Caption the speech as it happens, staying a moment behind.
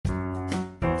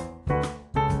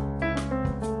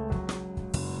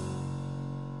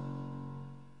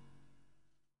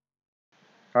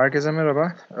Herkese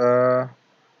merhaba.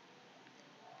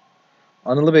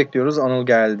 Anıl'ı bekliyoruz. Anıl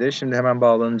geldi. Şimdi hemen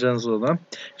bağlanacağız ona.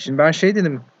 Şimdi ben şey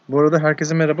dedim. Bu arada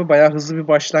herkese merhaba. Bayağı hızlı bir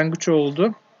başlangıç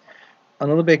oldu.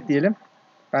 Anıl'ı bekleyelim.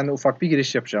 Ben de ufak bir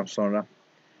giriş yapacağım sonra.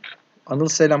 Anıl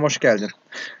selam, hoş geldin.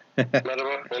 Merhaba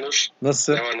Onur.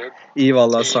 Nasılsın? Ne var ne yok? İyi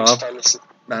vallahi sağ İyiyim, ol. sen nasılsın?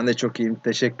 Ben de çok iyiyim.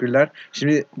 Teşekkürler.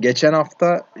 Şimdi geçen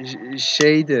hafta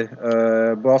şeydi.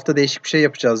 Bu hafta değişik bir şey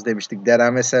yapacağız demiştik.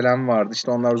 Deren ve Selam vardı.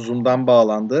 İşte onlar Zoom'dan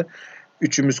bağlandı.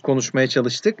 Üçümüz konuşmaya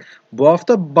çalıştık. Bu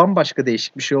hafta bambaşka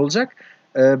değişik bir şey olacak.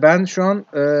 Ben şu an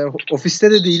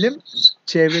ofiste de değilim.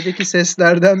 Çevredeki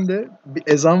seslerden de bir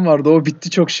ezan vardı. O bitti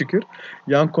çok şükür.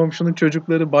 Yan komşunun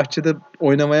çocukları bahçede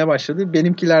oynamaya başladı.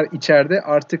 Benimkiler içeride.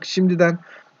 Artık şimdiden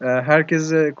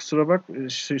herkese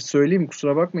söyleyeyim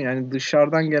kusura bakma. Yani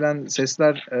dışarıdan gelen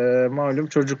sesler malum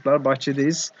çocuklar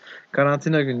bahçedeyiz.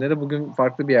 Karantina günleri. Bugün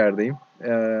farklı bir yerdeyim.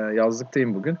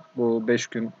 Yazlıktayım bugün. Bu 5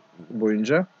 gün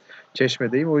boyunca.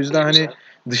 Çeşme'deyim. O yüzden Ne hani güzel.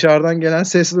 dışarıdan gelen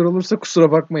sesler olursa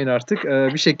kusura bakmayın artık.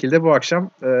 Bir şekilde bu akşam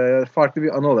farklı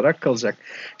bir anı olarak kalacak.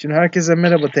 Şimdi herkese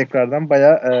merhaba tekrardan.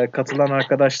 Bayağı katılan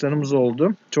arkadaşlarımız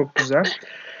oldu. Çok güzel.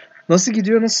 Nasıl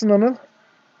gidiyor? Nasılsın Anıl?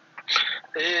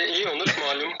 İyi Onur,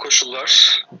 malum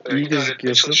koşullar. İyi İdare etmeye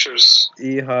gözüküyorsun. çalışıyoruz.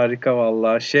 İyi harika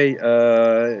valla.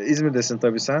 İzmir'desin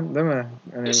tabii sen değil mi?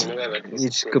 Hani İzmir, evet, hiç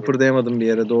İzmir'deyim. kıpırdayamadım bir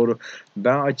yere doğru.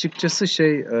 Ben açıkçası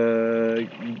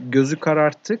gözü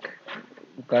kararttık.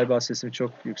 Galiba sesim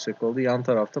çok yüksek oldu. Yan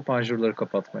tarafta panjurları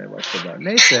kapatmaya başladılar.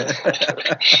 Neyse.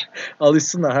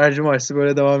 Alışsınlar. Her cumartesi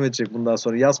böyle devam edecek bundan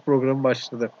sonra. Yaz programı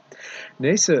başladı.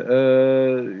 Neyse.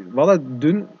 Valla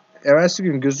evvelsi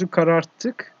gün gözü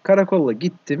kararttık. Karakolla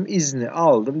gittim. İzni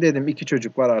aldım. Dedim iki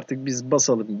çocuk var artık. Biz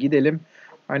basalım gidelim.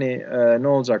 Hani ne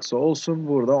olacaksa olsun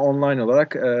burada online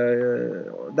olarak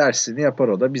dersini yapar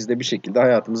o da. Biz de bir şekilde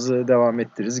hayatımızı devam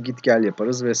ettiririz. Git gel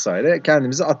yaparız vesaire.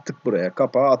 Kendimizi attık buraya.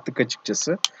 Kapağı attık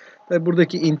açıkçası. Ve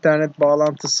buradaki internet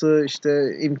bağlantısı,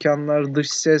 işte imkanlar, dış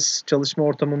ses, çalışma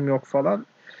ortamım yok falan.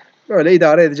 Böyle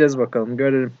idare edeceğiz bakalım.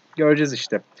 Görelim. Göreceğiz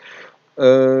işte.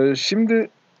 Şimdi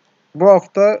bu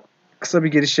hafta kısa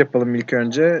bir giriş yapalım ilk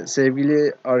önce.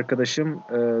 Sevgili arkadaşım,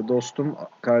 dostum,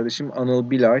 kardeşim Anıl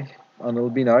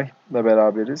Binay'la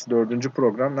beraberiz. Dördüncü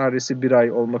program. Neredeyse bir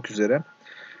ay olmak üzere.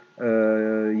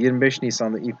 25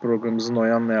 Nisan'da ilk programımızı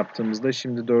Noyan'la yaptığımızda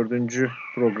şimdi dördüncü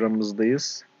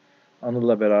programımızdayız.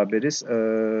 Anıl'la beraberiz.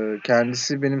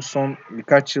 Kendisi benim son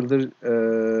birkaç yıldır e,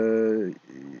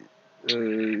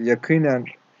 yakinen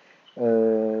e,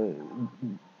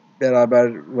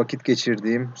 beraber vakit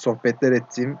geçirdiğim, sohbetler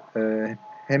ettiğim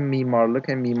hem mimarlık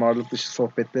hem mimarlık dışı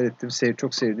sohbetler ettiğim,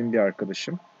 çok sevdiğim bir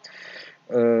arkadaşım.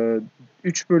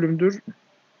 3 bölümdür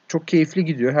çok keyifli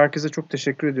gidiyor. Herkese çok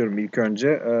teşekkür ediyorum ilk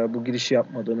önce. Bu girişi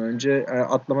yapmadan önce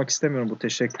atlamak istemiyorum bu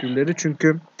teşekkürleri.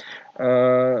 Çünkü e,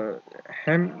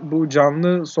 hem bu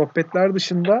canlı sohbetler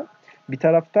dışında bir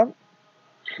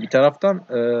taraftan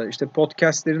işte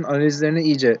podcastlerin analizlerine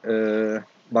iyice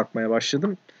bakmaya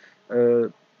başladım. E,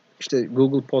 işte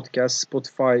Google Podcast,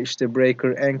 Spotify, işte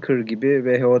Breaker, Anchor gibi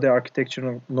ve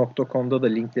hodarchitecture.com'da da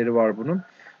linkleri var bunun.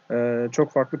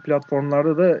 Çok farklı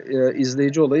platformlarda da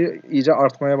izleyici olayı iyice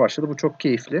artmaya başladı. Bu çok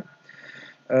keyifli.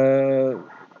 E,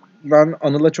 Ben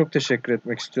Anıl'a çok teşekkür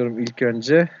etmek istiyorum ilk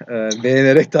önce.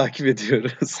 Beğenerek takip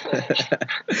ediyoruz.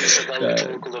 Liseden Ya,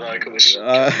 ortaokul arkadaşım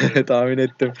kendisi. tahmin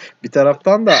ettim. Bir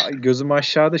taraftan da gözüm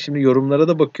aşağıda şimdi yorumlara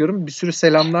da bakıyorum. Bir sürü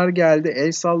selamlar geldi.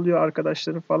 El sallıyor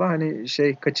arkadaşlarım falan. Hani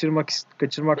kaçırmak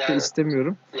da Yani,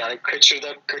 istemiyorum. yani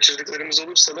kaçırdıklarımız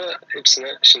olursa da hepsine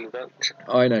şimdiden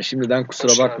Aynen şimdiden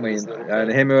kusura hoş geldiniz bakmayın. diyorum. Yani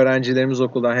Evet. hem öğrencilerimiz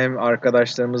okuldan hem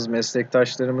arkadaşlarımız,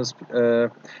 meslektaşlarımız,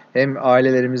 hem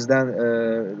ailelerimizden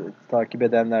takip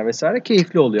edenler vesaire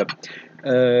keyifli oluyor.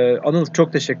 Anıl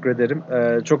çok teşekkür ederim.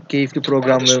 Çok keyifli Ben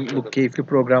programlarım, teşekkür bu ederim. keyifli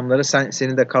programlara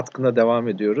senin de katkına devam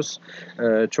ediyoruz.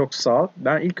 Çok sağ ol.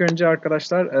 Ben ilk önce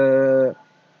arkadaşlar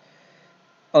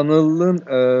Anıl'ın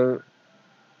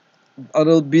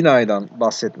Anıl Binay'dan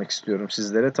bahsetmek istiyorum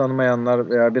sizlere. Tanımayanlar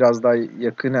veya biraz daha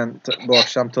yakinen bu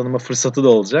akşam tanıma fırsatı da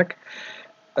olacak.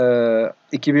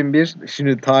 2001,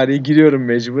 şimdi tarihi giriyorum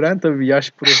mecburen. Tabii bir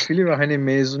yaş profili ve hani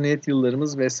mezuniyet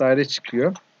yıllarımız vesaire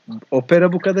çıkıyor.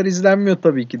 Opera bu kadar izlenmiyor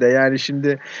tabii ki de. Yani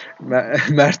şimdi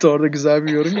Mert orada güzel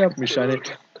bir yorum yapmış. Hani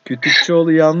Doğrudur.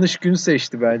 Kütükçüoğlu yanlış gün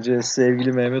seçti bence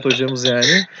sevgili Mehmet hocamız yani.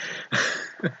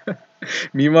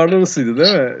 Mimarlar Odası'ydı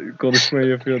değil mi? Konuşmayı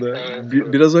yapıyordu. Evet,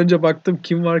 evet. Biraz önce baktım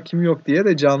kim var kim yok diye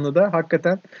de canlıda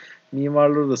hakikaten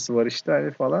Mimarlar Odası var işte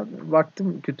hani falan.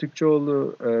 Baktım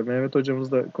Kütükçüoğlu, Mehmet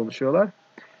hocamız da konuşuyorlar.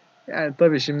 Yani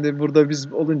tabii şimdi burada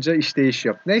biz olunca iş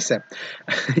değişiyor. Neyse.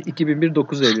 2001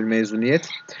 9 Eylül mezuniyet.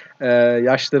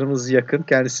 Yaşlarımız yakın.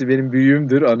 Kendisi benim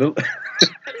büyüğümdür Anıl.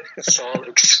 Sağ ol,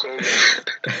 eksik olma.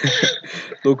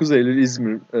 9 Eylül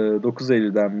İzmir, 9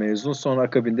 Eylül'den mezun. Sonra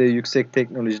akabinde yüksek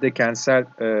teknolojide kentsel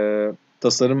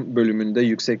tasarım bölümünde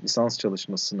yüksek lisans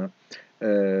çalışmasını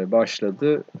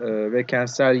başladı. Ve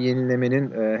kentsel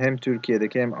yenilemenin hem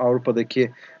Türkiye'deki hem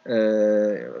Avrupa'daki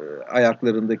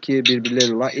ayaklarındaki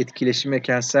birbirleriyle olan etkileşime,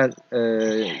 kentsel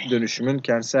dönüşümün,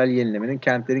 kentsel yenilemenin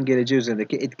kentlerin geleceği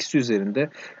üzerindeki etkisi üzerinde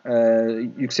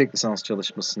yüksek lisans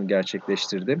çalışmasını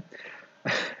gerçekleştirdi.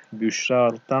 Büşra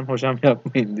alttan hocam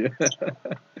yapmayın diyor.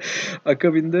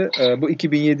 Akabinde bu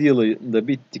 2007 yılında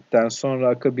bittikten sonra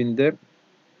akabinde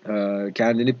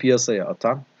kendini piyasaya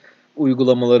atan,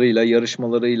 uygulamalarıyla,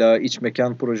 yarışmalarıyla, iç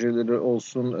mekan projeleri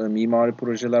olsun, mimari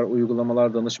projeler,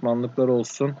 uygulamalar, danışmanlıklar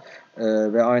olsun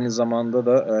ve aynı zamanda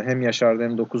da hem Yaşar'da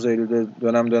hem 9 Eylül'de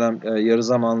dönem dönem yarı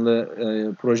zamanlı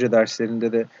proje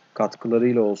derslerinde de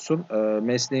katkılarıyla olsun,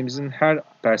 mesleğimizin her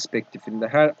perspektifinde,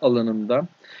 her alanında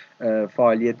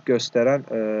faaliyet gösteren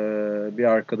bir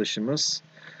arkadaşımız.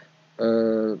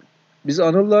 Biz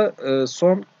Anıl'la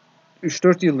son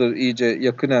 3-4 yıldır iyice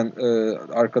yakınen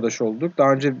arkadaş olduk.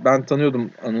 Daha önce ben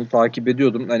tanıyordum, Anıl'ı takip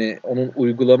ediyordum. Hani onun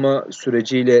uygulama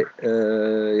süreciyle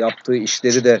yaptığı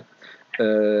işleri de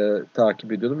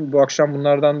takip ediyordum. Bu akşam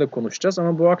bunlardan da konuşacağız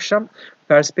ama bu akşam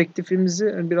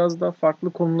perspektifimizi biraz daha farklı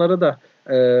konulara da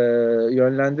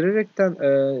yönlendirerekten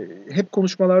hep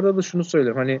konuşmalarda da şunu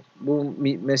söylerim. Hani bu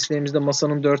mesleğimizde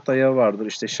masanın 4 ayağı vardır.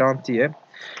 İşte şantiye,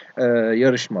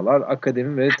 yarışmalar,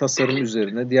 akademi ve tasarım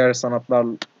üzerine, diğer sanatlar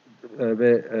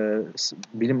ve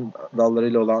bilim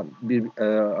dallarıyla olan bir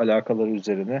alakaları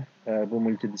üzerine, bu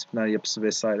multidisipliner yapısı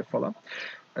vesaire falan.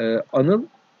 Anıl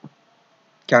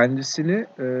kendisini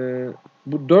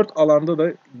bu 4 alanda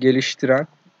da geliştiren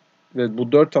ve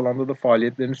bu 4 alanda da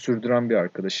faaliyetlerini sürdüren bir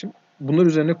arkadaşım. Bunlar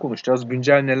üzerine konuşacağız.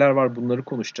 Güncel neler var, bunları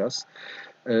konuşacağız.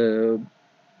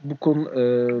 Bu konu,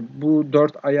 bu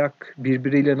 4 ayak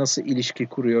birbiriyle nasıl ilişki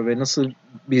kuruyor ve nasıl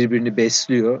birbirini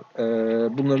besliyor,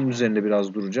 bunların üzerinde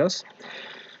biraz duracağız.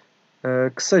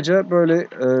 Kısaca böyle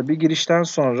bir girişten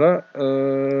sonra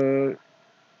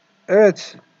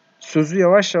evet, sözü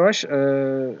yavaş yavaş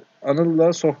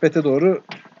Anıl'la sohbete doğru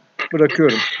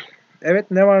bırakıyorum.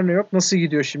 Evet, ne var ne yok, nasıl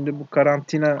gidiyor şimdi bu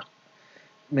karantina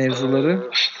mevzuları?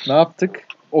 Ne yaptık?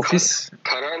 Ofis,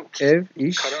 ev,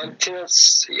 iş.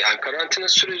 Karantina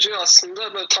süreci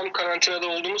aslında ben tam karantinada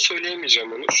olduğumu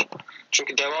söyleyemeyeceğim Onur.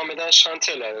 Çünkü devam eden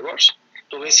şantiyeler var.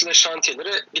 Dolayısıyla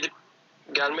şantiyelere gidip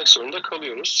gelmek zorunda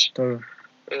kalıyoruz. Tabii.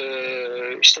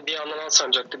 İşte bir yandan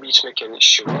Alsancak'ta bir iç mekanı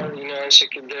işi var. Yine aynı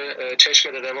şekilde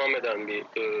Çeşme'de devam eden bir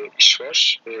iş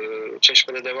var.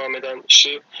 Çeşme'de devam eden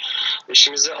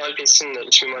işimizi Alpes'inle,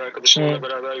 iç mimar arkadaşımla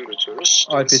beraber yürütüyoruz.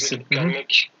 Alpes'in.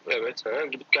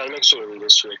 Gidip gelmek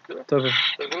zorundayız sürekli. Tabii.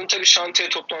 Bunun tabii şantiye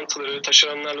toplantıları,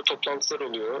 taşeronlarla toplantılar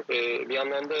oluyor. Bir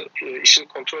yandan da işin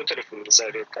kontrol tarafındayız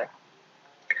ayrıca.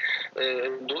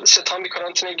 Dolayısıyla tam bir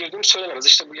karantinaya girdiğim söylenemez.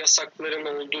 İşte bu yasakların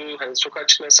olduğu, hani sokağa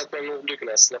çıkma yasaklarının olduğu gün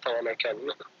aslında tamamen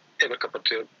kendimi eve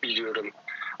kapatıyor biliyorum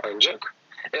ancak.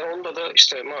 Onda da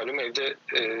işte malum evde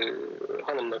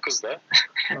hanımla kızla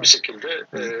bir şekilde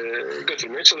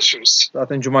götürmeye çalışıyoruz.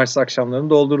 Zaten cumartesi akşamlarını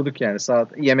doldurduk yani.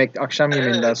 Akşam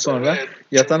yemeğinden sonra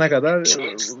yatana kadar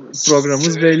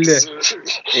programımız belli.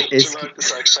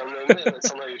 Cumartesi akşamlarını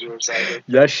sana ayırıyoruz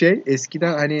abi. Ya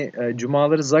eskiden hani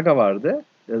cumaları Zaga vardı.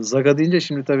 Zaga deyince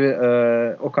şimdi tabii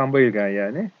Okan Bayülgen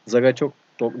yani. Zaga çok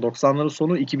 90'ların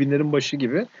sonu 2000'lerin başı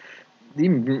gibi. Değil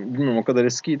mi? Bilmiyorum, o kadar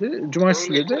eskiydi.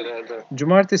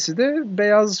 Cumartesi de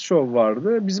Beyaz Şov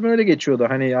vardı. Bizim öyle geçiyordu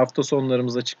hani hafta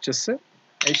sonlarımız açıkçası.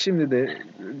 Şimdi de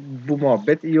bu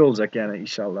muhabbet iyi olacak yani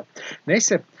inşallah.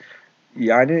 Neyse.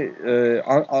 Yani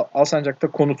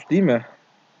Alsancak'ta konut değil mi?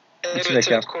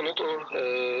 Evet, konut o.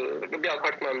 Bir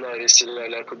apartman dairesiyle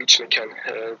alakalı iç mekan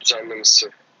düzenlemesi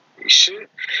işi.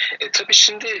 Tabii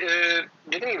şimdi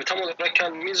dediğim gibi tam olarak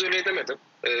kendimi izole edemedim.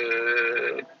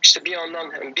 İşte bir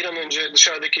yandan bir an önce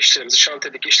dışarıdaki işlerimizi,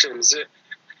 şantiyedeki işlerimizi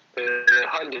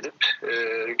halledip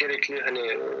gerekli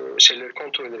hani şeyleri,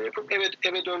 kontrolleri yapıp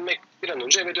eve dönmek, bir an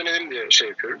önce eve dönelim diye şey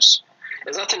yapıyoruz.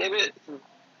 Zaten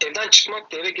evden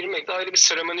çıkmak da eve girmek de ayrı bir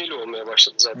seremoniyle olmaya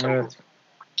başladı zaten. Evet.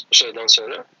 Bu şeyden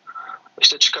sonra.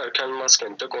 İşte çıkarken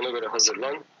maskeni tak, ona göre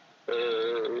hazırlan.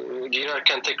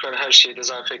 Girerken tekrar her şeyi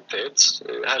dezenfekte et.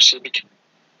 Her şeyi bir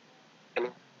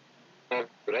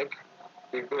bırak.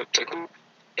 Bir takım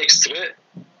ekstra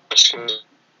açıklamalar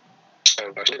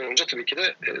başlamadan önce tabii ki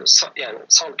de yani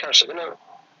sağlık her şeyden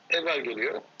evvel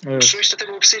geliyor. Evet. Şu işte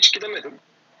tabii ofise hiç gidemedim.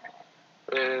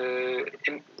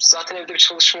 Zaten evde bir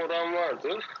çalışma odam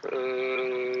vardı.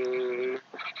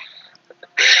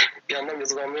 Bir yandan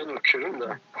yazılanlara da bakıyorum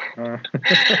da.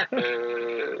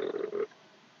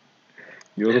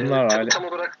 Yorumlar tabii tam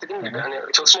olarak dediğim gibi Aha.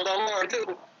 hani çalışma odam vardı.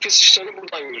 Ofis işlerini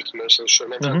buradan yürütmeye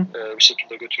çalışıyorum. Neden bir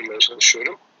şekilde götürmeye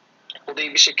çalışıyorum.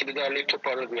 Odayı bir şekilde derleyip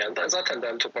toparladım yani. Zaten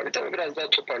derleyip toparladım ama biraz daha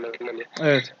toparladım hani.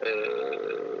 Evet.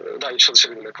 Daha iyi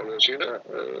çalışabilmek amacıyla.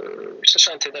 İşte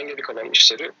şantiyeden geri kalan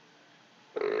işleri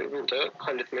burada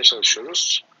halletmeye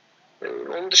çalışıyoruz.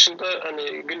 Onun dışında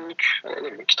hani günlük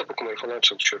hani kitap okumayı falan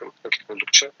çalışıyorum vakit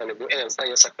buldukça. Hani bu en azından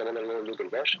yasaklamaların olduğu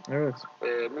günler. Evet.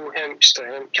 Bu hem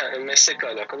işte hem meslekle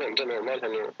alakalı hem de normal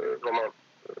hani roman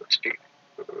tipi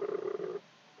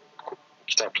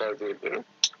kitaplar diyebilirim.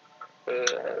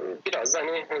 Biraz da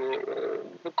hani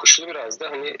bu koşulu biraz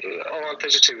da hani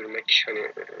avantaja çevirmek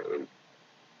hani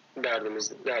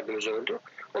derdimiz oldu.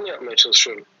 Onu yapmaya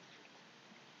çalışıyorum.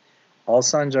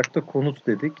 Alsancak'ta konut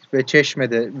dedik ve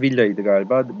Çeşme'de villaydı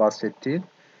galiba bahsettiğin.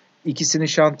 İkisinin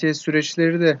şantiye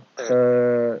süreçleri de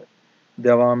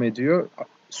devam ediyor.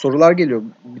 Sorular geliyor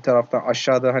bir taraftan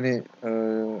aşağıda hani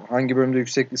hangi bölümde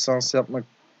yüksek lisans yapmak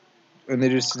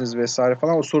önerirsiniz vesaire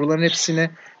falan. O soruların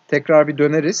hepsine tekrar bir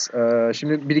döneriz.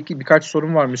 Şimdi birkaç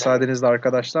sorum var müsaadenizle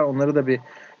arkadaşlar. Onları da bir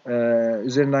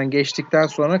üzerinden geçtikten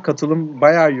sonra katılım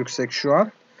bayağı yüksek şu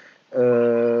an.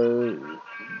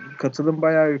 Katılım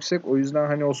bayağı yüksek. O yüzden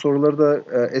hani o soruları da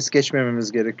es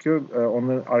geçmememiz gerekiyor.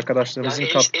 Onların arkadaşlarımızın yani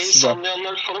el katkısı da.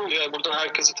 sallayanlar falan oluyor. Yani buradan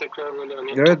herkese tekrar böyle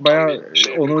hani Evet bayağı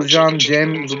şey Onurcan,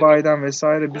 Cem, Dubai'den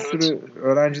vesaire bir sürü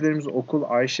öğrencilerimiz, okul,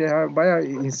 Ayşe bayağı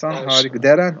insan harika.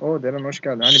 Deren hoş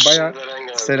geldin. Hani bayağı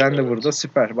Selen de burada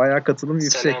süper. Bayağı katılım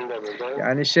yüksek.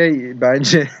 Yani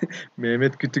bence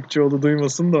Mehmet Kütükçüoğlu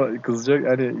duymasın da kızacak.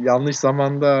 Hani yanlış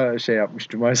zamanda yapmış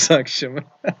cumartesi akşamı.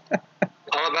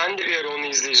 Ama ben de bir ara onu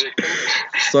izleyecektim.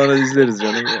 Sonra izleriz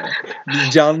canım ya. Biz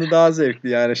canlı daha zevkli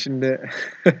yani şimdi.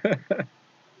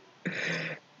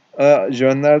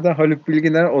 Jönlerden Haluk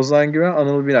Bilginer, Ozan Güven,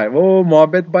 Anıl Binay. Oo,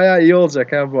 muhabbet bayağı iyi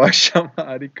olacak ha bu akşam.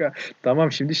 Harika.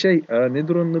 Tamam şimdi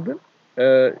nedir onun adı?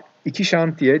 İki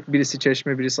şantiye. Birisi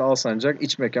Çeşme, birisi Alsancak.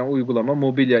 İç mekan, uygulama,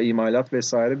 mobilya, imalat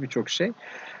vesaire birçok şey.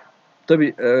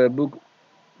 Tabii bu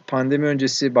pandemi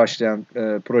öncesi başlayan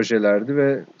projelerdi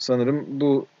ve sanırım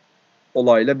bu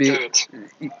olayla bir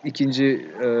ikinci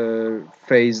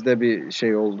phase'de bir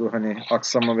şey oldu. Hani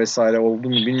aksama vesaire oldu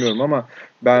mu bilmiyorum ama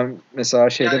ben mesela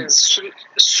yani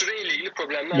süreyle ilgili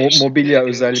problemler mobilya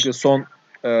özellikle son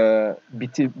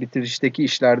bitirişteki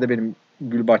işlerde benim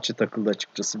Gülbahçe takıldı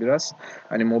açıkçası biraz.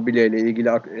 Hani mobilya ile ilgili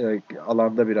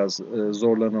alanda biraz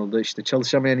zorlanıldı. İşte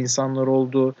çalışamayan insanlar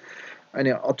oldu.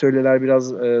 Hani atölyeler biraz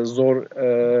zor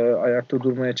ayakta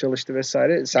durmaya çalıştı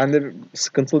vesaire. Sende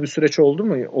sıkıntılı bir süreç oldu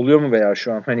mu? Oluyor mu veya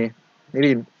şu an? Hani ne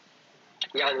bileyim.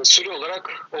 Yani süre olarak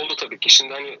oldu tabii ki.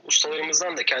 Şimdi hani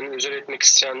ustalarımızdan da kendini üzere etmek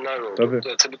isteyenler oldu.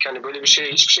 Tabii ki hani böyle bir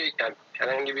şey hiçbir şey yani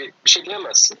herhangi bir şey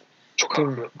diyemezsin. Çok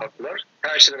haklılar.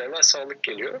 Her şeyden evvel sağlık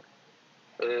geliyor.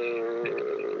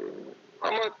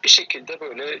 Ama bir şekilde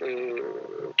böyle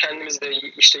kendimiz de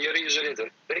işte yarı üzere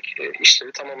ederek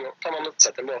işleri tamamladık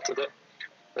zaten bu haftada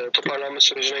toparlanma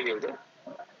sürecine girdi.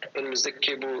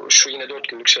 Önümüzdeki şu yine 4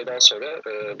 günlük şeyden sonra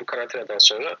bu karantinadan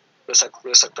sonra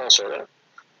yasaktan sonra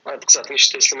artık zaten iş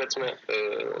teslim etme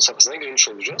safhasına girmiş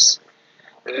olacağız.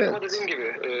 Evet. Ama dediğim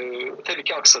gibi tabii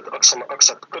ki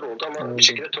aksaklıklar oldu ama bir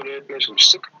şekilde tolere etmeye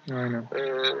çalıştık. Aynen.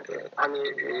 Hani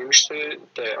müşteri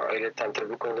de ayrıca tabii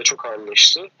bu konuda çok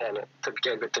anlayışlı. Yani tabii ki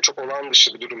elbette çok olağan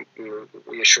dışı bir durum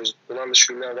yaşıyoruz. Olağan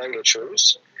dışı günlerden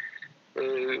geçiyoruz.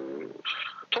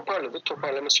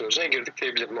 Toparlama sürecine girdik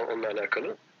diyebilirim onunla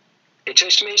alakalı.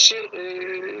 Çeşme işi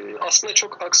aslında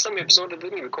çok aksamıyor. Biz orada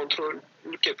dediğim gibi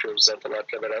kontrollük yapıyoruz zaten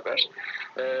Alp'le beraber.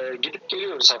 Gidip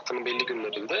geliyoruz haftanın belli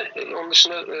günlerinde. Onun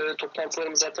dışında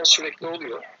toplantılarımız zaten sürekli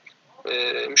oluyor.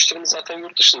 Müşterimiz zaten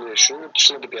yurt dışında yaşıyor. Yurt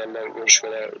dışında da bir yandan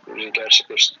görüşmeleri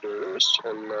gerçekleştiriyoruz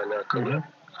onunla alakalı.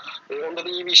 Onda da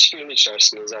iyi bir işbirliği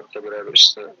içerisindeyiz Alp'le beraber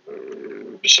işte.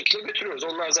 Bir şekilde götürüyoruz.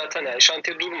 Onlar zaten yani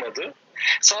şantiye durmadı.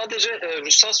 Sadece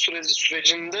ruhsat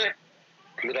sürecinde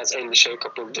biraz endişeye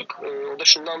kapıldık. O da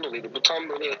şundan dolayıydı. Bu tam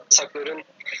böyle yasakların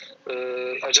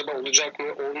acaba olacak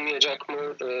mı, olmayacak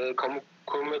mı, kamu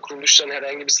kurum ve kuruluşların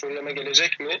herhangi bir sınırlama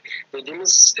gelecek mi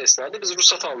dediğimiz esnada biz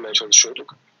ruhsat almaya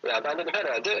çalışıyorduk. Yani ben dedim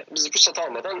herhalde biz ruhsat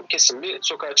almadan kesin bir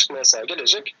sokağa çıkma yasağı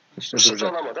gelecek. Ruhsat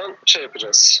alamadan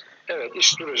yapacağız. Evet,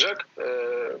 iş duracak.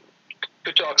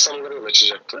 Kötü aksamalara yol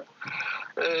açacaktı.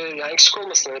 Yani eksik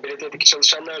olmasın. Yani belediyedeki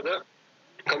çalışanlar da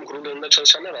kamu kurumlarında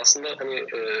çalışanlar aslında hani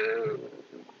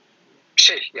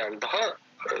yani daha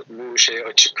bu şeye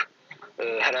açık.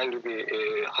 Herhangi bir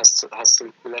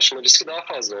hastalık bulaşma riski daha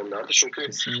fazla onlarda. Çünkü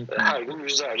her gün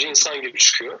yüzlerce insan gibi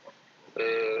çıkıyor.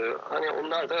 Hani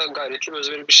onlar da gayretli ve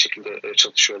özverili bir şekilde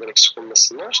çalışıyorlar, eksik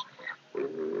olmasınlar.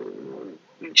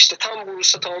 İşte tam bu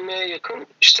ruhsat almaya yakın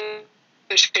işte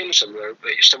şeyle çalışıyorlar.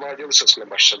 İşte vardiyalı çalışmaya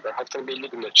başladılar. Haftanın belli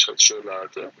günleri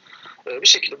çalışıyorlardı. Bir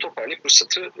şekilde toparlayıp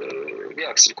ruhsatı bir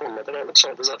aksilik olmadan aldık.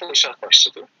 Sonra da zaten inşaat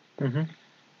başladı. Hı hı.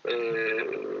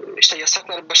 İşte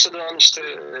yasaklar başladığı an işte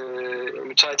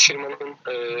müteahhit firmanın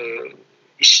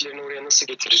işçilerini oraya nasıl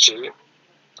getireceği,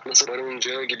 nasıl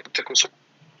barınacağı gibi bir takım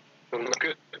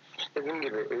sorunlar. Dediğim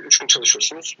gibi 3 gün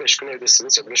çalışıyorsunuz, 5 gün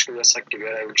evdesiniz ya da 5 gün yasak gibi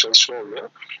herhangi bir çalışma olmuyor.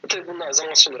 Tabii bunlar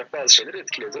zamansal olarak bazı şeyleri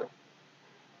etkiledi.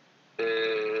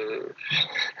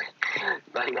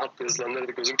 Ben alt yazılanları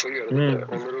da gözüm koyuyor arada,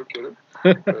 onları okuyorum.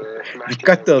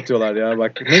 Dikkat dağıtıyorlar ya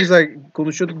bak. Ne güzel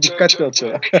konuşuyorduk, dikkat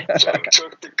dağıtıyorlar.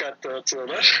 Çok dikkat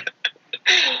dağıtıyorlar.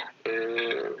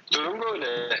 Durum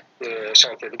böyle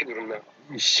şantiyedeki durumda.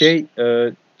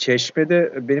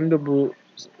 Çeşme'de benim de bu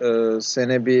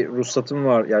sene bir ruhsatım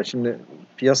var. Yani şimdi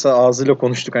piyasa ağzıyla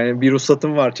konuştuk. Hani bir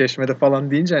ruhsatım var Çeşme'de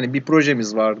falan deyince hani bir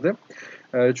projemiz vardı.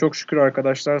 Çok şükür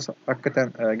arkadaşlar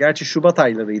hakikaten gerçi Şubat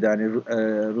aylarıydı hani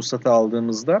ruhsatı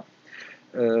aldığımızda.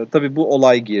 Tabii bu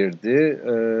olay girdi.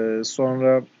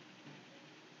 Sonra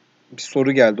bir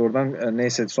soru geldi oradan.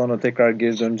 Neyse sonra tekrar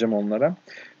geri döneceğim onlara.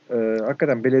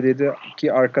 Hakikaten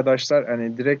belediyedeki arkadaşlar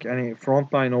hani direkt hani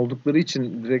frontline oldukları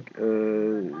için direkt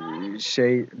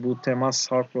bu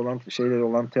temas halkla olan şeyleri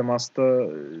olan temasta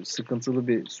sıkıntılı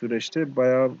bir süreçti.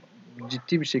 Bayağı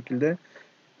ciddi bir şekilde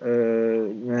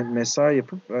mesai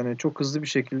yapıp hani çok hızlı bir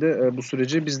şekilde bu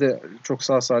süreci biz de çok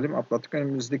sağ salim atlattık.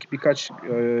 Önümüzdeki birkaç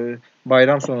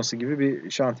bayram sonrası gibi bir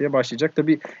şantiye başlayacak.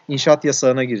 Tabii inşaat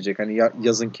yasağına girecek. Hani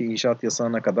yazınki inşaat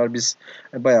yasağına kadar biz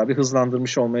bayağı bir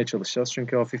hızlandırmış olmaya çalışacağız.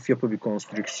 Çünkü hafif yapı bir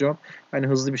konstrüksiyon. Hani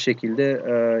hızlı bir şekilde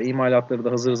imalatları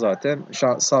da hazır zaten.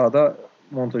 Sahada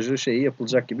montajı şeyi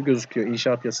yapılacak gibi gözüküyor.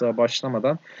 İnşaat yasağı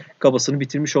başlamadan kabasını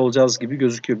bitirmiş olacağız gibi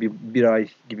gözüküyor bir ay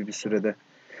gibi bir sürede.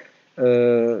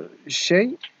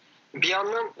 Bir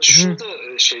yandan şunu da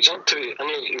Can tabii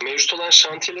hani mevcut olan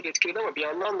şantiyeler etkiledi ama bir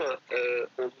yandan da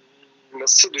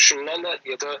olması düşünülen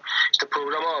ya da işte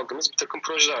programa aldığımız bir takım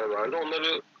projeler vardı.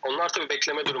 Onlar tabii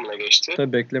bekleme durumuna geçti.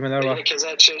 Tabii beklemeler var. Keza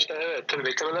evet tabii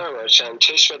beklemeler var. Yani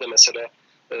Çeşme'de mesela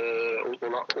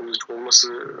olması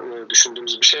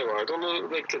düşündüğümüz bir şey vardı.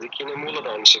 Onu bekledik. Yine Muğla'da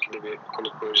aynı şekilde bir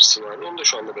konut projesi vardı. Onu da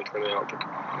şu anda beklemeye aldık.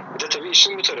 Bir de tabii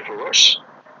işin bu tarafı var.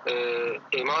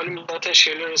 Malum zaten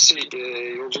şehirler arası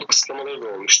yolculuk kısıtlamaları da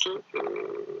olmuştu.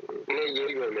 Ne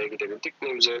yeri görmeye gidebildik ne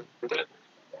üzerinde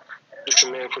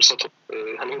düşünmeye fırsat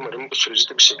hani umarım bu süreci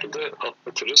de bir şekilde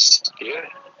atlatırız diye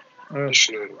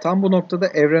düşünüyorum. Tam bu noktada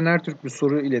Evren Ertürk bir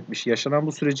soru iletmiş. Yaşanan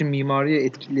bu sürecin mimariye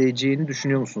etkileyeceğini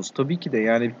düşünüyor musunuz? Tabii ki de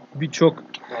yani birçok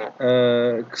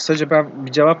kısaca ben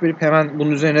bir cevap verip hemen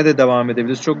bunun üzerine de devam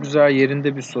edebiliriz. Çok güzel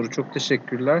yerinde bir soru. Çok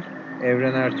teşekkürler.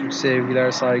 Evren Ertürk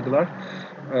sevgiler, saygılar.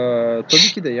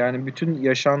 Tabii ki de yani bütün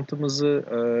yaşantımızı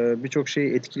birçok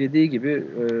şeyi etkilediği gibi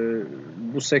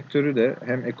bu sektörü de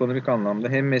hem ekonomik anlamda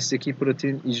hem mesleki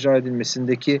pratiğin icra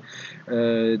edilmesindeki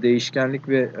değişkenlik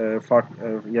ve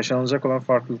yaşanacak olan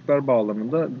farklılıklar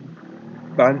bağlamında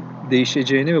ben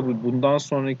değişeceğini ve bundan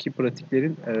sonraki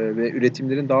pratiklerin ve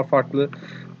üretimlerin daha farklı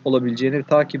olabileceğini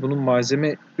ta ki bunun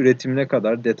malzeme üretimine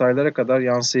kadar, detaylara kadar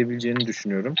yansıyabileceğini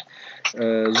düşünüyorum.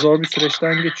 Zor bir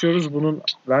süreçten geçiyoruz.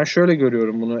 Ben şöyle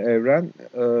görüyorum bunu Evren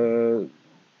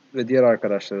ve diğer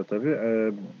arkadaşlara tabii.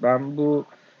 Ben bu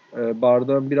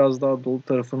bardağın biraz daha dolu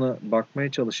tarafına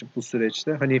bakmaya çalışıp bu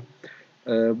süreçte hani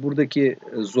buradaki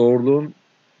zorluğun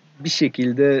bir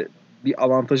şekilde bir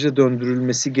avantaja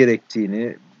döndürülmesi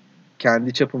gerektiğini,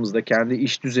 kendi çapımızda, kendi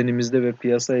iş düzenimizde ve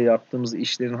piyasaya yaptığımız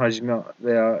işlerin hacmi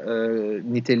veya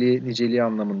niteliği, niceliği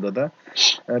anlamında da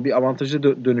bir avantaja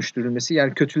dönüştürülmesi,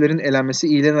 yani kötülerin elenmesi,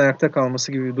 iyilerin ayakta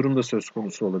kalması gibi bir durum da söz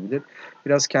konusu olabilir.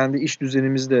 Biraz kendi iş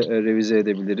düzenimizi de revize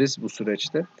edebiliriz bu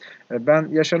süreçte. Ben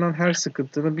yaşanan her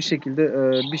sıkıntının bir şekilde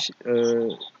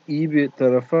iyi bir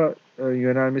tarafa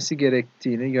yönelmesi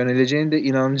gerektiğini, yöneleceğini de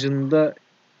inancında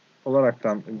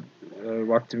olaraktan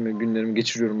vaktimi, günlerimi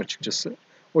geçiriyorum açıkçası.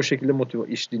 O şekilde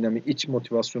iç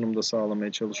motivasyonumu da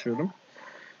sağlamaya çalışıyorum.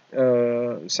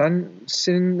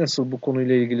 Senin nasıl bu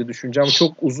konuyla ilgili düşüncen?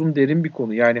 Çok uzun, derin bir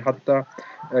konu. Yani hatta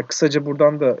kısaca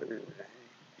buradan da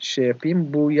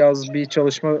yapayım. Bu yaz bir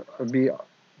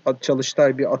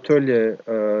çalıştay, bir atölye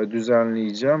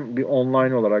düzenleyeceğim. Bir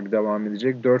online olarak devam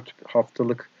edecek. 4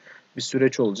 haftalık bir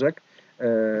süreç olacak.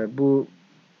 Bu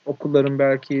okulların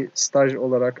belki staj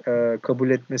olarak kabul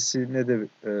etmesine de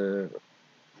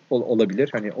olabilir.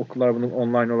 Hani okullar bunu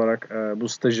online olarak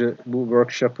bu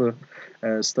workshop'ı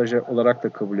stajı olarak da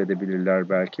kabul edebilirler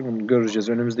belki. Bunu göreceğiz.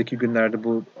 Önümüzdeki günlerde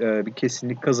bu bir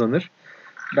kesinlik kazanır.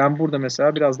 Ben burada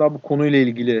mesela biraz daha bu konuyla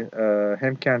ilgili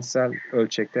hem kentsel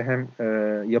ölçekte hem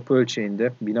yapı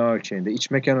ölçeğinde, bina ölçeğinde,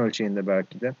 iç mekan ölçeğinde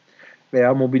belki de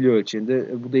veya mobilya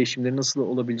ölçeğinde bu değişimlerin nasıl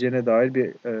olabileceğine dair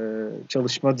bir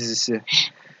çalışma dizisi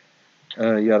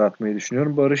yaratmayı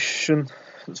düşünüyorum.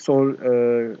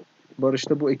 Barış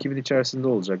da bu ekibin içerisinde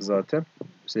olacak zaten.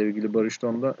 Sevgili Barış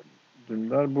Donda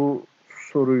Dündar. Bu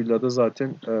soruyla da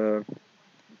zaten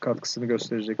katkısını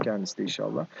gösterecek kendisi de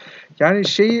inşallah. Yani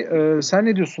sen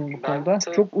ne diyorsun bu konuda?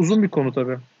 Çok uzun bir konu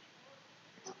tabii.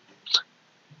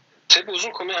 Tabii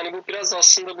uzun konu. Yani bu biraz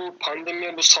aslında bu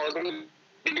pandemiye, bu salgını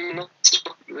bilimi nasıl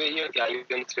yani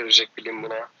yanıt verecek bilim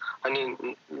buna? Hani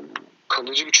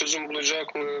kalıcı bir çözüm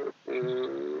bulacak mı?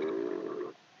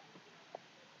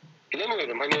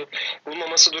 Bilemiyorum. Hani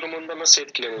bulmaması durumunda nasıl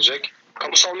etkilenecek?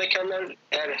 Kamusal mekanlar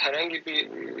eğer herhangi bir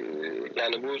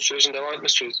yani bu sürecin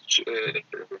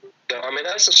devam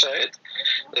ederse şayet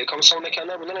kamusal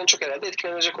mekanlar bundan en çok herhalde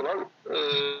etkilenecek olan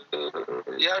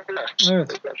yerler.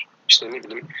 Evet. İşte ne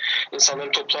bileyim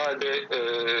insanların toplu halde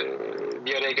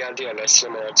bir araya geldiği yerler,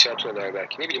 sinemalar, tiyatrolar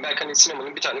belki. Ne bileyim belki hani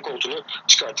sinemanın bir tane koltuğunu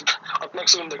çıkartıp atmak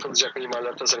zorunda kalacak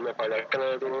mimarlar tasarım yaparlarken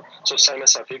arada o sosyal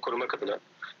mesafeyi korumak adına.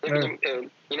 Ne bileyim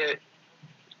yine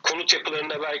konut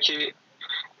yapılarında belki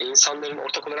insanların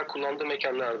ortak olarak kullandığı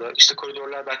mekanlarda işte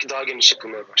koridorlar belki daha geniş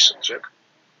yapılmaya başlanacak.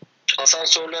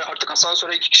 Artık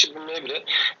asansöre 2 kişi binmeye bile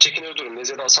çekinir durumdayız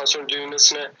ya da asansörün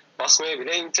düğmesine basmaya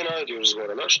bile imtina ediyoruz bu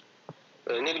aralar.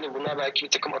 Ne bileyim bunlar belki bir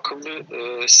takım akıllı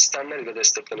sistemler ile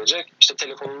desteklenecek. İşte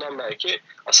telefonundan belki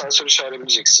asansörü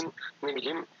çağırabileceksin. Ne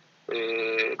bileyim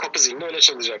kapı zilini öyle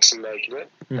çalacaksın belki de.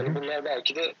 Hani bunlar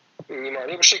belki de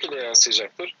mimariye bu şekilde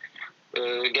yansıyacaktır.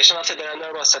 Geçen hafta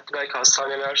gelenler bahsetti. Belki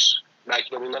hastaneler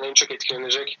belki de bundan en çok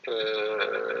etkilenecek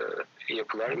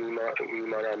yapılar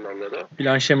mimari anlamda da.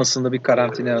 Plan şemasında bir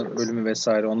karantina bölümü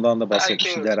vesaire ondan da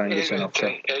bahsetmişti Eren geçen hafta.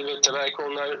 Elbette belki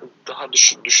onlar daha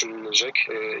düşünülecek.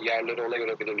 Yerleri ona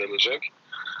göre belirlenecek.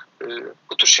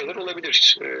 Bu tür şeyler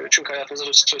olabilir. Çünkü hayatımızda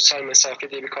sosyal mesafe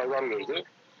diye bir kavram girdi.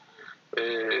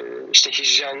 İşte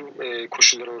hijyen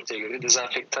koşulları ortaya girdi.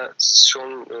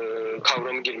 Dezenfektasyon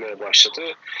kavramı girmeye başladı.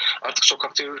 Artık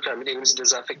sokakta yürürken bile elimizi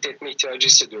dezenfekte etme ihtiyacı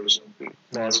hissediyoruz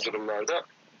bazı durumlarda.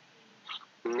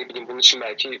 Ne bileyim bunun için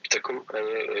belki bir takım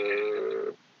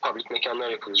public mekanlar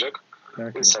yapılacak.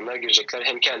 Belki. İnsanlar girecekler.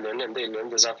 Hem kendilerini hem de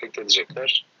ellerini dezenfekte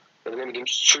edecekler. Ya da ne bileyim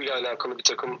suyla alakalı bir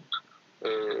takım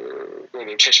ne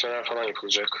bileyim çeşmeler falan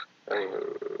yapılacak. Yani,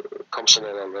 kamusal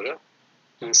alanlara.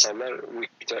 İnsanlar bu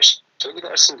ihtiyaçları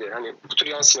gidersin diye. Hani bu tür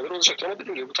yansımalar olacak ama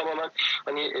dediğim gibi bu tamamen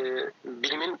hani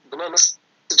bilimin buna nasıl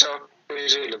cevap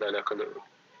vereceğiyle de alakalı.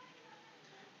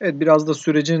 Evet, biraz da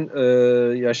sürecin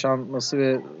yaşanması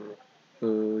ve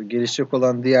gelişecek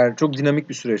olan diğer çok dinamik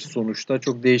bir süreç sonuçta.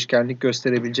 Çok değişkenlik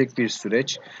gösterebilecek bir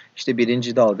süreç. İşte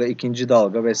birinci dalga, ikinci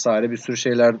dalga vesaire bir sürü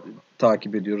şeyler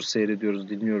takip ediyoruz, seyrediyoruz,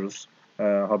 dinliyoruz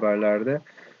haberlerde.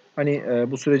 Hani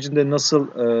bu sürecin de nasıl,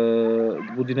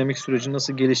 bu dinamik sürecin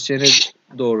nasıl gelişeceğine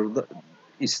doğru da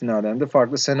istinaden de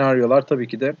farklı senaryolar tabii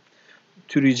ki de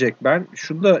türeyecek. Ben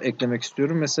şunu da eklemek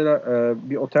istiyorum. Mesela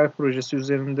bir otel projesi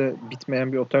üzerinde,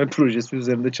 bitmeyen bir otel projesi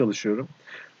üzerinde çalışıyorum.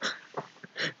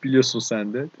 Biliyorsun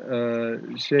sen de.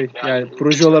 Yani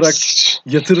proje olarak,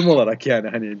 yatırım olarak yani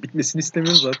hani bitmesini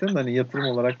istemiyoruz zaten hani yatırım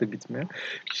olarak da bitmiyor.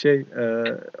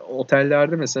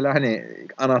 Otellerde mesela hani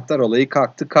anahtar olayı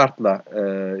kalktı kartla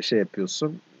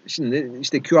yapıyorsun. Şimdi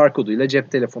işte QR koduyla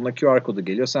cep telefonuna QR kodu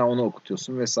geliyor. Sen onu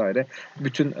okutuyorsun vesaire.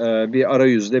 Bütün bir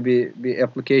arayüzle bir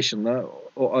application'la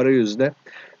o arayüzle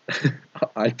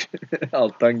Alp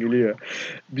alttan gülüyor.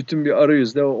 Bütün bir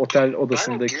arayüzle o otel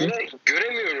odasındaki... Ben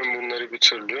göremiyorum bunları bir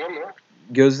türlü ama.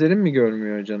 Gözlerin mi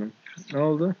görmüyor canım? Ne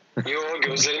oldu? Yo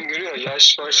gözlerim görüyor.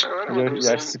 Yaş başka var ama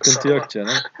yaş sıkıntı yok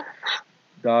canım.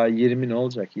 Daha 20 ne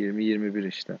olacak? 20-21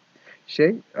 işte.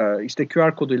 İşte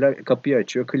QR koduyla kapıyı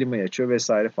açıyor, klimayı açıyor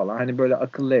vesaire falan. Hani böyle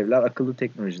akıllı evler, akıllı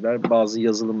teknolojiler, bazı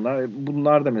yazılımlar.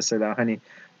 Bunlar da mesela hani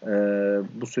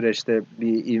bu süreçte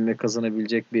bir ivme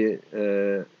kazanabilecek bir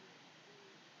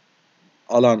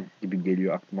alan gibi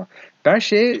geliyor aklıma. Ben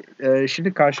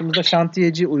şimdi karşımızda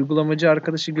şantiyeci, uygulamacı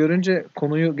arkadaşı görünce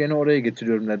konuyu gene oraya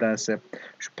getiriyorum nedense.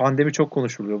 Şu pandemi çok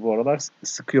konuşuluyor bu aralar.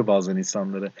 Sıkıyor bazen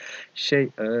insanları.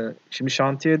 Şimdi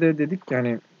şantiyede dedik ki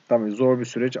hani tabii zor bir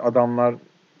süreç. Adamlar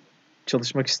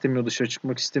çalışmak istemiyor, dışarı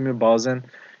çıkmak istemiyor. Bazen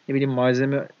ne bileyim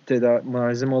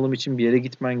malzeme alım için bir yere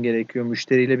gitmen gerekiyor.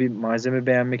 Müşteriyle bir malzeme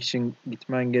beğenmek için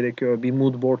gitmen gerekiyor. Bir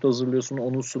mood board hazırlıyorsun,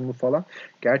 onun sunumu falan.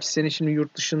 Gerçi senin şimdi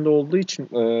yurt dışında olduğu için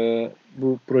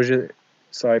bu proje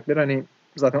sahipleri hani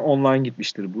zaten online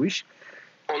gitmiştir bu iş.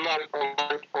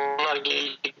 Onlar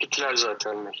gelip gittiler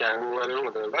zaten. Yani bunlar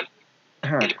olmadan evvel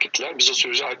gelip gittiler. Biz o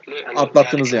süreci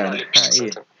atlattınız yani. İyi.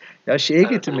 Ya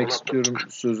getirmek istiyorum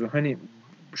sözü. Hani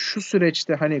şu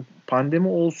süreçte hani pandemi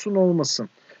olsun olmasın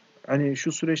hani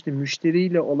şu süreçte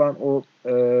müşteriyle olan o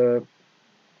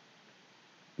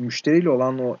müşteriyle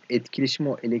olan o etkileşim,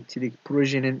 o elektrik,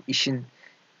 projenin, işin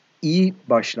iyi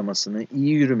başlamasını,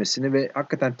 iyi yürümesini ve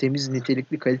hakikaten temiz,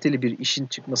 nitelikli, kaliteli bir işin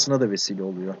çıkmasına da vesile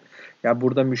oluyor. Ya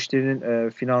burada müşterinin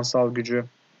finansal gücü,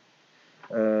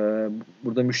 e,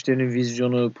 burada müşterinin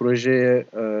vizyonu, projeye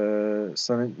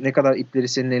sana ne kadar ipleri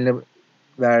senin eline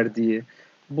verdiği.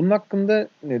 Bunun hakkında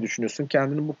ne düşünüyorsun?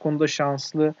 Kendini bu konuda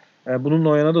şanslı. Bunu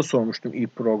Noyan'a da sormuştum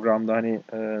ilk programda. Hani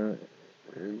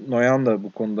Noyan da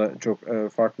bu konuda çok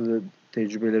farklı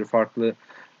tecrübeleri, farklı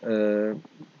e,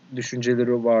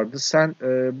 düşünceleri vardı. Sen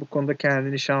bu konuda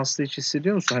kendini şanslı hiç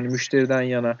hissediyor musun? Hani müşteriden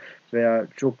yana veya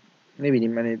çok ne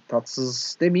bileyim hani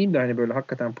tatsız demeyeyim de hani böyle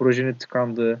hakikaten projenin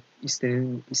tıkandığı,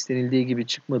 istenildiği gibi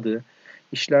çıkmadığı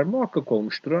işler muhakkak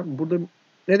olmuştur. Burada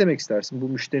ne demek istersin? Bu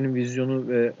müşterinin vizyonu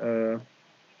ve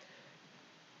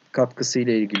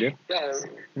katkısıyla ilgili. Yani,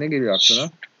 ne geliyor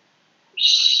aklına?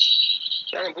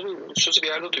 Yani bunu sözü bir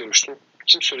yerde duymuştum.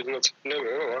 Kim söylediğini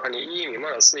hatırlamıyorum ama hani iyi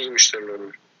mimar aslında iyi müşteriler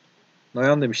olur.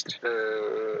 Noyan demiştir.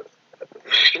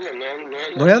 Bilmiyorum.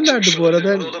 Noyan nerede bu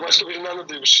arada? O da başka birinden de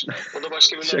duymuş. O da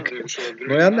başka birinden de duymuş olabilir.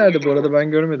 Noyan nerede bu arada?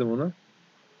 Ben görmedim onu.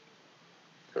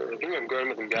 Bilmiyorum,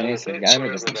 görmedim. Neyse, Gelmedi.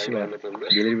 gelmedi. Sonrasında ben gelmedim de.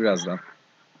 Gelir birazdan.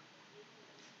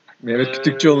 Mehmet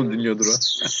Kütükçüoğlu dinliyordur o.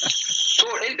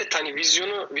 Elbette hani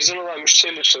vizyon olan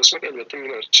müşteriyle çalışmak elbette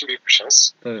mimar için büyük bir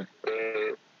şans. Evet.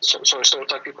 Sonuçta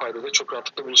ortak bir paydada çok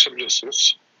rahatlıkla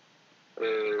buluşabiliyorsunuz.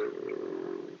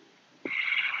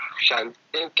 Yani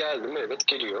denk geldi mi? Evet,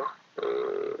 geliyor.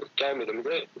 Gelmedi mi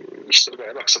de işleri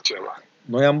bayağı aksatıyor ama.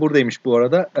 Noyan buradaymış bu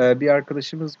arada. Bir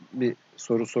arkadaşımız bir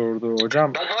soru sordu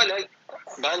hocam.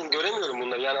 Ben göremiyorum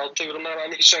bunları. Yani altta yorumlar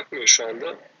bende hiç akmıyor şu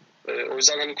anda. O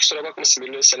yüzden hani kusura bakmasın,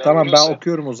 birileri selam Tamam, veriyorsa. ben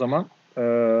okuyorum o zaman.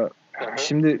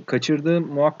 Şimdi kaçırdığım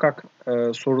muhakkak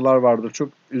sorular vardır. Çok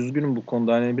üzgünüm bu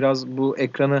konuda. Hani biraz bu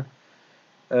ekranı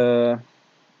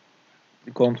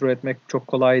kontrol etmek çok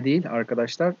kolay değil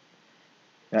arkadaşlar.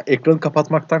 Yani ekranı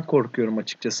kapatmaktan korkuyorum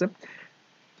açıkçası.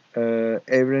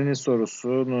 Evrenin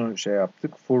sorusunu şey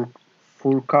yaptık.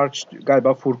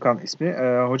 Galiba Furkan ismi.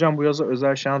 Hocam bu yaza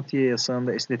özel şantiye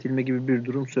yasağında esnetilme gibi bir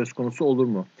durum söz konusu olur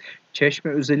mu?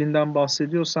 Çeşme özelinden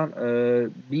bahsediyorsan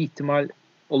bir ihtimal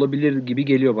olabilir gibi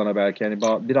geliyor bana belki. Yani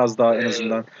biraz daha en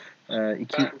azından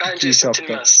bence 2-3 hafta.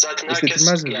 esnetilmez. Zaten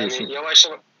Esnetilmez mi yani diyorsun? yavaş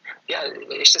yani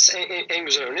işte en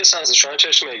güzel örneği sensin. Şu an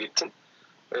Çeşme'ye gittin.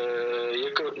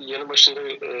 Yanı başında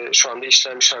şu anda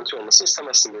işlenmiş şantiye olmasını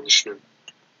istemezsin diye düşünüyorum.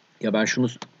 Ya ben şunu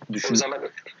O düşün. yüzden ben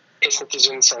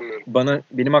esnetileceğini sanmıyorum.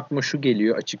 Benim aklıma şu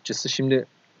geliyor açıkçası. Şimdi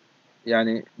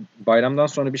yani bayramdan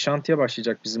sonra bir şantiye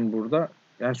başlayacak bizim burada.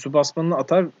 Yani su basmanını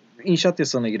atar, inşaat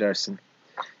yasağına girersin.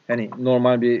 Yani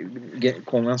normal bir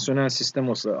konvansiyonel sistem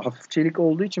olsa, hafif çelik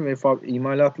olduğu için ve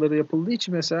imalatları yapıldığı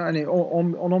için mesela hani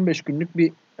 10-15 günlük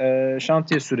bir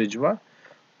şantiye süreci var.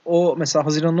 O mesela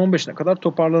Haziran'ın 15'ine kadar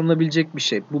toparlanabilecek bir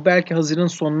şey. Bu belki Haziran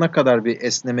sonuna kadar bir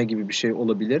esneme gibi bir şey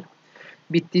olabilir.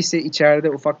 Bittiyse içeride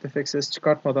ufak tefek ses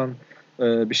çıkartmadan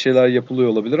bir şeyler yapılıyor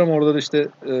olabilir ama orada da işte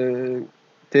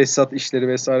tesisat işleri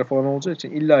vesaire falan olacağı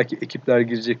için illaki ekipler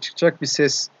girecek çıkacak. Bir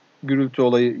ses gürültü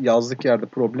olayı yazlık yerde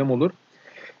problem olur.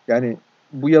 Yani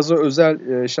bu yaza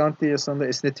özel şantiye yasasında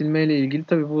esnetilmeyle ilgili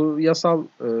tabii bu yasal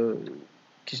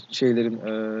şeylerin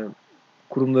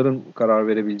kurumların karar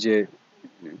vereceği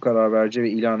ve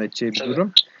ilan edeceği bir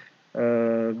durum.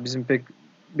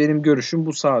 Benim görüşüm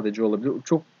bu sadece olabilir.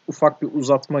 Çok ufak bir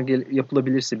uzatma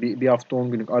yapılabilirse bir hafta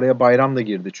 10 günlük araya bayram da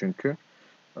girdi çünkü.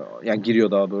 Yani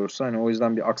giriyor daha doğrusu. Hani o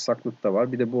yüzden bir aksaklık da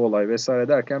var. Bir de bu olay vesaire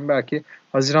derken belki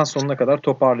Haziran sonuna kadar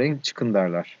toparlayın çıkın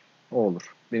derler. O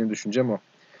olur. Benim düşüncem o.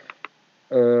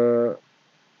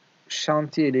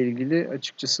 Şantiye ile ilgili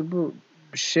açıkçası bu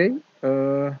bir şey.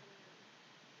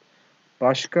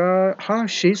 Başka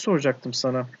şeyi soracaktım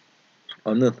sana.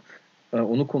 Anıl.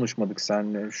 Onu konuşmadık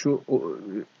seninle.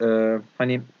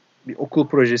 Hani bir okul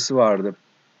projesi vardı.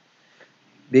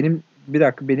 Benim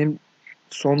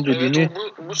son dediğimi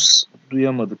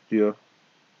duyamadık diyor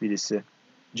birisi.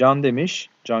 Can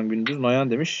Gündüz,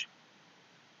 Noyan demiş.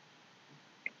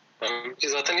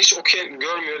 Zaten hiç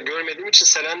görmediğim için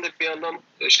Selen de bir yandan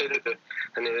şey dedi.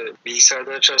 Hani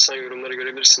bilgisayardan açarsan yorumları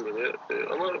görebilirsin dedi.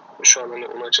 Ama şu an hani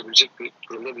onu açabilecek bir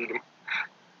durumda değilim.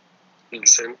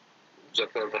 Bilgisayarım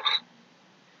uzaklarda.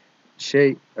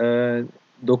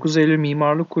 9 Eylül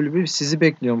Mimarlık Kulübü sizi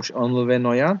bekliyormuş Anıl ve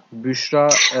Noyan. Büşra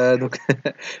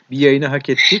bir yayını hak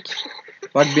ettik.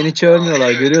 Bak beni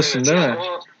çağırmıyorlar, görüyorsun değil mi?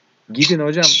 Gidin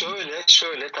hocam.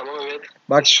 Şöyle tamam, evet.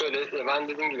 Bak. Şöyle ben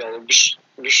dediğim gibi yani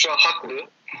Büşra haklı.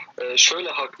 Şöyle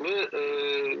haklı.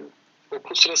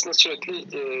 Okul sırasında sürekli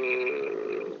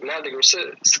nerede görse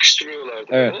sıkıştırıyorlardı.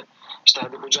 Evet. Yani. İşte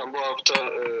hadi hocam bu hafta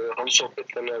halı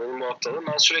sohbetlerine alalım, bu hafta alalım.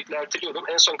 Ben sürekli erteliyordum.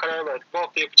 En son karar verdik. Bu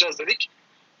hafta yapacağız dedik.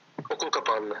 Okul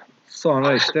kapandı.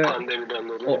 Sonra işte pandemiden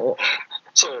dolayı.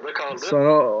 Sonra da kaldı.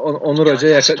 Sonra Onur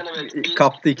Hoca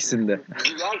kaptı ikisinde.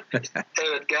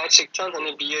 Evet, gerçekten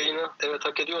hani bir yayını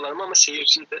hak ediyorlar ama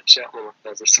seyirciyi de yapmamak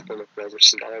lazım, sıkmamak lazım.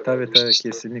 Şimdi tabii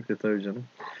kesinlikle tabii canım.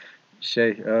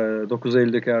 9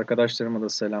 Eylül'deki arkadaşlarıma da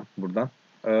selam buradan.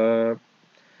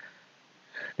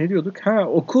 Ne diyorduk?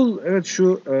 Okul, evet,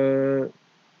 şu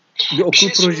bir okul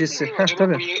projesi.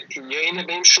 Acaba bu yayını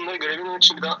benim şunları görebilmem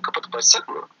için bir daha kapatıp açsak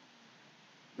mı?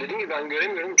 Dediğim gibi ben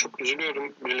göremiyorum. Çok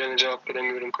üzülüyorum. Birilerine cevap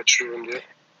veremiyorum, kaçırıyorum diye.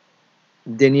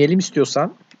 Deneyelim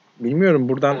istiyorsan. Bilmiyorum,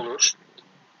 buradan olur.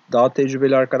 Daha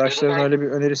tecrübeli arkadaşların öyle bir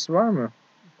önerisi var mı?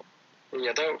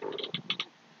 Ya da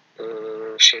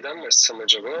şeyden mi açsam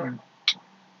acaba?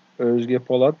 Özge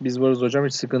Polat, biz varız hocam,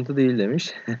 hiç sıkıntı değil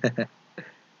demiş.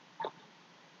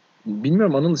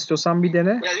 Bilmiyorum Anıl, istiyorsan bir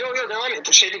dene. Ya yok devam et.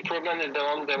 Problem değil.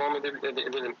 Devam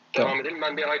edelim. Devam edelim.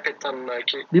 Ben bir iPad'den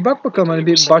belki. Bir bak bakalım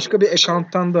hani başka bir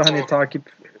account'tan da hani takip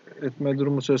etme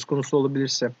durumu söz konusu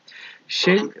olabilirse.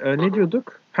 Ne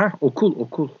diyorduk?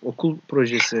 Okul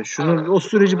projesi. O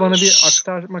süreci bana bir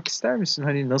aktarmak ister misin?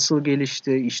 Hani nasıl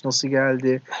gelişti, iş nasıl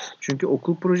geldi? Çünkü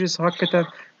okul projesi hakikaten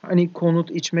hani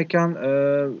konut, iç mekan,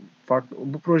 farklı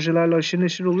bu projelerle aşırı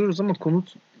neşir oluyoruz ama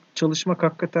konut çalışmak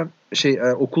hakikaten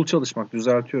okul çalışmak,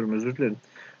 düzeltiyorum, özür dilerim.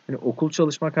 Hani okul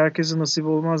çalışmak herkese nasip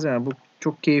olmaz yani. Bu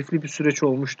çok keyifli bir süreç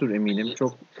olmuştur eminim.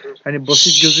 Çok hani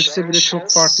basit gözükse bile çok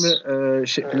farklı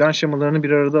plan şemalarını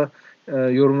bir arada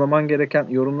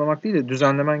yorumlamak değil de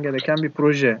düzenlemen gereken bir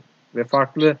proje ve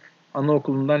farklı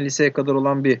anaokulundan liseye kadar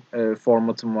olan bir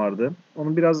formatım vardı.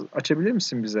 Onu biraz açabilir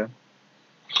misin bize?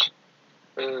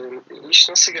 İş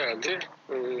nasıl geldi?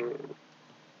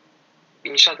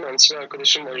 İnşaat mühendisi bir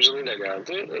arkadaşım aracılığıyla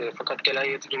geldi. Fakat gelen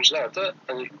yatırımcılar da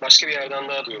hani başka bir yerden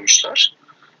daha duymuşlar.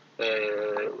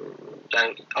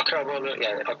 Yani akrabalı,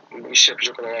 yani bu iş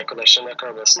yapacak olan arkadaşların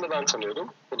akrabasını da ben tanıyordum.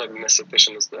 O da bir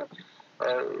meslektaşımızdı.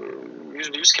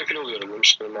 %100 kefil oluyorum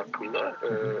demiş benim hakkımda.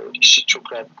 İşi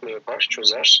çok rahatlıkla yapar,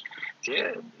 çözer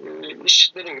diye.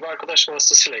 İş dediğim gibi arkadaş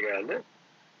vasıtasıyla geldi.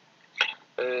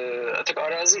 Tabii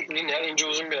arazi lineer, ince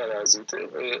uzun bir araziydi.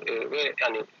 Ve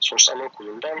yani sonuçta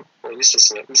anaokulundan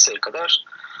liseye kadar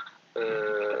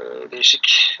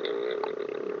değişik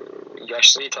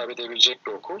yaşlara hitap edebilecek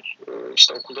bir okul.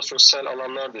 İşte okulda sosyal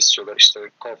alanlar da istiyorlar. İşte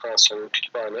konferans salonu,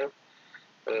 kütüphane,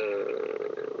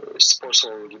 spor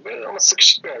salonu gibi, ama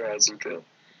sıkışık bir araziydi.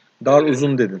 Dar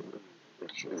uzun dedin.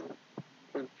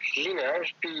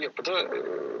 Lineer bir yapıda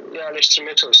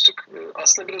yerleştirmeye çalıştık.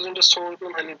 Aslında biraz önce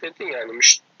sorduğum hani dedin yani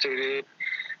müşteri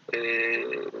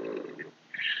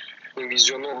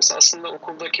vizyonu olması, aslında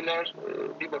okuldakiler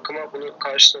bir bakıma bunu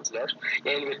karşıladılar.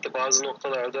 Elbette bazı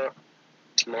noktalarda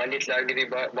maliyetler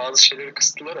gibi bazı şeyleri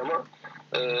kısıttılar ama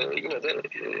yine de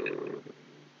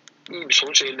iyi bir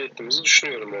sonuç elde ettiğimizi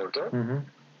düşünüyorum orada.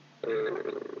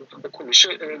 Okul işi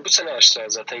bu sene açtılar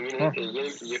zaten.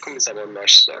 Yeni yakın bir zamanda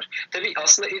açtılar. Tabii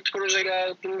aslında ilk proje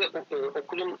geldiğinde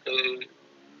okulun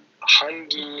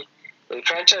hangi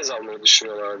franchise almayı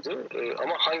düşünüyorlardı.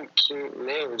 Ama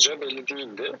ne olacağı belli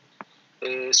değildi.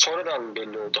 Sonradan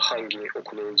belli oldu hangi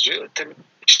okul olacağı. Tabii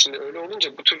şimdi öyle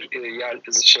olunca bu tür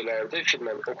şeylerde,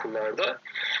 okullarda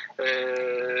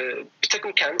bir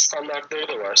takım kendi standartları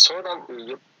da var. Sonradan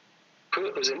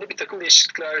özelinde bir takım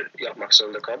değişiklikler yapmak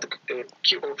zorunda kaldık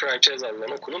ki o franchise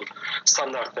alınan okulun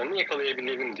standartlarını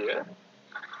yakalayabilelim diye.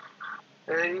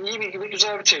 İyi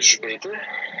güzel bir tecrübeydi.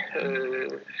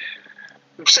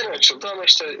 Bu sene açıldı ama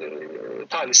işte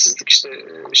talihsizlik,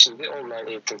 şimdi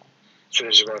online eğitim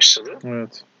süreci başladı.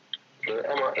 Evet.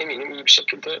 Ama eminim iyi bir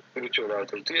şekilde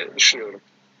yürütüyorlardır diye düşünüyorum.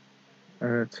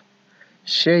 Evet.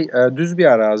 Düz bir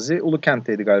arazi.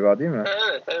 Ulukent'teydi galiba, değil mi?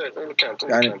 Evet.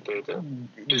 Ulukent'teydi.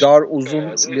 Dar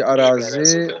uzun bir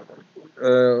arazi.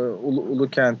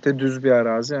 Ulukent'te düz bir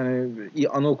arazi. Yani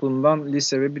anaokulundan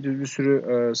lise ve bir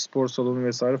sürü spor salonu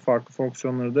vesaire farklı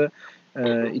fonksiyonları da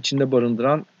içinde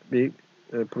barındıran bir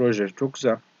proje. Çok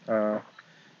güzel.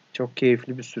 Çok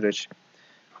keyifli bir süreç.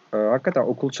 Hakikaten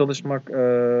okul çalışmak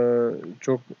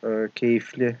çok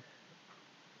keyifli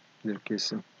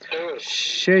kesin.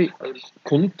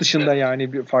 Konut dışında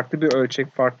yani farklı bir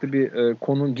ölçek, farklı bir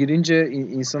konu girince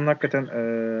insanın hakikaten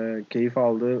keyif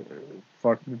aldığı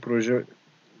farklı bir proje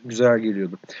güzel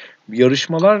geliyordu.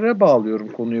 Yarışmalara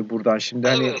bağlıyorum konuyu buradan. Şimdi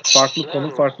hani farklı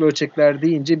konu, farklı ölçekler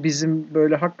deyince bizim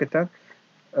böyle hakikaten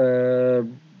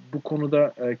bu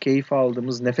konuda keyif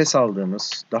aldığımız, nefes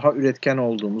aldığımız, daha üretken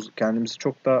olduğumuz, kendimizi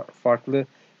çok da farklı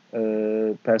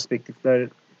perspektifler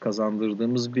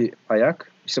kazandırdığımız bir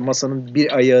ayak. İşte masanın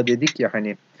bir ayağı dedik ya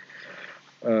hani.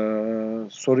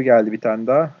 Soru geldi bir tane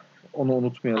daha. Onu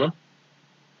unutmayalım.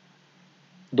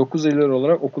 9 Eylül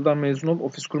olarak okuldan mezun olup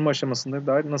ofis kurma aşamasında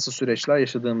dair nasıl süreçler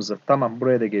yaşadığımızı. Tamam,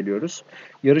 buraya da geliyoruz.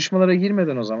 Yarışmalara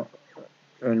girmeden o zaman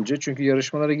önce, çünkü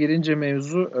yarışmalara girince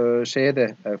mevzu şeye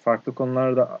de farklı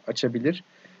konularda da açabilir.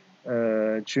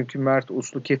 Çünkü Mert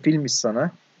Uslu kefilmiş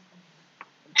sana.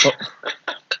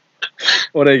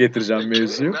 Oraya getireceğim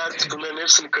mevzuyu. Mert, bunların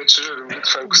hepsini kaçırıyorum.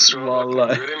 Lütfen kusura bakma.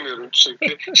 Vallahi. Göremiyorum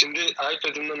çünkü. Şimdi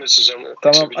iPad'imden açacağım.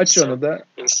 Tamam, aç onu da.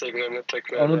 Instagram'da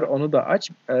tekrar. Onu da aç.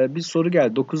 Bir soru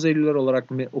geldi. 9 Eylüller olarak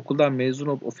okuldan mezun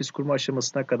olup ofis kurma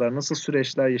aşamasına kadar nasıl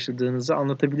süreçler yaşadığınızı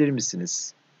anlatabilir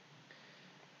misiniz?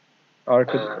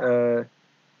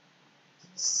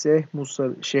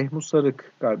 Şehmus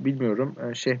Arık galiba, bilmiyorum.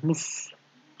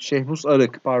 Şehmus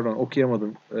Arık, pardon,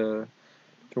 okuyamadım.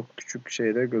 Çok küçük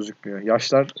şeyde gözükmüyor.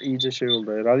 Yaşlar iyice şey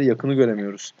oldu herhalde, yakını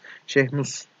göremiyoruz.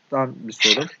 Şehmus'tan bir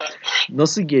soru.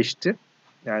 Nasıl geçti?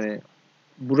 Yani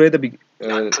buraya da bir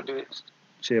tabii,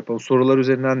 şey yapalım. Sorular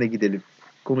üzerinden de gidelim.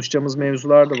 Konuşacağımız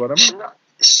mevzular da var ama.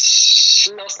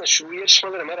 Şimdi aslında şu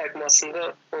yarışmalara merakım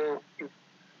aslında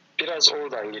biraz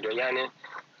oradan geliyor. Yani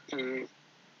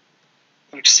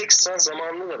yüksek lisans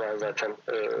zamanında da ben zaten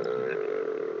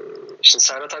şimdi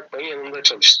Serhat Akbay'ın yanında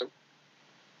çalıştım.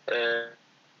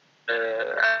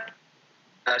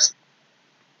 Ersin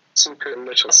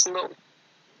köyünde çalıştım. Aslında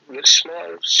yarışma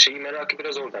merakı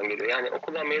biraz oradan geliyor. Yani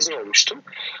okuldan mezun olmuştum.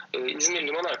 İzmir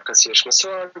Liman Arkası yarışması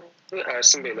vardı.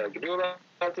 Ersin Beyler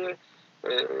gidiyorlardı.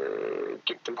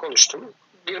 Gittim, konuştum.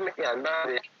 Yani ben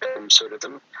de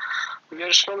söyledim. Bu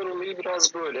yarışmalar olayı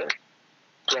biraz böyle.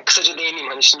 Yani kısaca değineyim.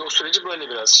 Hani şimdi o süreci böyle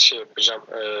biraz şey yapacağım.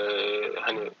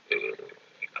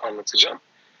 Anlatacağım.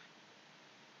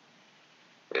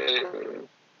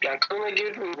 Yani kanuna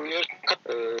girdim. Bu yarışma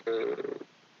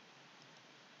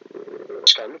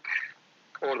başkanlık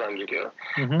oradan geliyor.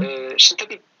 Hı hı. Şimdi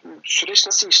tabii süreç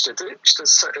nasıl işledi? İşte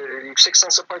yüksek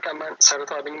lisans yaparken ben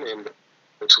Serhat abinin evinde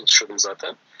çalışıyordum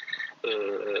zaten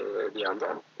bir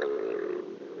yandan.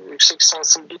 Yüksek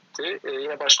lisansım bitti.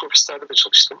 Yine başka ofislerde de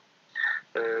çalıştım.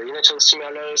 Yine çalıştığım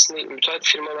yerler arasında müteahhit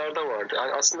firmalarda vardı.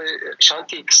 Yani aslında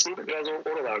şantiye kısmında biraz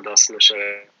oralarda aslında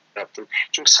şey yaptım.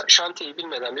 Çünkü şantiyeyi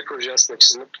bilmeden bir proje aslında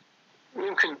çizmek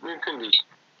mümkün değil.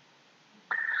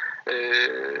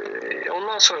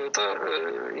 Ondan sonra da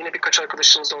yine birkaç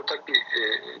arkadaşımızla ortak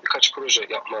birkaç proje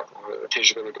yapma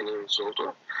tecrübeli deneyimimiz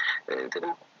oldu. Dedim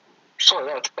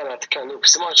sonra ben artık kendi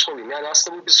ofisimi açmalıyım. Yani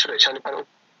aslında bu bir süreç. Hani ben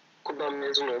okuldan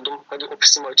mezun oldum. Hadi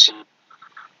ofisimi açayım.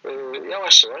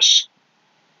 Yavaş yavaş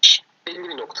belli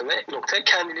bir noktaya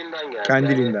kendiliğinden geldi.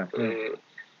 Kendiliğinden. Yani,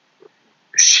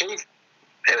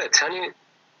 evet, hani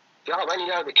ya ben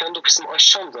ileride kendi ofisimi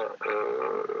açacağım da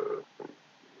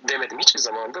demedim hiçbir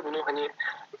zaman da. Bunu hani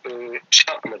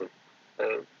şey yapmadım.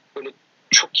 Böyle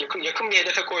çok yakın bir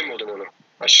hedefe koymadım onu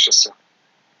açıkçası.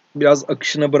 Biraz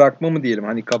akışına bırakma mı diyelim,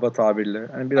 hani kaba tabirle.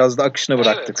 Hani biraz da akışına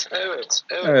bıraktık.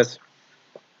 Evet.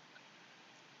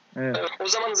 O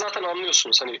zaman zaten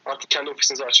anlıyorsunuz. Hani artık kendi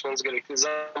ofisinizi açmanız gerektiği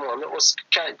zaman o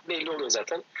belli oluyor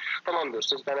zaten. Tamam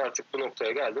diyorsunuz, ben artık bu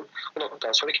noktaya geldim. Bu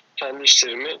noktadan sonra kendi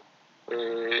işlerimi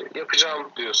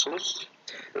yapacağım diyorsunuz.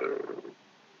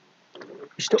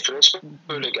 İşte süreç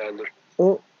böyle geldi.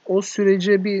 O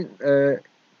sürece bir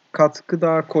katkı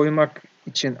daha koymak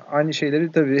için, aynı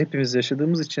şeyleri tabii hepimiz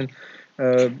yaşadığımız için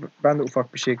ben de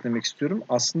ufak bir şey eklemek istiyorum.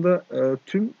 Aslında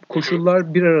tüm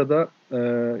koşullar bir arada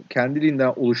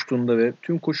kendiliğinden oluştuğunda ve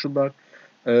tüm koşullar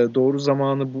doğru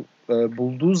zamanı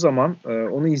bulduğu zaman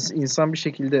onu insan bir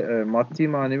şekilde maddi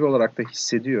manevi olarak da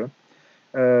hissediyor.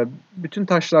 Bütün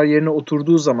taşlar yerine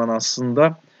oturduğu zaman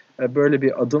aslında böyle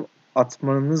bir adım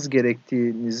atmanız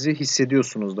gerektiğinizi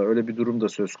hissediyorsunuz da. Öyle bir durum da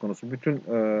söz konusu. Bütün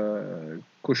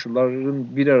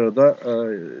koşulların bir arada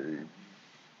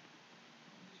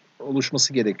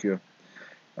oluşması gerekiyor.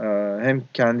 Hem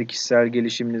kendi kişisel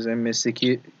gelişiminiz, hem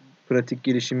mesleki pratik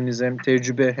gelişiminiz, hem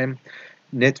tecrübe, hem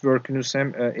network'ünüz,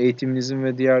 hem eğitiminizin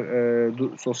ve diğer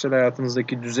sosyal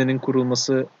hayatınızdaki düzenin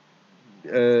kurulması,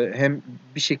 hem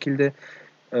bir şekilde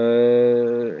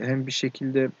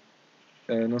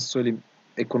nasıl söyleyeyim,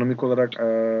 ekonomik olarak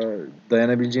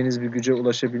dayanabileceğiniz bir güce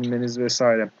ulaşabilmeniz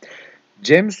vesaire.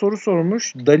 Cem soru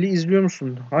sormuş. Dali izliyor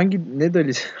musun? Ne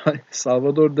Dali?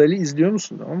 Salvador Dali izliyor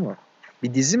musun? Ama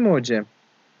bir dizi mi o Cem?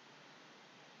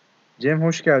 Cem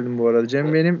hoş geldin bu arada.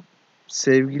 Cem benim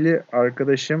sevgili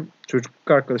arkadaşım,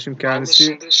 çocukluk arkadaşım.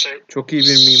 Kendisi çok iyi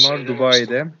bir mimar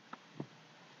Dubai'de.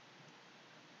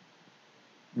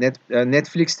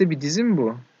 Netflix'te bir dizi mi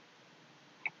bu?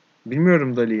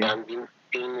 Bilmiyorum Dali'yi. Ben bilmiyorum.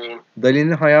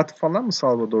 Dali'nin hayatı falan mı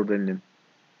Salvador Dali'nin?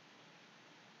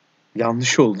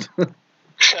 Yanlış oldu.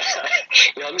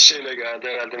 Ya yanlış yerine geldi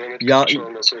herhalde. Mehmet Ya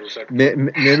Kütükçüoğlu'na soracak.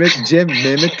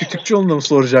 Mehmet Kütükçüoğlu'na mı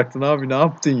soracaktın abi? Ne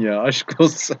yaptın ya? Aşk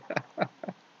olsun.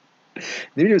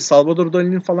 Ne bileyim, Salvador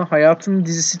Dali'nin falan hayatının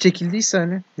dizisi çekildiyse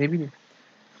hani, ne bileyim.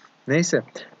 Neyse.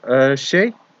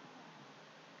 Şey,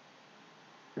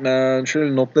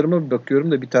 şöyle notlarıma bir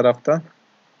bakıyorum da bir taraftan.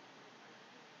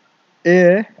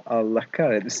 Allah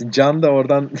kahretsin. Can da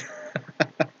oradan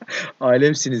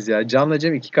alemsiniz ya. Can'la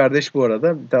Cem iki kardeş bu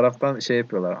arada. Bir taraftan şey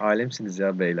yapıyorlar. Alemsiniz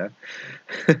ya beyler.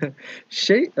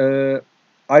 Şey,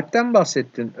 Alp'ten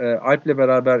bahsettin. Alp'le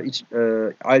beraber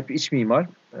Alp iç mimar.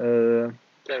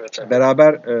 Evet.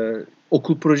 Beraber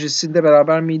okul projesinde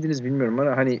beraber miydiniz bilmiyorum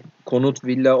ama hani konut,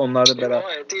 villa onlarla beraber.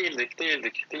 Hayır,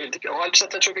 değildik. O Alp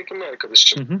zaten çok yakın bir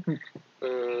arkadaşım. Hı hı.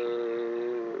 Ee,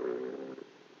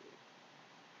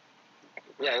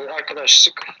 Yani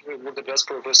arkadaşlık burada biraz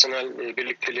profesyonel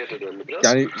birlikteliğe de döndü biraz.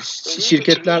 Yani İyi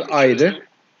şirketler ayrı, götürdü.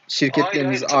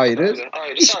 şirketleriniz Tabii ayrı,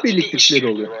 ayrı. iş Sadece bir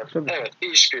birliktelikleri oluyor. işbirliği var. Tabii. Evet, bir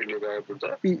işbirliği var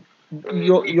burada. Bir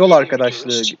yol İyi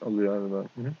arkadaşlığı yürütüyoruz. oluyor arada.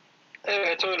 Hı hı.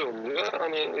 Evet, öyle oluyor.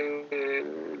 Hani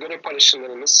görev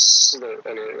paylaşımlarımız da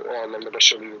hani o anlamda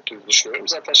başarılı yürüttüğümüzü düşünüyorum.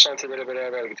 Zaten şantiyelere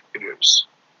beraber gidip geliyoruz.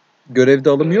 Görevde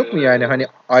alımı yok mu yani? Ee, Hani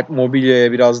Alp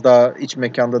mobilyaya biraz daha iç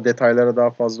mekanda detaylara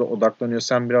daha fazla odaklanıyor.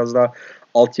 Sen biraz daha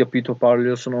altyapıyı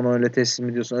toparlıyorsun, onu öyle teslim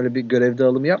ediyorsun. Öyle bir görevde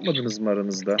alımı yapmadınız mı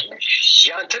aranızda?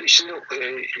 Yani tabii şimdi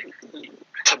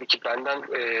tabii ki benden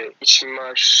iç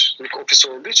mimarlık ofisi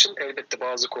olduğu için elbette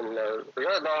bazı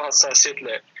konulara daha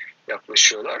hassasiyetle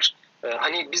yaklaşıyorlar.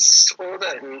 Hani biz orada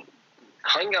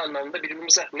hangi anlamda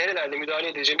birbirimize nerelerde müdahale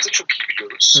edeceğimizi çok iyi Hı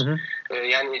biliyoruz. hı.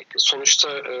 Yani sonuçta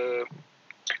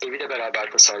evi de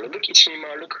beraber tasarladık. İç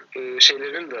mimarlık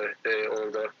şeylerini de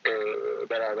orada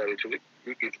beraber yürüttük.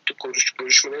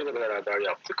 Görüşmeleri de beraber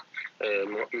yaptık.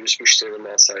 Müşteri ve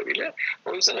mal sahibiyle.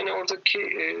 O yüzden hani oradaki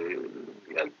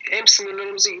yani hem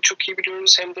sınırlarımızı çok iyi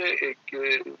biliyoruz hem de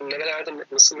nerelerde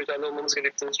nasıl müdahale olmamız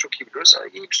gerektiğini çok iyi biliyoruz.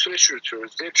 Yani iyi bir süreç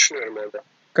yürütüyoruz diye düşünüyorum orada.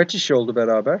 Kaç iş oldu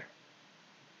beraber?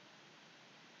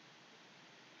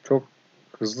 Çok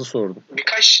hızlı sordum.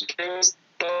 Birkaç denemiz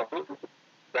daha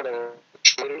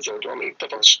çalışmalarımız oldu ama ilk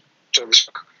defa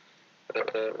çalışmak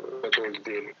oldu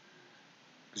diyelim.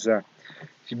 Güzel.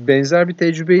 Şimdi benzer bir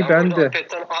tecrübeyi Ben ben burada de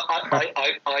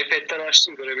iPad'den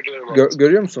açtım, görebiliyorum artık.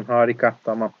 görüyor musun? Harika.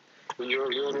 Tamam.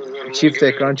 Yorumları Çift ekran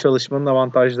görüyorum. çalışmanın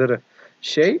avantajları.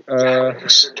 Şey, Yani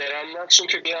işte Derenler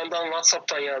çünkü bir yandan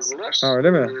WhatsApp'tan yazdılar. ha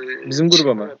öyle mi? Bizim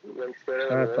gruba mı? Yanıt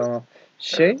veremedim, Ha evet. tamam.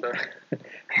 Şey, Evet.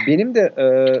 benim de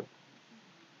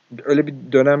öyle bir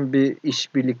dönem bir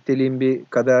iş birlikteliğim, bir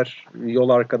kader yol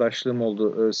arkadaşlığım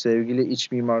oldu. Sevgili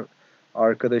iç mimar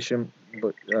arkadaşım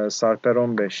Sarper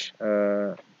 15.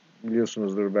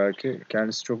 Biliyorsunuzdur belki.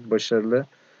 Kendisi çok başarılı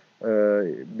e,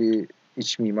 bir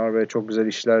iç mimar ve çok güzel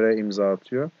işlere imza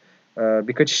atıyor.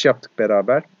 Birkaç iş yaptık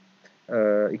beraber.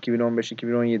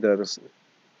 2015-2017 arası.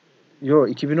 Yo,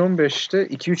 2015'te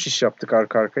 2-3 iş yaptık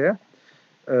arka arkaya.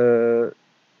 Ee,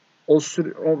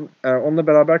 onunla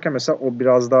beraberken mesela o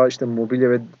biraz daha işte mobilya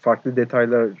ve farklı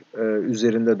detaylar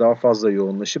üzerinde daha fazla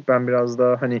yoğunlaşıp ben biraz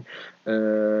daha hani e,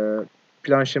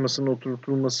 plan şemasının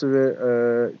oturtulması ve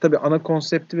tabii ana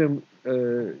konsepti ve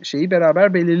şeyi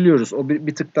beraber belirliyoruz. O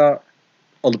bir tık daha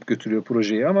alıp götürüyor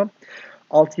projeyi ama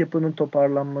altyapının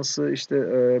toparlanması işte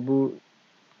bu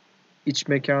iç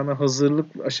mekana hazırlık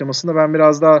aşamasında ben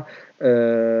biraz daha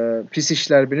pis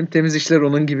işler benim, temiz işler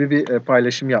onun gibi bir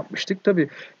paylaşım yapmıştık. Tabii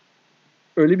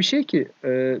öyle bir şey ki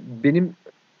benim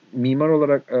mimar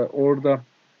olarak orada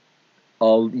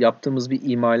yaptığımız bir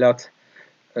imalat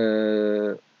e,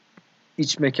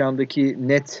 iç mekandaki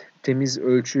net temiz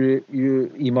ölçüyü,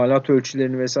 imalat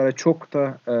ölçülerini vesaire çok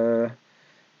da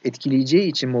etkileyeceği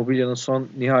için mobilyanın son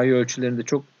nihai ölçülerinde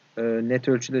çok net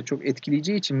ölçüde çok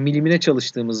etkileyeceği için milimine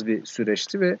çalıştığımız bir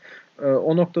süreçti ve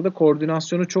o noktada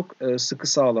koordinasyonu çok sıkı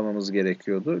sağlamamız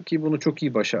gerekiyordu ki bunu çok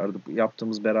iyi başardık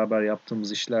beraber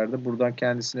yaptığımız işlerde. Buradan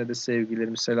kendisine de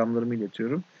sevgilerimi, selamlarımı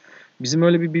iletiyorum. Bizim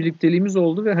öyle bir birlikteliğimiz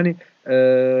oldu ve hani e,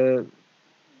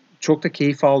 çok da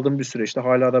keyif aldığım bir süreçti.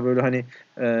 Hala da böyle hani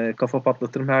kafa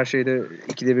patlatırım her şeyde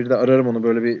ikide bir de ararım onu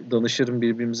böyle bir danışırım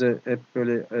birbirimize hep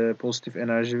böyle pozitif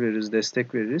enerji veririz,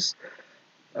 destek veririz.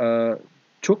 E,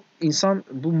 Çok insan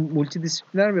bu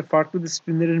multidisipliner ve farklı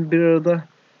disiplinlerin bir arada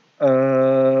e,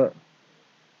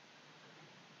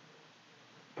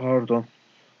 pardon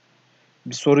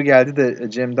bir soru geldi de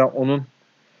Cem'den onun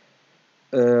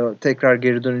e, tekrar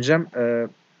geri döneceğim.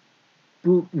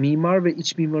 Bu mimar ve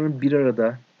iç mimarın bir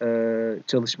arada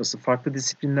çalışması, farklı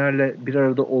disiplinlerle bir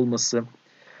arada olması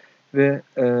ve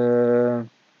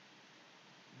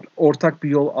ortak bir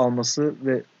yol alması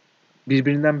ve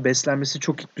birbirinden beslenmesi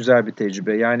çok güzel bir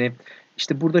tecrübe. Yani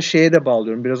İşte burada şeye de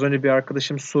bağlıyorum. Biraz önce bir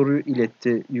arkadaşım soruyu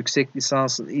iletti. Yüksek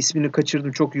lisans ismini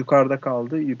kaçırdım. Çok yukarıda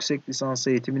kaldı. Yüksek lisans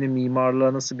eğitiminin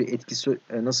mimarlığa nasıl bir etkisi,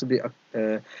 nasıl bir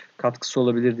katkısı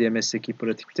olabilir diye mesleki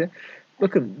pratikte.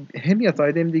 Bakın hem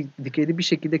yatayda hem de dikeyde bir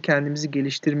şekilde kendimizi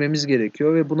geliştirmemiz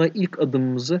gerekiyor ve buna ilk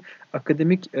adımımızı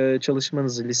akademik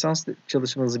çalışmanızı, lisans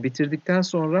çalışmanızı bitirdikten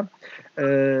sonra e,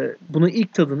 bunun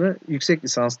ilk tadını yüksek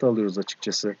lisansta alıyoruz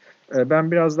açıkçası.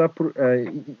 Ben biraz daha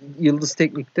Yıldız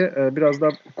Teknik'te biraz daha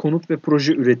konut ve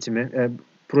proje üretimi,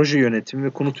 proje yönetimi ve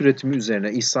konut üretimi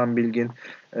üzerine İhsan Bilgin,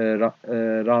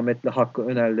 rahmetli Hakkı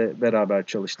Öner'le beraber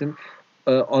çalıştım.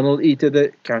 Anadolu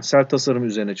İT'de kentsel tasarım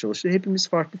üzerine çalıştı. Hepimiz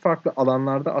farklı farklı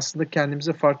alanlarda aslında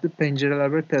kendimize farklı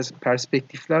pencereler ve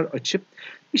perspektifler açıp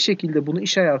bir şekilde bunu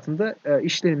iş hayatında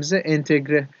işlerimize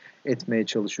entegre etmeye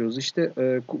çalışıyoruz. İşte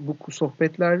bu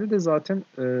sohbetlerde de zaten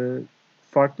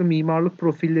farklı mimarlık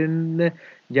profillerine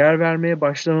yer vermeye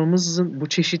başlamamızın bu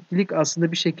çeşitlilik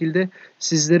aslında bir şekilde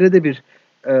sizlere de bir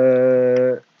e,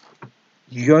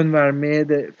 yön vermeye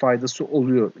de faydası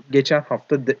oluyor. Geçen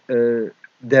hafta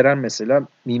Deren mesela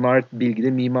mimari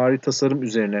bilgide mimari tasarım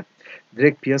üzerine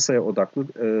direkt piyasaya odaklı,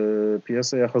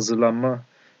 piyasaya hazırlanma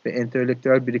ve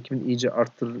entelektüel birikimin iyice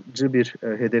arttırıcı bir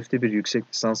hedefte bir yüksek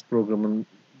lisans programından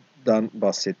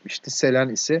bahsetmişti. Selen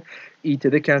ise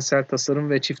İT'de kentsel tasarım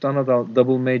ve çift ana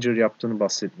double major yaptığını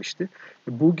bahsetmişti.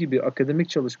 Bu gibi akademik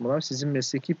çalışmalar sizin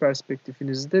mesleki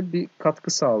perspektifinizde bir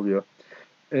katkı sağlıyor.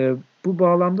 Bu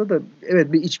bağlamda da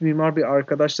evet bir iç mimar bir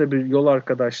arkadaşla bir yol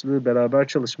arkadaşlığı beraber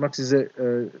çalışmak size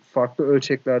farklı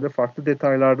ölçeklerde, farklı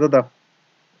detaylarda da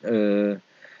e,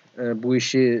 bu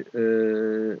işi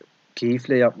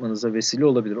keyifle yapmanıza vesile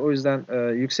olabilir. O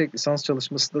yüzden yüksek lisans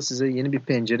çalışması da size yeni bir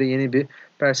pencere, yeni bir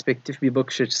perspektif, bir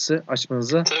bakış açısı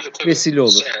açmanıza Tabii. vesile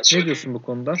olur. Yani Ne diyorsun bu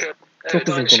konuda? evet, Çok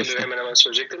uzun aynı konuştum. şeyleri hemen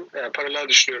söyleyecektim. Yani paralel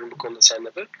düşünüyorum bu konuda seninle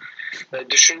de.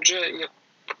 Düşünce yapıtı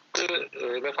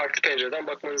ve farklı pencereden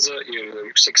bakmanıza yarıyor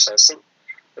yüksek lisansın.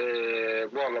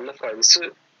 Bu anlamda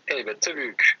faydası elbette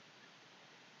büyük.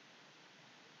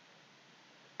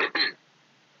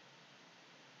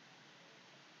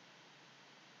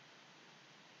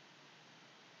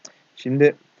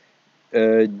 Şimdi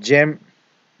Cem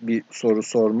bir soru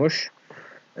sormuş.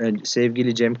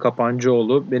 Sevgili Cem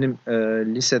Kapancıoğlu, benim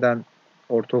liseden,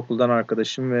 ortaokuldan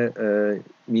arkadaşım ve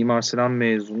Mimar Sinan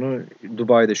mezunu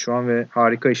Dubai'de şu an ve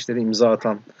harika işlere imza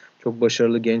atan çok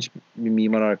başarılı genç bir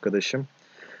mimar arkadaşım.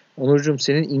 Onurcuğum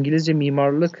senin İngilizce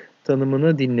mimarlık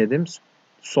tanımını dinledim.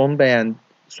 Son beğen,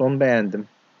 son beğendim.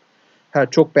 Ha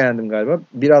çok beğendim galiba.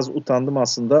 Biraz utandım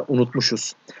aslında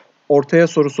unutmuşuz. Ortaya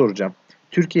soru soracağım.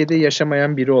 Türkiye'de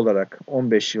yaşamayan biri olarak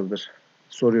 15 yıldır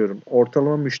soruyorum.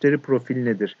 Ortalama müşteri profili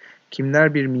nedir?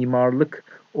 Kimler bir mimarlık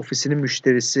ofisinin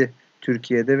müşterisi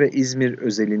Türkiye'de ve İzmir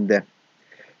özelinde?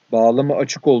 Bağlama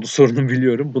açık oldu sorunu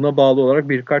biliyorum. Buna bağlı olarak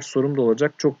birkaç sorum da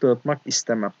olacak. Çok dağıtmak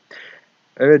istemem.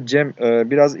 Evet Cem,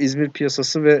 biraz İzmir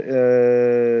piyasası ve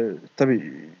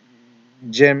tabii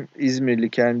Cem İzmirli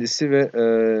kendisi ve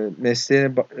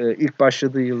mesleğine ilk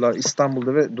başladığı yıllar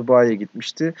İstanbul'da ve Dubai'ye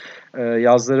gitmişti.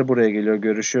 Yazları buraya geliyor,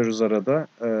 görüşüyoruz arada.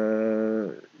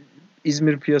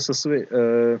 İzmir piyasası ve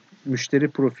müşteri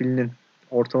profilinin,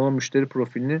 ortalama müşteri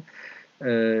profilini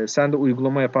sen de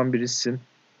uygulama yapan birisin.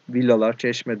 Villalar,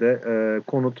 Çeşme'de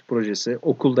konut projesi,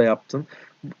 okulda yaptın.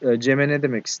 Cem'e ne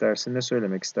demek istersin, ne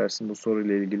söylemek istersin bu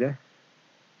soruyla ilgili?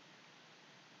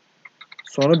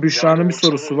 Sonra Büşra'nın bir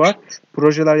sorusu var.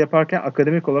 Projeler yaparken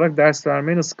akademik olarak ders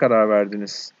vermeye nasıl karar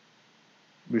verdiniz?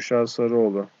 Büşra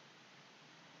Sarıoğlu.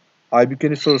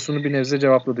 Aybüke'nin sorusunu bir nebze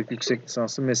cevapladık. Yüksek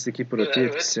lisansın mesleki pratiği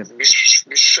etkisi. Evet,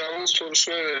 Büşra'nın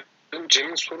sorusuna verelim.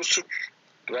 Cem'in sorusu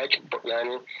belki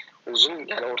yani uzun,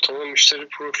 yani ortalama müşteri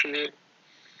profili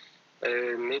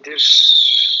nedir?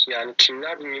 Yani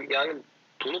kimler, yani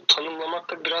bunu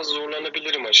tanımlamakta biraz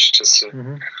zorlanabilirim açıkçası.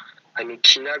 Hı. Hani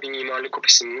kimler bir mimarlık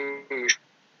ofisinin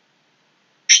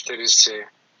müşterisi?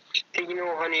 Yine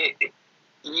o hani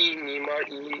iyi mimar,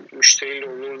 iyi müşteriyle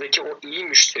olduğundaki o iyi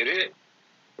müşteri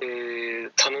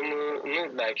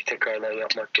tanımını belki tekrardan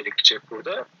yapmak gerekecek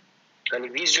burada.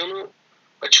 Hani vizyonu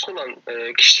açık olan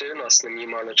kişilerin aslında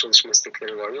mimarla çalışma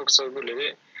istekleri var. Yoksa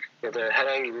öbürleri ya da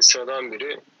herhangi bir sıradan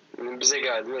biri bize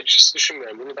geldiğini açıkçası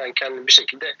düşünmüyorum. Bunu ben kendim bir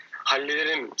şekilde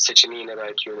hallederim seçeneğine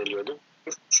belki yöneliyordum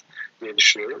diye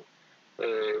düşünüyorum.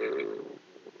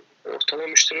 Ortalama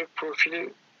müşteri profili,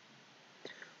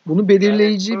 bunu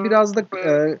belirleyici yani, biraz da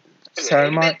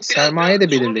sermaye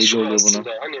de belirleyici oluyor bunu.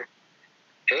 Hani,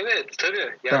 evet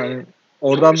tabii. Yani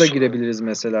oradan da girebiliriz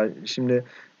mesela. Şimdi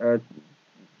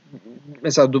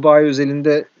mesela Dubai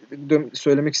özelinde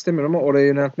söylemek istemiyorum ama oraya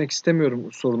yöneltmek istemiyorum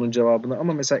sorunun cevabını.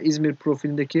 Ama mesela İzmir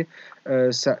profilindeki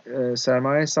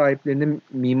sermaye sahiplerinin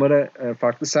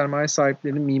farklı sermaye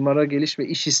sahiplerinin mimara geliş ve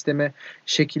iş isteme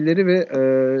şekilleri ve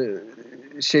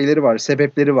şeyleri var,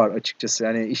 sebepleri var açıkçası.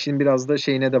 Yani işin biraz da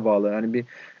şeyine de bağlı. Yani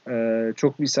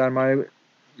çok bir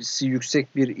sermayesi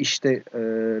yüksek bir işte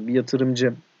bir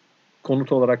yatırımcı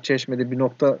konut olarak Çeşme'de bir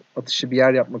nokta atışı bir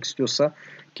yer yapmak istiyorsa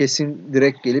kesin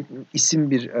direkt gelip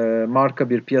isim bir marka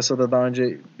bir piyasada daha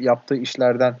önce yaptığı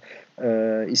işlerden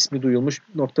ismi duyulmuş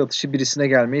nokta atışı birisine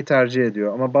gelmeyi tercih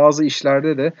ediyor. Ama bazı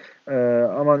işlerde de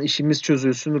aman işimiz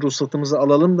çözülsün, ruhsatımızı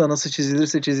alalım da nasıl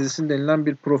çizilirse çizilsin denilen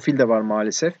bir profil de var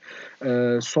maalesef.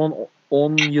 Son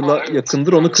 10 yıla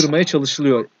yakındır onu kırmaya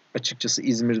çalışılıyor açıkçası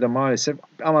İzmir'de maalesef.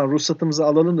 Ama ruhsatımızı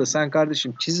alalım da sen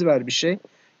kardeşim çiziver bir şey.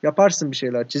 Yaparsın bir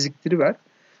şeyler, çiziktiriver.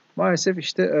 Maalesef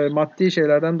işte maddi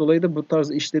şeylerden dolayı da bu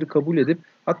tarz işleri kabul edip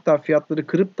hatta fiyatları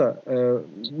kırıp da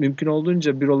mümkün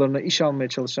olduğunca bürolarına iş almaya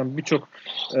çalışan birçok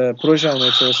proje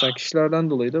almaya çalışan kişilerden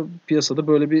dolayı da piyasada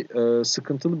böyle bir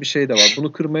sıkıntılı bir şey de var.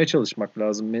 Bunu kırmaya çalışmak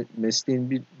lazım.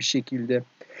 Mesleğin bir şekilde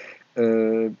e,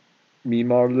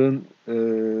 mimarlığın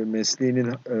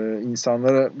mesleğinin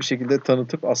insanlara bir şekilde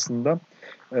tanıtıp aslında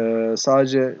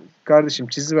sadece kardeşim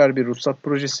çiziver bir ruhsat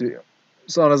projesi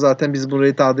sonra zaten biz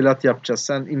burayı tadilat yapacağız.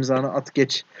 Sen imzanı at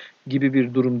geç gibi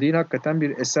bir durum değil. Hakikaten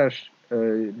bir eser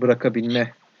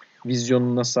bırakabilme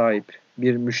vizyonuna sahip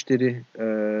bir müşteri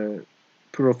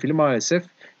profili maalesef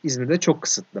İzmir'de çok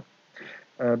kısıtlı.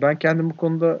 Ben kendim bu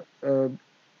konuda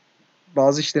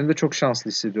bazı işlerimde çok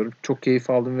şanslı hissediyorum. Çok keyif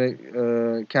aldım ve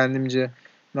kendimce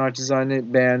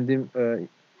naçizane beğendiğim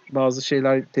bazı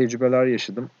tecrübeler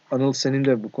yaşadım. Anıl senin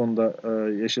de bu konuda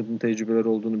yaşadığın tecrübeler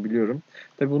olduğunu biliyorum.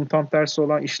 Tabii bunun tam tersi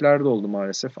olan işler de oldu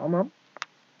maalesef ama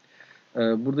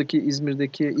buradaki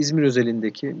İzmir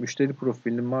özelindeki müşteri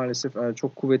profilinin maalesef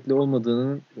çok kuvvetli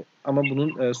olmadığının ama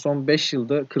bunun son 5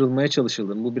 yılda kırılmaya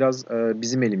çalışıldığını, bu biraz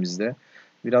bizim elimizde,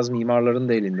 biraz mimarların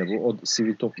da elinde bu. O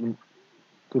sivil toplum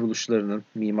kuruluşlarının,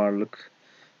 mimarlık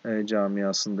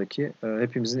camiasındaki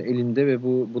hepimizin elinde ve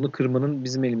bunu kırmanın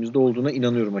bizim elimizde olduğuna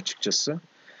inanıyorum açıkçası.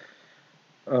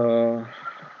 E,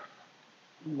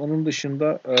 Onun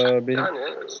dışında benim... Yani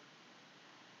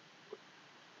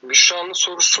Büşra'nın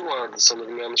sorusu vardı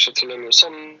sanırım yanlış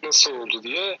hatırlamıyorsam nasıl oldu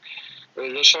diye.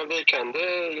 Yaşar'dayken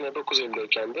de yine 9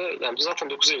 Eylül'deyken de yani zaten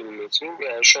 9 Eylül mezunuyum.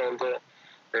 Yani şu anda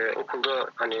okulda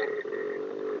hani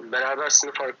beraber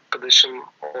sınıf arkadaşım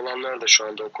olanlar da şu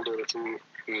anda okulda öğretim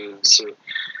üyesi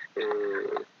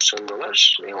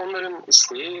sonundalar. Onların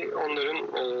isteği, onların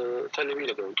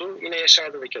talebiyle de oldu. Yine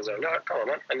Yaşar'da da keza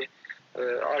tamamen hani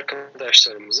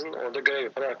arkadaşlarımızın, orada görev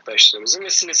yapan arkadaşlarımızın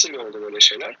vesilesiyle oldu böyle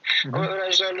şeyler. Hı hı. Ama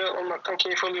öğrencilerle olmaktan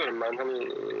keyif alıyorum ben. Hani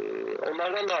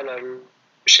onlardan da hala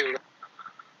bir şey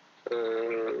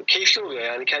keyifli oluyor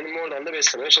yani. Kendimi oradan da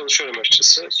beslemeye çalışıyorum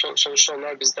açıkçası. Sonuçta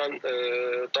onlar bizden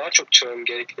daha çok çağın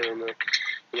gereklerini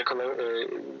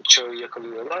çağı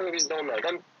yakalıyorlar ve biz de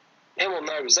onlardan hem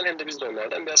onlar bizden hem de biz de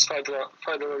onlardan biraz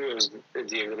faydalanıyoruz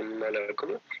diyebilirim bunlarla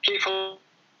alakalı. Keyif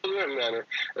alıyorum yani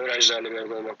öğrencilerle bir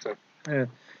arada olmaktan. Evet.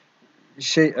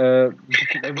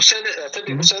 Bu sene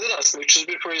tabii bu sene de aslında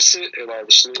 301 projesi vardı.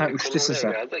 Şimdi konu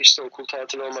oraya geldi. İşte okul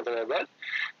tatili olmadan evvel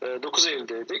 9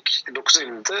 Eylül'deydik. 9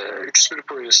 Eylül'de 301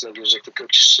 projesine girecektik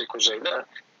Gökçeçiçek Hoca'yla.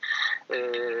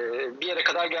 Bir yere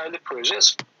kadar geldi proje.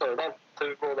 Sonradan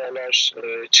tabii bu olaylar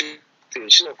çıktığı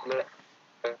için okula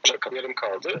yarım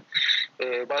kaldı.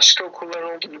 Başka okullar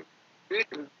olduğu gibi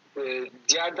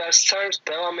diğer dersler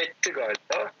devam etti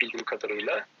galiba bildiğim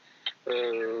kadarıyla.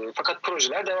 Fakat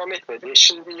projeler devam etmedi.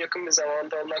 Şimdi yakın bir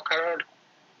zamanda alınan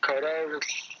kararla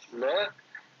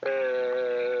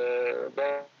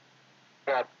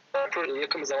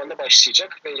yakın bir zamanda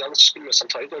başlayacak ve yanlış bilmiyorsam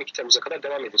tarihte 12 Temmuz'a kadar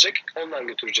devam edecek. Ondan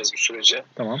götüreceğiz bu süreci.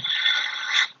 Tamam.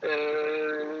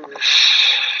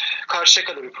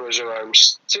 Karşıyaka'da bir proje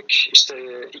vermiştik.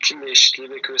 İşte iklim değişikliği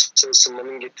ve küresel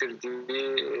ısınmanın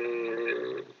getirdiği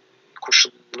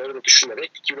koşulları da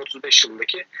düşünerek 2035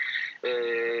 yılındaki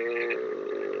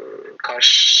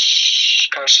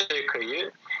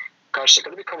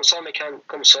Karşıyaka'da bir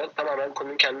kamusal tamamen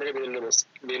konunun kendileri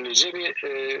belirleyeceği bir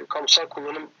kamusal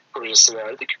kullanım projesi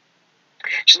verdik.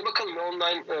 Şimdi bakalım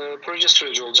online proje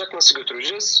süreci olacak. Nasıl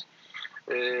götüreceğiz?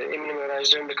 Eminim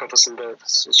öğrencilerin de kafasında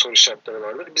soru işaretleri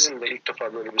vardır. Bizim de ilk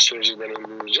defa böyle bir süreci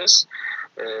deneyimleyeceğiz.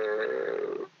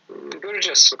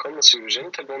 Göreceğiz. Bakalım nasıl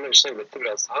yürüyeceğini. Tabii onlar için elbette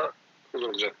biraz daha uzun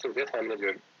olacaktır diye tahmin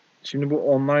ediyorum. Şimdi bu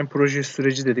online proje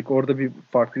süreci dedik. Orada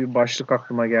farklı bir başlık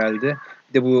aklıma geldi.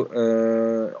 Bir de bu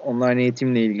online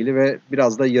eğitimle ilgili ve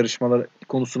biraz da yarışmalar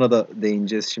konusuna da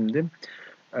değineceğiz şimdi.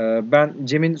 Ben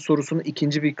Cem'in sorusunun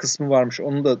ikinci bir kısmı varmış.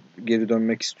 Onu da geri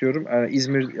dönmek istiyorum.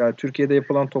 İzmir, yani Türkiye'de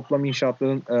yapılan toplam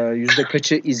inşaatların yüzde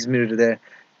kaçı İzmir'de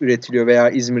üretiliyor veya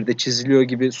İzmir'de çiziliyor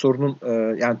gibi sorunun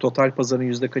yani total pazarın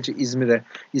yüzde kaçı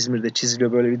İzmir'de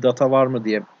çiziliyor, böyle bir data var mı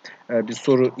diye bir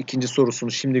soru, ikinci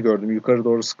sorusunu şimdi gördüm yukarı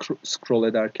doğru scroll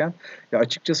ederken. Ya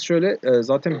açıkçası şöyle,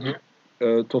 zaten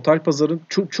total pazarın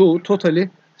çoğu totali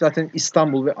zaten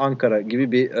İstanbul ve Ankara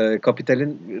gibi bir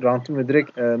kapitalin rantın ve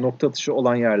direkt nokta atışı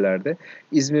olan yerlerde.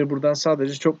 İzmir buradan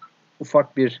sadece çok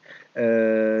ufak bir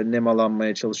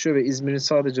nemalanmaya çalışıyor ve İzmir'in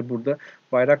sadece burada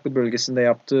Bayraklı bölgesinde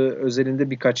yaptığı özelinde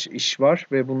birkaç iş var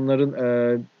ve bunların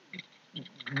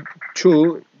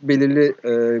çoğu belirli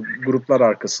gruplar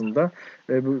arkasında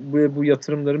ve bu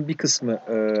yatırımların bir kısmı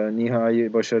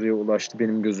nihai başarıya ulaştı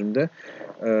benim gözümde.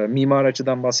 Mimar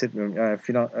açıdan bahsetmiyorum. Yani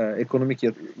ekonomik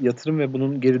yatırım ve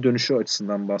bunun geri dönüşü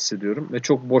açısından bahsediyorum. Ve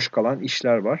çok boş kalan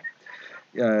işler var.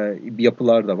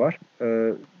 Yapılar da var.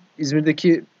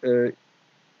 İzmir'deki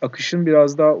akışın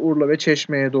biraz daha Urla ve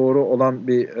Çeşme'ye doğru olan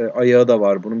bir ayağı da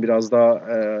var. Bunun biraz daha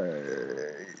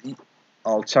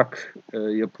alçak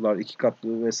yapılar, iki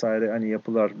katlı vesaire hani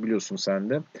yapılar biliyorsun sen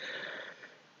de.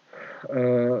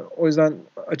 O yüzden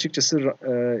açıkçası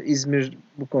İzmir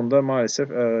bu konuda maalesef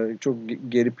çok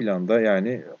geri planda,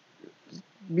 yani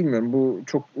bilmiyorum, bu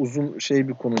çok uzun şey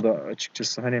bir konuda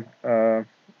açıkçası, hani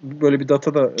böyle bir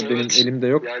data da benim elimde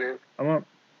yok yani, ama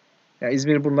yani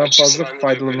İzmir bundan fazla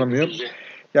faydalanamıyor. Bilgi.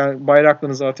 Yani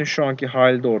Bayraklı'nın zaten şu anki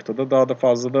hali de ortada. Daha da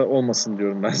fazla da olmasın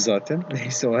diyorum ben zaten.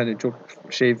 Neyse, o hani çok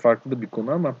şey farklı da bir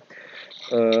konu ama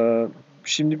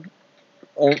şimdi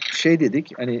o şey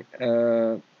dedik hani,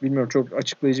 bilmiyorum, çok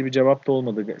açıklayıcı bir cevap da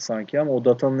olmadı sanki ama o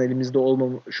datanın elimizde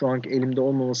şu anki elimde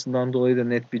olmamasından dolayı da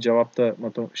net bir cevap da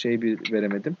bir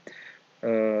veremedim.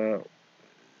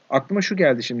 Aklıma şu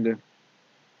geldi şimdi.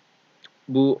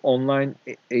 Bu online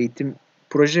eğitim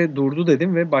proje durdu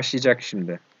dedim ve başlayacak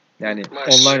şimdi. Yani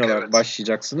online olarak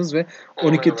başlayacaksınız ve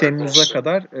 12 Temmuz'a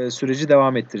kadar süreci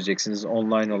devam ettireceksiniz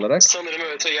online olarak. Sanırım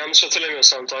evet, yanlış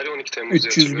hatırlamıyorsam tarih 12 Temmuz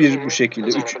 301 bu şekilde.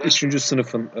 3.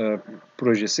 sınıfın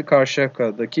projesi.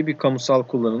 Karşıyaka'daki bir kamusal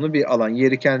kullanımlı bir alan.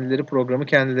 Yeri kendileri, programı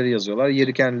kendileri yazıyorlar.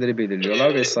 Yeri kendileri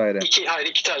belirliyorlar vesaire. İki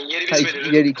tane. Yeri biz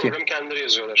belirledik, programı kendileri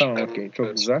yazıyorlar. Tamam, okey.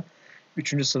 Çok güzel.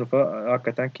 3. sınıfa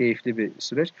hakikaten keyifli bir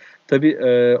süreç. Tabii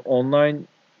online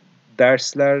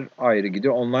dersler ayrı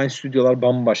gidiyor. Online stüdyolar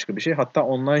bambaşka bir şey. Hatta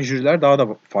online jüriler daha da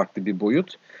farklı bir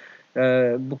boyut.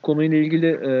 Bu konuyla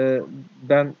ilgili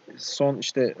ben son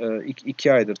işte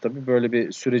 2 aydır tabii böyle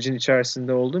bir sürecin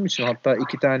içerisinde olduğum için, hatta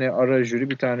 2 tane ara jüri,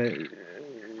 bir tane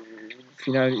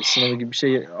final sınavı gibi bir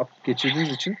şey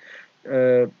geçirdiğimiz için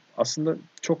aslında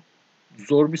çok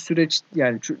zor bir süreç,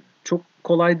 yani çok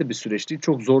kolay da bir süreç değil,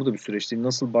 çok zor da bir süreç değil.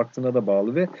 Nasıl baktığına da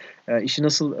bağlı ve işi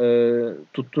nasıl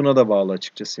tuttuğuna da bağlı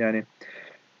açıkçası. Yani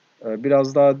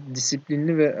biraz daha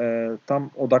disiplinli ve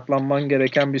tam odaklanman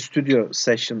gereken bir stüdyo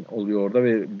session oluyor orada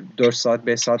ve 4 saat,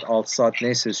 5 saat, 6 saat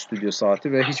neyse stüdyo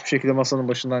saati ve hiçbir şekilde masanın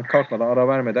başından kalkmadan, ara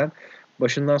vermeden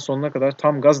başından sonuna kadar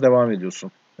tam gaz devam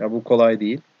ediyorsun. Ya bu kolay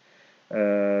değil.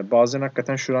 Bazen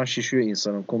hakikaten şuran şişiyor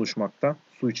insanın konuşmakta.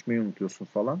 Su içmeyi unutuyorsun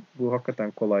falan. Bu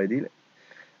hakikaten kolay değil.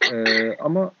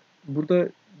 Ama burada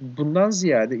bundan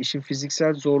ziyade, işin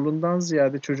fiziksel zorluğundan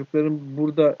ziyade, çocukların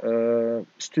burada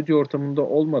stüdyo ortamında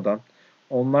olmadan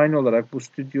online olarak bu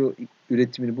stüdyo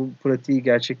üretimini, bu pratiği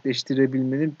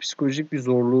gerçekleştirebilmenin psikolojik bir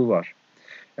zorluğu var.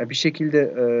 Yani bir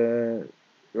şekilde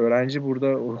öğrenci burada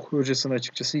hocasını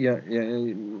açıkçası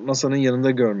masanın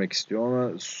yanında görmek istiyor.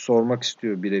 Ona sormak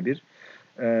istiyor birebir.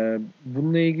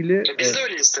 Bununla ilgili biz de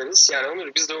öyle isteriz. Yani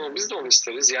Onur, biz de onu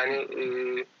isteriz. Yani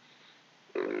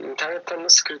internetten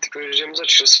nasıl kritik vereceğimizi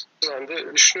açıkçası ben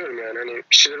de düşünüyorum yani. Hani bir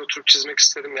şeyler oturup çizmek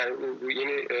isterim. Yani bu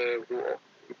yeni bu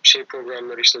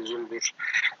programları, işte Zoom'dur,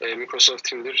 Microsoft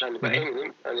Team'dir. Hani ben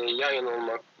eminim hani yan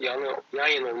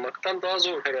yana olmaktan daha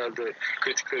zor herhalde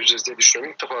kritik vereceğiz diye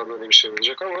düşünüyorum. İlk defa böyle bir şey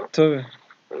olacak ama tabii.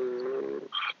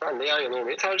 Ben de yan yana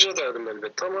olmayı tercih ederdim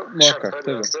elbette ama muhakkak, şartlar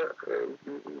biraz da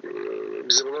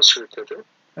bizi buna sürükledi.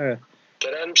 Evet.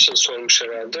 Genel bir şey sormuş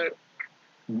herhalde.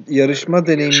 Yarışma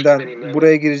deneyimden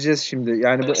buraya gireceğiz şimdi.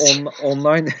 Yani bu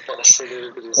online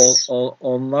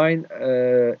online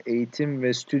eğitim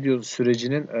ve stüdyo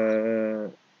sürecinin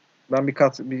ben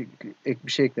ek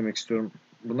bir şey eklemek istiyorum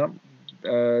buna.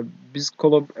 Biz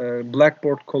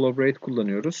Blackboard Collaborate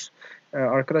kullanıyoruz.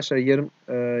 Arkadaşlar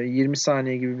 20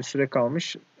 saniye gibi bir süre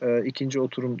kalmış. İkinci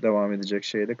oturum devam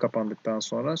edecek kapandıktan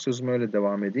sonra. Sözüme öyle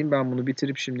devam edeyim. Ben bunu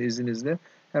bitirip şimdi izninizle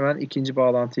hemen ikinci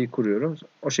bağlantıyı kuruyorum.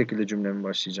 O şekilde cümlemi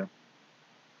başlayacağım.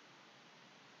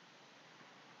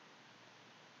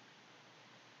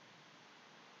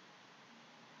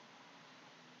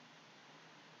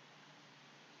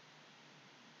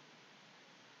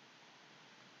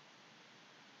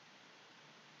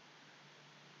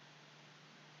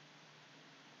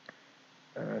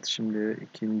 Evet, şimdi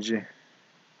ikinci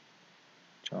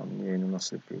canlı yayını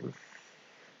nasıl yapıyoruz?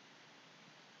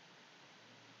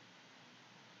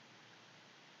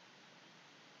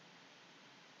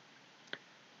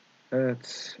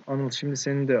 Evet, Anıl şimdi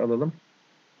seni de alalım.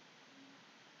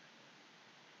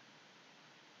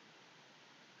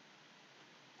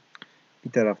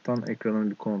 Bir taraftan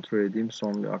ekranını bir kontrol edeyim.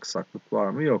 Son bir aksaklık var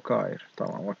mı? Yok, hayır.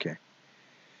 Tamam, okey.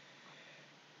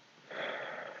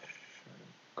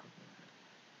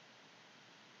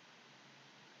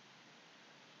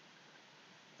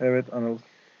 Evet Anıl.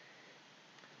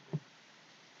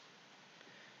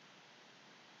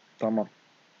 Tamam.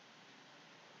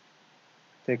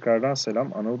 Tekrardan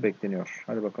selam. Anıl bekleniyor.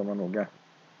 Hadi bakalım Anıl gel.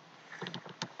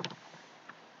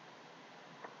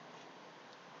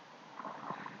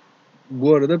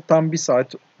 Bu arada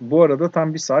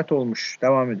tam bir saat olmuş.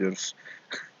 Devam ediyoruz.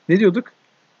 Ne diyorduk?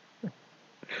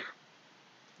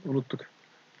 Unuttuk.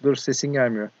 Dur, sesin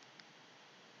gelmiyor.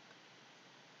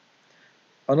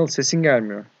 Anıl, sesin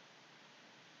gelmiyor.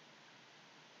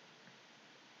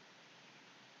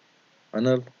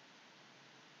 Anıl.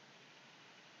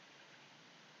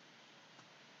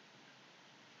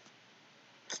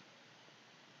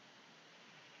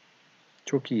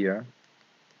 Çok iyi ya.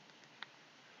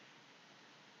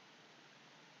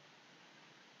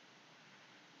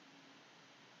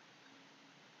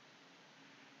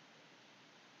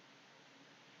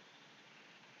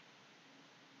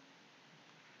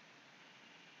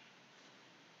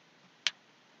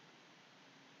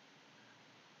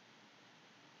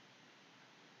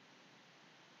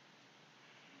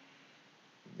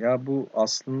 Ya bu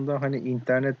aslında hani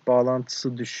internet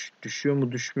bağlantısı düşüyor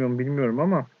mu düşmüyor mu bilmiyorum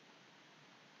ama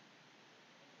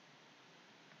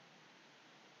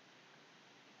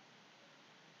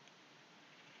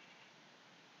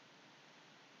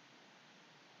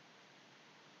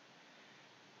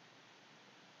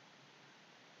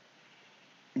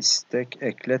istek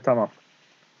ekle, tamam.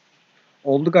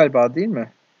 Oldu galiba, değil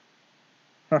mi?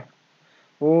 Heh.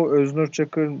 O Öznur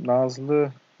Çakır,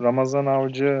 Nazlı, Ramazan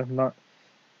Avcı,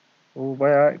 o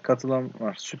bayağı katılan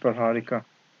var. Süper, harika.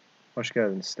 Hoş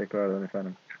geldiniz tekrardan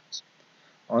efendim.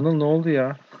 Anıl, ne oldu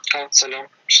ya? Ha, selam.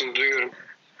 Şimdi duyuyorum.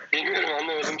 Bilmiyorum,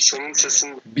 anlamadım. Senin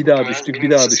sesin Bir daha muhtemelen düştük, bir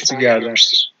benim de daha sesim düştük sana yerden.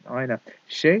 gelmemiştir. Aynen.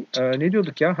 Ne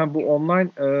diyorduk ya? Ha, bu online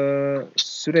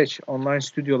süreç, online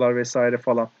stüdyolar vesaire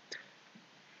falan.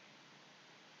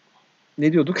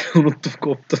 Ne diyorduk? Unuttum,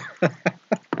 koptu.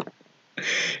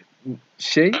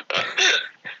 Şey,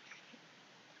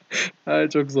 ha,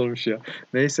 çok zormuş ya.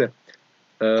 Neyse.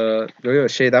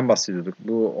 Şeyden bahsediyorduk.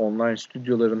 Bu online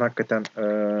stüdyoların hakikaten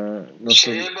nasıl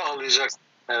Şeye bağlayacak.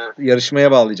 Evet.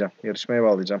 yarışmaya bağlayacağım. Yarışmaya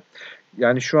bağlayacağım.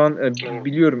 Yani şu an Evet.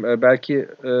 biliyorum, belki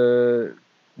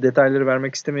detayları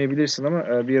vermek istemeyebilirsin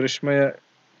ama bir yarışmaya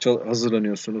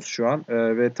hazırlanıyorsunuz şu an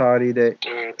ve tarihi de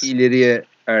Evet. ileriye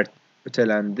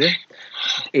ötelendi.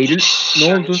 Eylül ne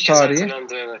Yani oldu iki kez tarihi?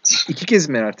 ertelendi, evet. 2 kez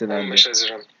mi ertelendi? 15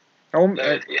 Haziran.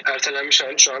 Evet, ertelenmiş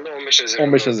hali şu anda 15 Haziran.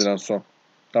 15 Evet. Haziran son.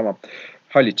 Tamam.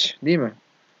 Haliç, değil mi?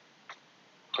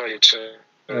 Hayır.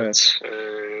 Evet. Evet.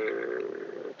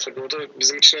 Tabii o da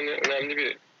bizim için hani önemli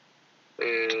bir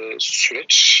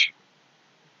süreç.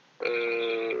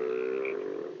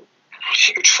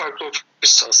 Üç farklı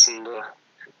ofis aslında.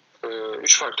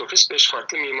 Üç farklı ofis, 5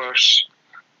 farklı mimar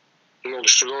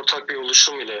oluşturduğu ortak bir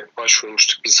oluşum ile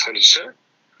başvurmuştuk biz Haliç'e.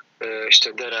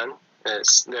 İşte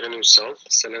Deren Ünsal,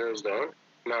 Selen Özdağ,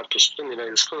 Mert Uslu,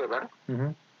 Nilay Uslu ve ben. Hı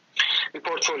hı. Bir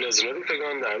portfolyo hazırladık ve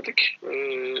gönderdik.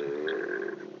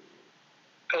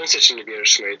 Ön seçimli bir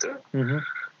yarışmaydı. Hı hı.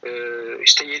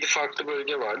 İşte 7 farklı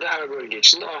bölge vardı. Her bölge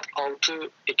içinde 6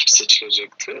 ekip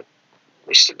seçilecekti.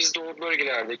 İşte biz de o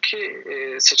bölgelerdeki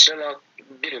seçilen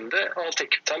birinde 6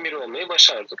 ekipten biri olmayı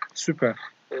başardık. Süper.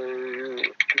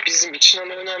 Bizim için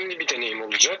hani önemli bir deneyim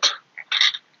olacak.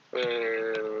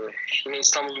 Yine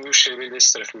İstanbul Büyükşehir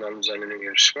Belediyesi tarafından düzenlenen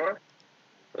yarışma.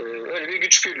 Öyle bir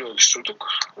güç birliği oluşturduk.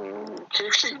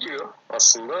 Keyifli gidiyor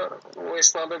aslında. O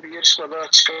esnada bir yarışmada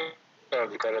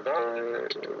çıkardık arada.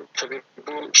 Tabii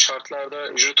bu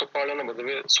şartlarda jüri toparlanamadı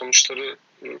ve sonuçları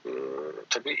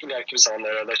tabii ileriki bir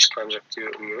zamanlarda açıklanacak diye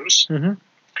umuyoruz. Hı hı.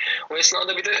 O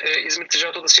esnada bir de İzmir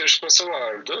Ticaret Odası yarışması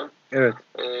vardı. Evet.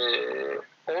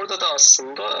 Orada da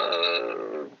aslında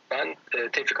ben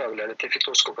Tevfik abilerle, Tevfik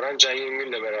Tozkoparan, Can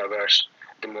Yengül'le beraber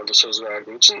orada söz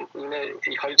verdiğim için yine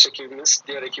Haliç ekibimiz,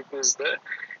 diğer ekibimiz de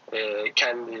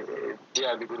kendi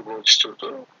diğer bir grubu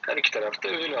oluşturdu. Her iki tarafta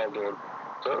ödül aldı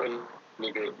orada. Öyle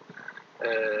bir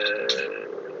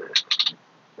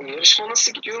yarışma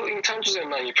nasıl gidiyor? İnternet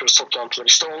üzerinden yapıyoruz toplantıları.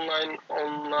 İşte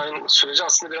online süreci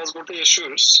aslında biraz burada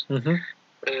yaşıyoruz. Hı hı.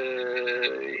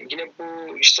 Yine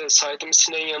bu işte saydığım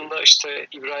isimlerin yanında işte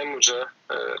İbrahim Hoca,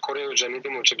 Kore Hoca,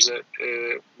 Nedim Hoca bize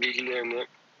bilgilerini,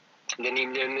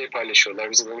 deneyimlerini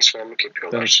paylaşıyorlar. Bize danışmanlık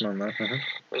yapıyorlar. Danışmanlar.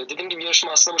 Dediğim gibi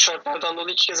yarışma aslında bu şartlardan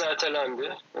dolayı 2 kez ertelendi.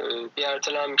 Bir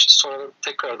ertelenmişti, sonra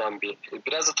tekrardan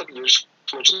biraz da tabii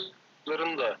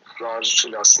yarışmacıların da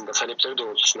arzusuyla aslında talepleri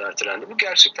doğrultusunda ertelendi. Bu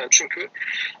gerçekten çünkü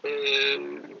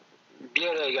bir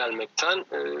araya gelmekten,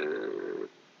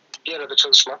 bir arada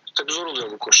çalışmak tabii zor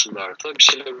oluyor bu koşullarda. Bir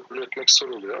şeyler üretmek zor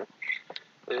oluyor.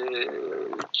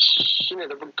 Yine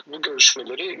de bu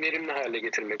görüşmeleri verimli hale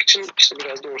getirmek için işte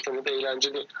biraz da ortamı da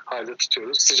eğlenceli halde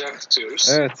tutuyoruz, sıcak tutuyoruz.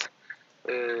 Evet.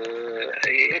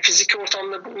 Fiziki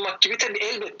ortamda bulunmak gibi tabii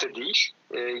elbette değil.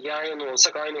 Yan yana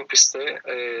olsak, aynı ofiste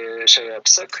şey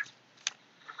yapsak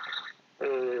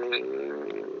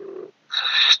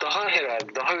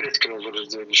herhalde daha üretken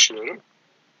oluruz diye düşünüyorum.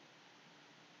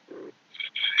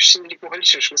 Şimdilik bu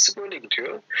Haliç yarışması böyle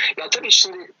gidiyor. Ya tabii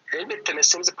şimdi elbette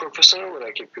mesleğimizi profesyonel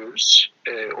olarak yapıyoruz.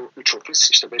 O 3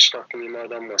 ofis, işte 5 farklı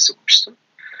mimardan bahsetmiştim.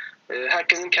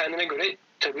 Herkesin kendine göre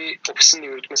tabii ofisinde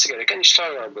yürütmesi gereken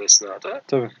işler var bu esnada.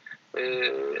 Tabii.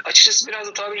 Açıkçası biraz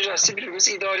da tabiri caizse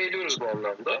birbirimizi idare ediyoruz bu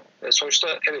anlamda.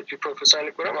 Sonuçta evet bir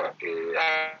profesyonellik var ama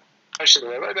her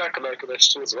şeyden evvel bir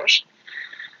arkadaşlığımız var.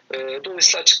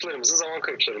 Dolayısıyla açıklarımızı, zaman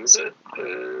kayıplarımızı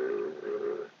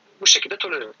bu şekilde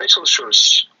tolere etmeye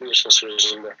çalışıyoruz bu yarışma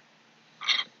sürecinde.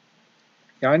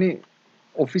 Yani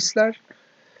ofisler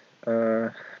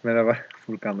merhaba,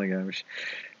 Furkan da gelmiş.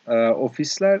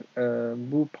 Ofisler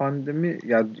bu pandemi,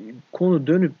 ya konu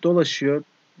dönüp dolaşıyor.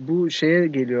 Bu şeye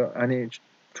geliyor, hani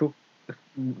çok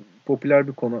popüler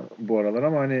bir konu bu aralar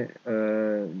ama hani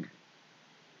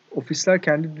ofisler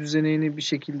kendi düzenini bir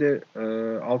şekilde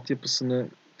altyapısını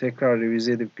tekrar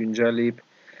revize edip güncelleyip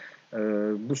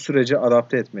bu sürece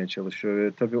adapte etmeye çalışıyor.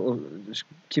 Ve tabii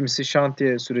kimisi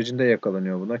şantiye sürecinde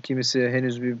yakalanıyor buna. Kimisi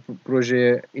henüz bir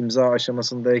projeye imza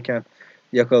aşamasındayken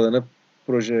yakalanıp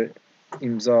proje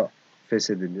imza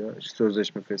feshediliyor,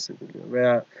 sözleşme feshediliyor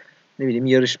veya ne bileyim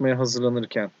yarışmaya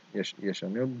hazırlanırken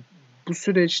yaşanıyor. Bu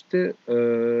süreçte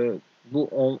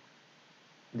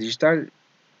dijital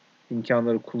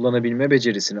imkanları kullanabilme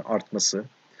becerisinin artması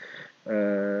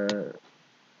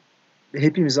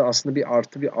hepimize aslında bir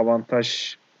artı, bir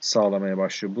avantaj sağlamaya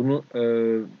başlıyor. Bunu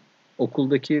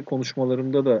okuldaki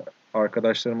konuşmalarımda da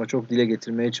arkadaşlarıma çok dile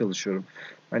getirmeye çalışıyorum.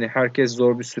 Hani herkes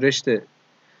zor bir süreç de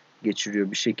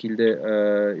geçiriyor bir şekilde,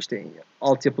 işte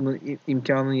altyapının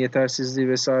imkanının yetersizliği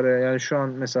vesaire. Yani şu an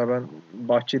mesela ben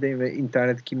bahçedeyim ve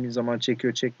internet kimi zaman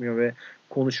çekiyor çekmiyor ve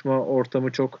konuşma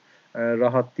ortamı çok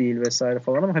rahat değil vesaire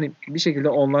falan ama hani bir şekilde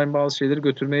online bazı şeyleri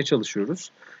götürmeye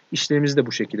çalışıyoruz. İşlerimizi de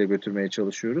bu şekilde götürmeye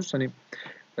çalışıyoruz. Hani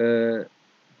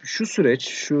şu süreç,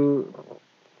 şu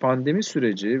pandemi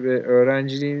süreci ve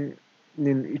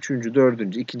öğrenciliğinin üçüncü,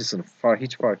 dördüncü, ikinci sınıf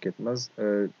hiç fark etmez.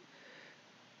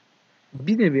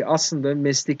 Bir nevi aslında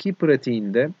mesleki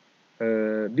pratiğinde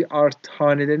bir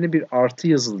hanelerine bir artı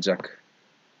yazılacak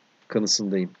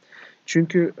kanısındayım.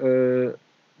 Çünkü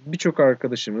birçok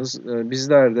arkadaşımız,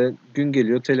 bizler de gün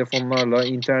geliyor telefonlarla,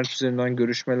 internet üzerinden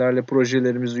görüşmelerle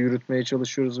projelerimizi yürütmeye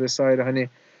çalışıyoruz vesaire. Hani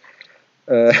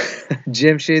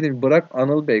Cem şey demiş, bırak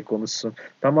Anıl Bey konuşsun.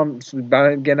 Tamam,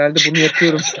 ben genelde bunu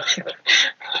yapıyorum.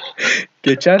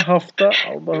 Geçen hafta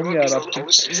Allah'ım yarabbim.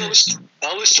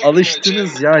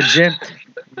 Alıştınız ya Cem.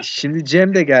 Şimdi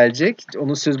Cem de gelecek.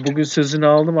 Bugün sözünü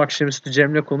aldım. Akşamüstü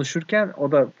Cem'le konuşurken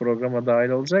o da programa dahil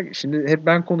olacak. Şimdi hep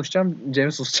ben konuşacağım.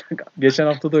 Cem susacak. Geçen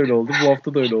hafta da öyle oldu. Bu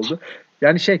hafta da öyle oldu.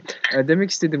 Yani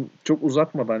demek istedim çok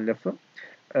uzatmadan lafı.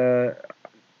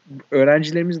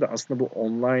 Öğrencilerimiz de aslında bu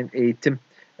online eğitim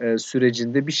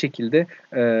sürecinde bir şekilde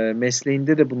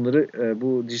mesleğinde de bunları,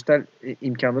 bu dijital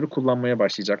imkanları kullanmaya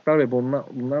başlayacaklar ve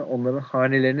bunlar onların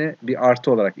hanelerine bir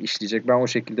artı olarak işleyecek. Ben o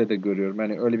şekilde de görüyorum.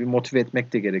 Yani öyle bir motive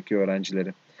etmek de gerekiyor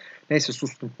öğrencileri. Neyse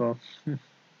sustum tamam.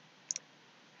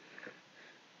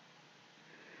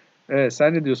 Evet,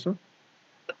 sen ne diyorsun?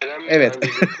 Evet.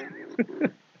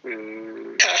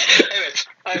 Evet.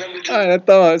 Aynen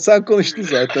tamam. Sen konuştun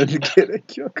zaten.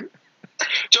 Gerek yok.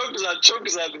 Çok güzel, çok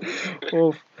güzel.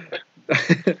 Of.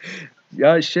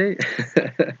 Ya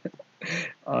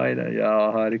aynen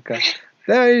ya, harika.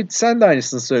 Evet, sen de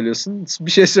aynısını söylüyorsun.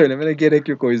 Bir şey söylemene gerek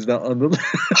yok o yüzden Anıl.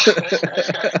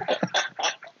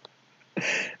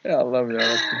 Ya Allah'ım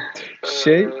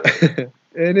yarabbim.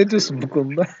 Ne diyorsun bu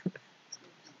konuda?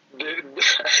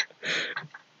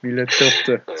 Millet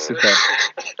koptu. Süper.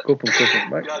 Kopun.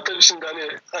 Bak. Ya tabii şimdi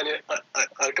hani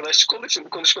arkadaşlık olduğu için bu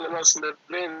konuşmaların aslında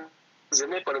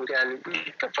üzerine yaparım yani.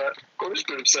 İlk defa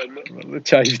konuşmuyorum seninle.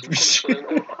 Çay bitmiş.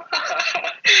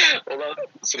 olan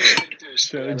sürece gidiyor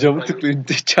işte. Yani, yani camı tıklayın,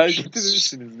 çay getirir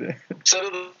misiniz diye.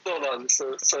 Sarıda olan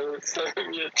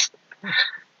samimiyet.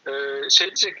 Şey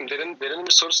diyecektim, Deren'in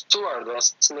bir sorusu vardı.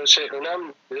 Aslında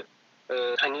önemli.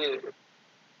 Hani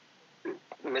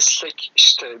meslek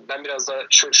işte ben biraz daha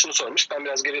şunu sormuş. Ben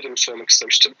biraz geri söylemek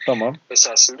istemiştim. Tamam.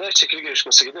 Esasında çekirge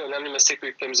yarışması gibi önemli meslek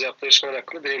büyüklerimizi yaptığı yarışmalar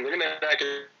hakkında deneyimleri merak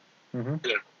ediyorum.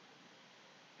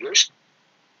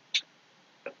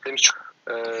 Demiş.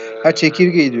 Ha,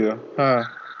 çekirge diyor.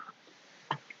 Ha.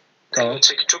 Tamam.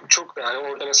 Çok yani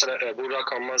orada mesela Burak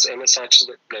Kanmaz, Enes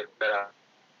Açlı'yla beraber.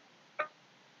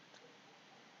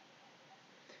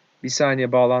 Bir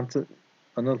saniye, bağlantı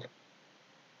Anıl.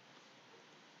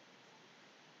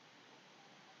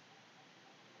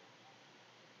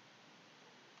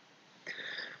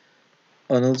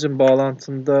 Anıl'cığım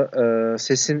bağlantında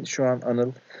sesin şu an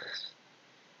Anıl.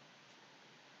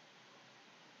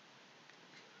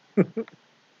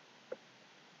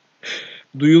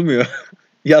 Duyulmuyor.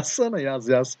 Yazsana,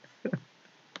 yaz.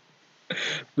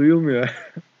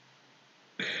 Duyulmuyor.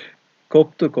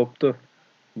 Koptu.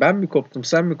 Ben mi koptum,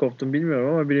 sen mi koptun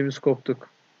bilmiyorum ama birimiz koptuk.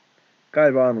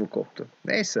 Galiba Anıl koptu.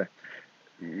 Neyse.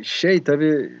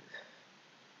 Tabii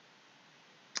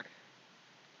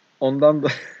ondan da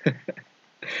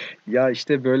ya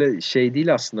işte böyle şey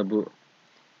değil aslında bu.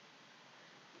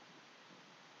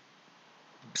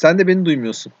 Sen de beni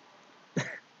duymuyorsun.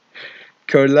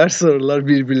 Körler sağırlar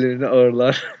birbirlerini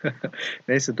ağırlar.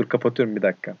 Neyse, dur kapatıyorum bir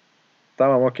dakika.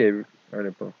 Tamam, okey, öyle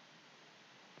yapalım.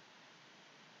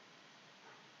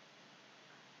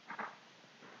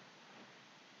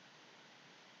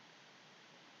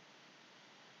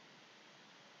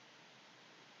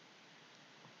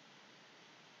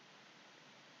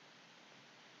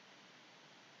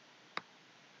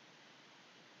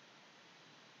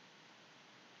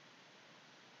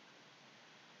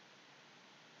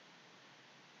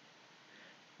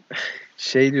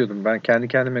 Diyordum, ben kendi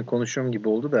kendime konuşuyorum gibi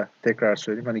oldu da tekrar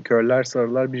söyleyeyim. Hani körler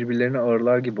sağırlar birbirlerini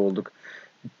ağırlar gibi olduk.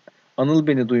 Anıl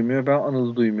beni duymuyor, ben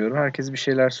Anıl'ı duymuyorum. Herkes bir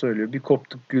şeyler söylüyor. Bir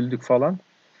koptuk, güldük falan.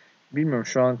 Bilmiyorum,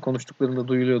 şu an konuştuklarımda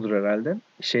duyuluyordur herhalde.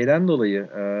 Şeyden dolayı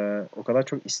o kadar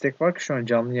çok istek var ki şu an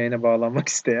canlı yayına bağlanmak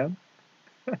isteyen.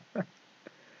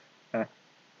 Heh,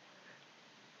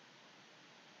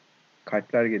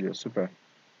 kalpler geliyor, süper.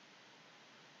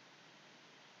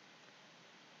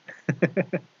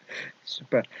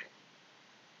 Süper.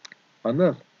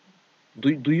 Anıl,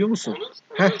 duyuyor musun? Duyuyor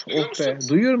Oh be, musunuz?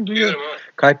 duyuyorum. Duyuyorum.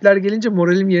 Kalpler gelince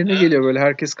moralim yerine geliyor, böyle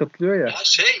herkes katılıyor ya. Ya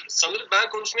sanırım ben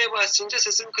konuşmaya başlayınca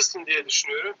sesimi kıstım diye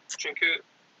düşünüyorum. Çünkü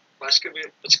başka bir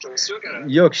açıklaması yok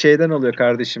herhalde. Yok, şeyden oluyor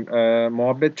kardeşim.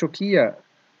 Muhabbet çok iyi ya.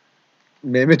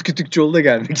 Mehmet Kütükçoğlu da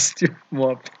gelmek istiyor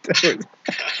muhabbete.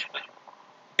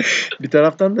 Bir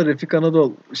taraftan da Refik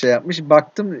Anadol yapmış.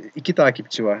 Baktım 2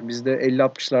 takipçi var. Biz de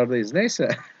 50-60'lardayız. Neyse.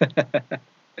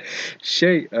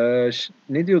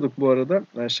 Ne diyorduk bu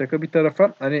arada? Şaka bir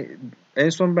tarafa. Hani en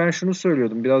son ben şunu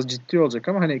söylüyordum. Biraz ciddi olacak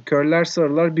ama hani körler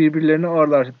sağırlar birbirlerini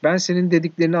ağırlar. Ben senin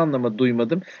dediklerini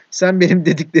duymadım. Sen benim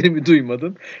dediklerimi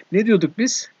duymadın. Ne diyorduk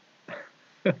biz?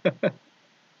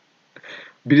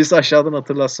 Birisi aşağıdan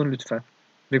hatırlatsın lütfen.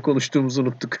 Ne konuştuğumuzu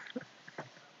unuttuk.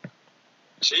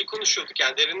 Konuşuyorduk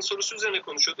yani Deren'in sorusu üzerine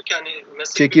konuşuyorduk. Yani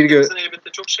meslek Çekirge büyüklerimizden elbette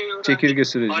çok şey öğrendik. Çekirge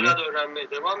süreci. Hala da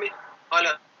öğrenmeye devam ediyoruz.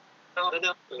 Hala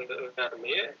da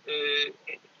öğrenmeye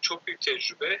çok büyük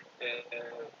tecrübeler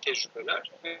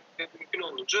ve mümkün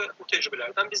olunca bu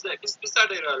tecrübelerden bizler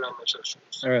de yararlanmaya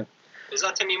çalışıyoruz. Evet.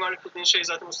 Zaten mimarlık dediğin şey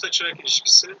zaten usta-çırak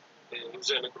ilişkisi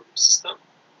üzerine kurulu bir sistem.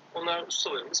 Onlar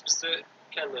ustalarımız, biz de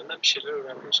kendilerinden bir şeyler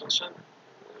öğrenmeye çalışan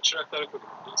çıraklara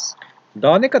konumundayız.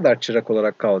 Daha ne kadar çırak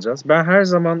olarak kalacağız? Ben her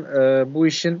zaman bu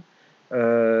işin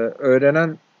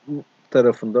öğrenen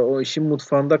tarafında, o işin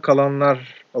mutfağında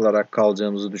kalanlar olarak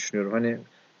kalacağımızı düşünüyorum. Hani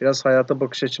biraz hayata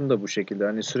bakış açım da bu şekilde.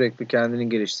 Hani sürekli kendini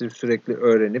geliştirip, sürekli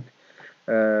öğrenip,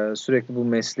 sürekli bu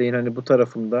mesleğin hani bu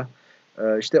tarafında,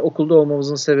 işte okulda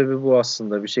olmamızın sebebi bu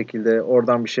aslında. Bir şekilde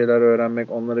oradan bir şeyler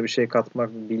öğrenmek, onlara bir şey katmak,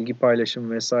 bilgi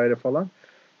paylaşımı vesaire falan.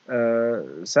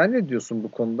 Sen ne diyorsun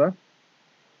bu konuda?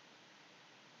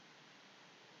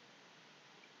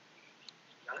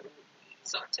 Yani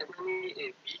zaten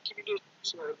bilgi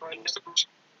biliyorsun, paylaşılmış.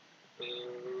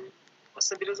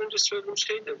 Aslında biraz önce söylediğim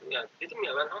şey de yani dedim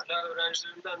ya ben hala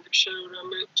öğrencilerimden de bir şey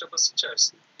öğrenme çabası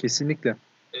içerisinde. Kesinlikle.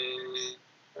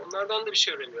 Onlardan da bir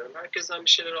şey öğreniyorum. Herkesten bir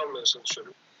şeyler almaya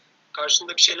çalışıyorum.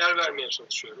 Karşında bir şeyler vermeye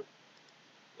çalışıyorum.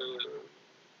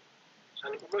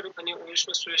 Hani umarım hani o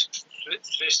yarışma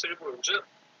süreçleri boyunca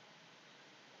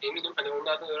eminim hani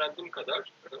onlardan öğrendiğim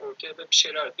kadar ortaya da bir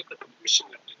şeyler de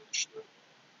katabilmişimdir diye düşünüyorum.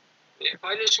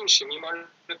 Paylaşım işi,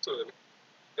 mimarlık da öyle.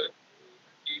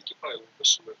 Bilgi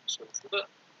paylaşımı sonucunda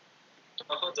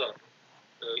daha da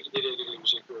ileriye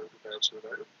gelebilecek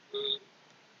öğrenciler.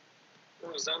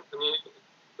 O yüzden hani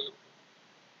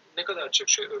ne kadar çok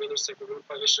şey öğrenirsek ve bunu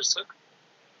paylaşırsak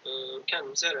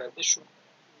kendimizi herhalde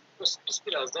biz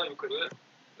biraz daha yukarıya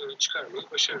çıkarmayı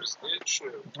başarırız diye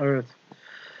düşünüyorum. Evet.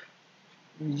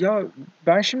 Ya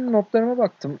ben şimdi notlarıma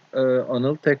baktım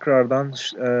Anıl tekrardan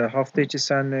hafta içi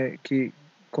senleki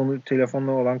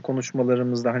telefonla olan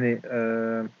konuşmalarımızda hani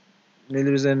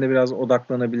neler üzerinde biraz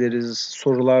odaklanabiliriz,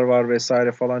 sorular var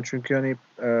vesaire falan. Çünkü hani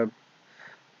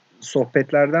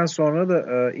sohbetlerden sonra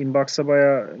da inbox'a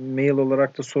bayağı mail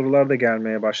olarak da sorular da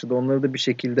gelmeye başladı. Onları da bir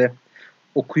şekilde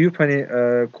okuyup hani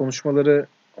konuşmaları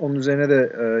onun üzerine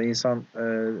de insan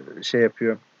şey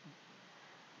yapıyor,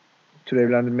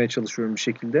 türevlendirmeye çalışıyorum bir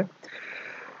şekilde.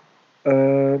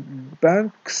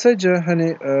 Ben kısaca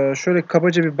hani şöyle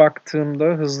kabaca bir baktığımda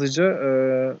hızlıca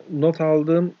not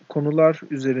aldığım konular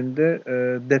üzerinde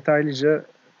detaylıca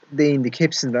değindik.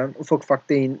 Hepsinden ufak ufak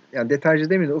yani detaylıca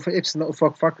demeyeyim de hepsinden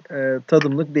ufak ufak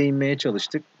tadımlık değinmeye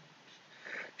çalıştık.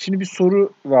 Şimdi bir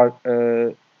soru var.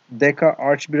 Deka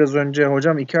Arch biraz önce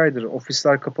hocam 2 aydır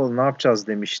ofisler kapalı ne yapacağız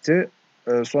demişti.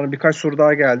 Sonra birkaç soru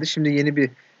daha geldi. Şimdi yeni bir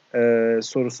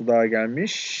sorusu daha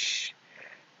gelmiş.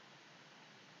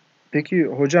 Peki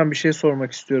hocam bir şey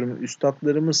sormak istiyorum.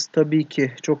 Üstatlarımız tabii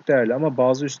ki çok değerli ama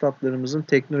bazı üstatlarımızın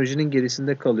teknolojinin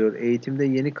gerisinde kalıyor. Eğitimde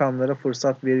yeni kanlara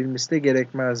fırsat verilmesi de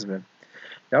gerekmez mi?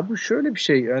 Ya bu şöyle bir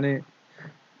şey hani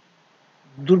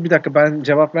dur bir dakika ben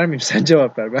cevap vermeyeyim sen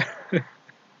cevap ver.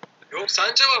 Yok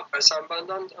sen cevap ver. Sen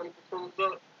benden hani bu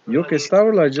konuda Yok hani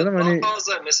estağfurullah canım daha hani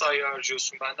fazla mesai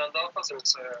harcıyorsun. Benden daha fazla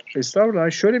mesai harcıyorsun. estağfurullah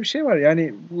hani şöyle bir şey var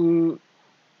yani bu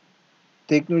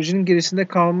teknolojinin gerisinde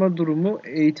kalma durumu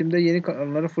eğitimde yeni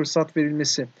kanlara fırsat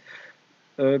verilmesi.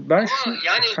 Ben Ama şu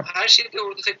yani her şeyi de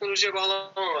orada teknolojiye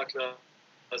bağlamamak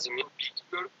lazım. Bilgi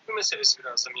görgü meselesi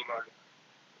biraz da mimarlık.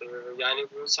 Yani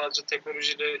bu sadece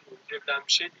teknolojiyle ilgilenebilen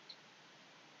bir şey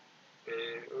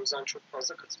değil. O yüzden çok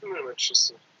fazla katılmıyorum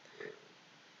açıkçası.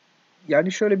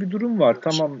 yani şöyle bir durum var.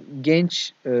 Tamam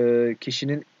genç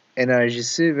kişinin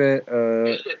enerjisi ve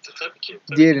Elbette tabii ki. Tabii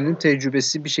ki diğerinin ama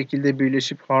tecrübesi bir şekilde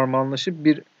birleşip harmanlaşıp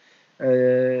bir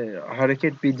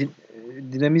hareket, bir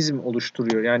dinamizm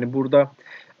oluşturuyor. Yani burada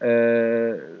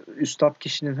üstad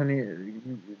kişinin hani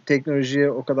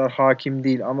teknolojiye o kadar hakim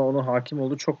değil ama onun hakim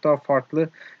olduğu çok daha farklı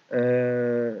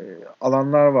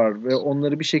alanlar var ve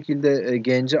onları bir şekilde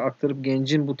gence aktarıp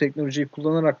gencin bu teknolojiyi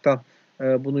kullanaraktan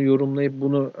bunu yorumlayıp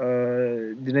bunu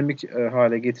dinamik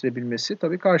hale getirebilmesi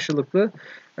tabii karşılıklı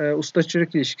usta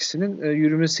çırak ilişkisinin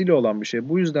yürümesiyle olan bir şey.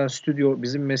 Bu yüzden stüdyo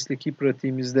bizim mesleki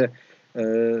pratiğimizde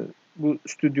e, bu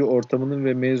stüdyo ortamının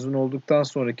ve mezun olduktan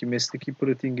sonraki mesleki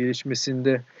pratiğin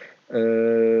gelişmesinde e,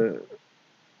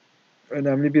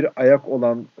 önemli bir ayak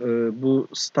olan bu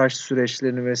staj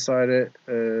süreçlerini vesaire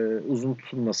uzun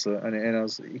tutulması hani en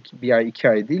az bir ay 2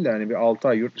 ay değil de hani bir 6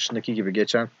 ay yurt dışındaki gibi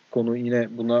geçen konu yine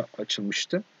buna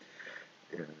açılmıştı.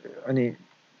 Hani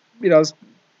biraz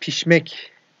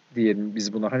pişmek diyelim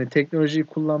biz buna. Hani teknolojiyi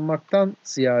kullanmaktan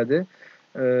ziyade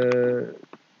e,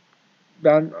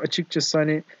 ben açıkçası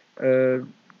hani e,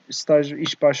 staj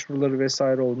iş başvuruları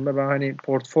vesaire olduğunda ben hani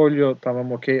portfolyo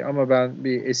tamam okey ama ben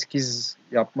bir eskiz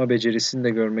yapma becerisini de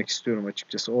görmek istiyorum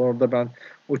açıkçası. Orada ben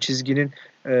o çizginin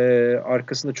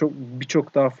arkasında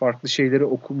birçok daha farklı şeyleri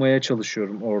okumaya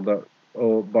çalışıyorum orada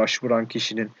o başvuran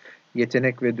kişinin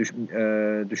yetenek ve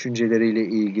düşünceleriyle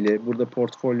ilgili. Burada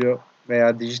portfolyo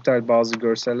veya dijital bazı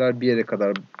görseller bir yere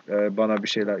kadar bana bir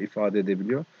şeyler ifade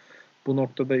edebiliyor. Bu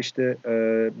noktada işte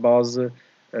bazı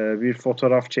bir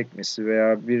fotoğraf çekmesi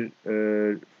veya bir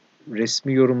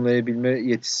resmi yorumlayabilme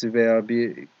yetisi veya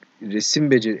bir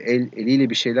resim eliyle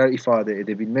bir şeyler ifade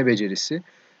edebilme becerisi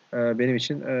benim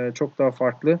için çok daha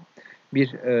farklı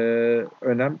bir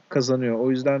önem kazanıyor. O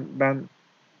yüzden ben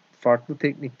farklı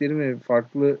tekniklerin ve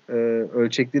farklı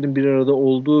ölçeklerin bir arada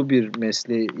olduğu bir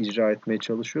mesleği icra etmeye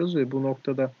çalışıyoruz ve bu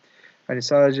noktada hani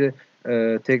sadece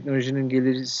teknolojinin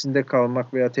gerisinde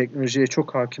kalmak veya teknolojiye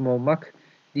çok hakim olmak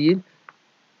değil,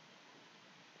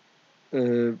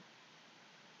 e,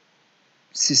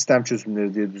 sistem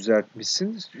çözümleri diye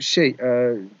düzeltmişsin.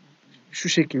 Şu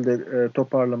şekilde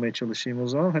toparlamaya çalışayım o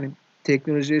zaman. Hani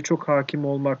teknolojiye çok hakim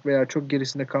olmak veya çok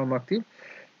gerisinde kalmak değil,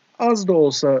 az da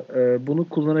olsa bunu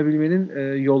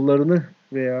kullanabilmenin yollarını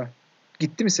veya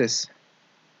gitti mi ses?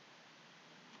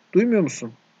 Duymuyor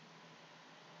musun?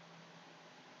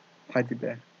 Hadi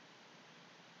be.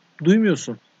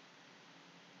 Duymuyorsun.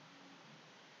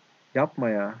 Yapma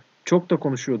ya. Çok da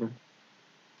konuşuyordum.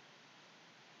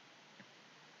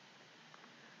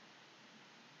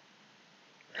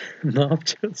 Ne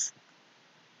yapacağız?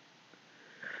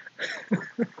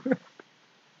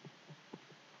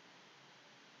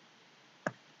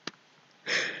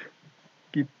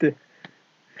 Gitti.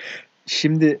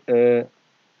 Şimdi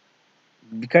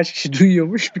birkaç kişi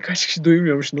duyuyormuş, birkaç kişi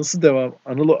duymuyormuş. Nasıl devam?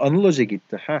 Anıl Hoca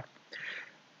gitti. Ha.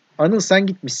 Anıl sen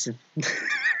gitmişsin.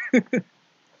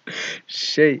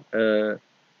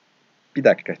 Bir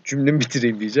dakika cümlemi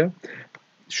bitireyim diyeceğim.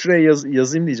 Şuraya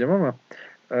yazayım diyeceğim ama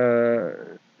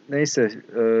neyse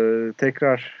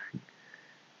tekrar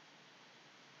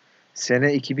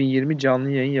sene 2020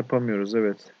 canlı yayın yapamıyoruz,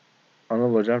 evet.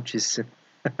 Anıl hocam çizsin.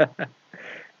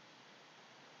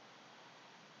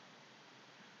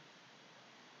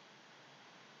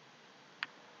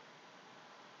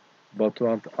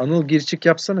 Batuhan. Anıl gir çık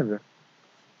yapsana bir.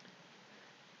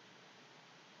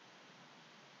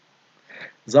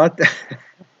 Zaten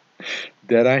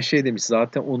Deren şey demiş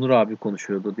zaten Onur abi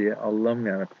konuşuyordu diye. Allah'ım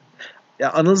yarabbim.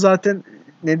 Ya Anıl zaten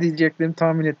ne diyeceklerini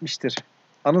tahmin etmiştir.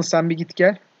 Anıl sen bir git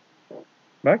gel.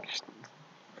 Bak işte.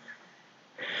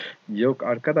 Yok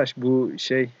arkadaş bu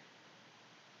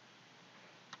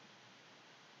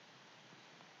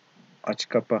aç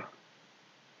kapa.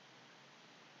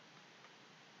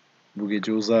 Bu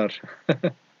gece uzar.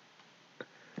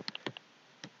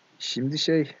 Şimdi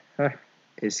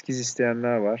eskiz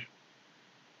isteyenler var.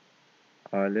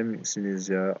 Alemsiniz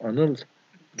ya. Anıl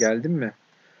geldin mi?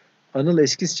 Anıl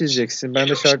eskiz çizeceksin. Ben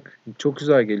de şarkı çok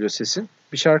güzel geliyor sesin.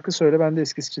 Bir şarkı söyle ben de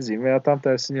eskiz çizeyim veya tam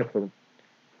tersini yapalım.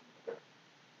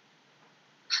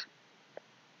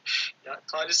 Ya,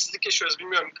 talihsizlik yaşıyoruz.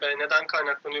 Bilmiyorum neden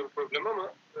kaynaklanıyor bu problem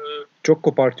ama çok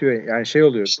kopartıyor. Yani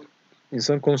oluyor.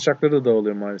 İnsanın konuşacakları da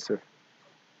dağılıyor maalesef.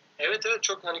 Evet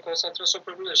çok konsantrasyon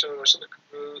problemi yaşamaya başladık.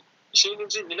 İşin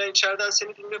ilginci Nilay içeriden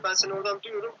seni dinliyor. Ben seni oradan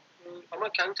duyuyorum. Ama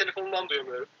kendi telefonumdan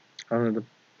duyamıyorum. Anladım.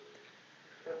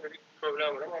 Öyle bir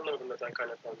problem var ama anlamadım neden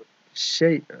kaynaklandı.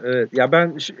 Evet, ya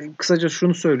ben kısaca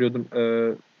şunu söylüyordum.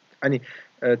 Hani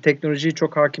teknolojiye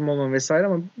çok hakim olmam vesaire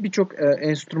ama birçok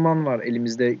enstrüman var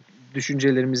elimizde.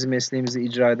 Düşüncelerimizi, mesleğimizi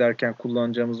icra ederken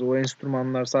kullanacağımız o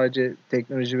enstrümanlar sadece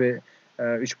teknoloji ve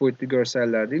 3 boyutlu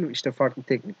görseller değil. İşte farklı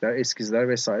teknikler, eskizler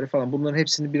vesaire falan. Bunların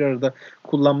hepsini bir arada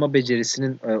kullanma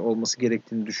becerisinin olması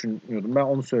gerektiğini düşünüyordum. Ben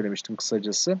onu söylemiştim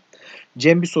kısacası.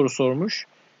 Cem bir soru sormuş.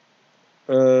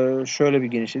 Şöyle bir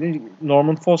genişledi.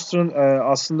 Norman Foster'ın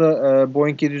aslında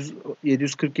Boeing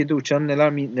 747 uçağının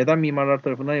neden mimarlar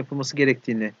tarafından yapılması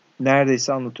gerektiğini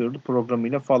neredeyse anlatıyordu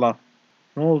programıyla falan.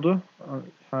 Ne oldu?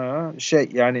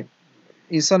 Yani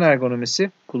insan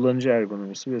ergonomisi, kullanıcı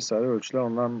ergonomisi vesaire ölçüler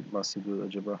ondan bahsediyor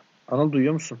acaba. Anıl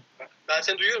duyuyor musun? Ben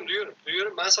seni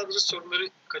duyuyorum. Ben sadece soruları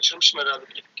kaçırmışım herhalde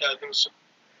gidip geldiğim için.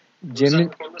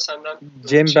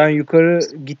 Cem ben yukarı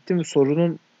gittim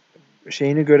sorunun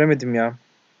şeyini göremedim ya.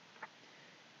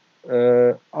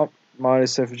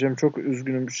 Maalesef Cem çok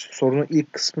üzgünüm. Sorunun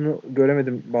ilk kısmını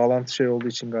göremedim. Bağlantı olduğu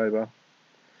için galiba.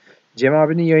 Cem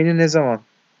abinin yayını ne zaman?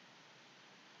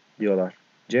 Diyorlar.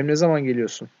 Cem ne zaman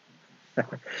geliyorsun?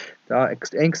 Daha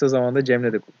en kısa zamanda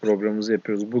Cem'le de programımızı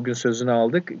yapıyoruz. Bugün sözünü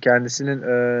aldık. Kendisinin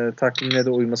takvimine de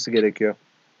uyması gerekiyor.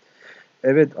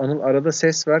 Evet Anıl arada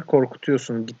ses ver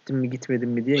korkutuyorsun. Gittim mi gitmedim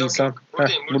mi diye insan. Yok,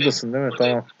 buradayım. Buradasın değil mi?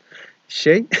 Buradayım.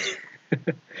 Tamam.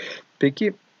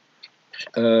 Peki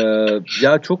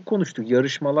ya çok konuştuk.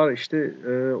 Yarışmalar işte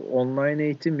online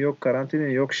eğitim yok, karantina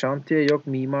yok, şantiye yok,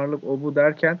 mimarlık o bu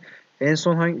derken en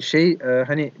son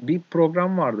hani bir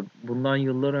program vardı bundan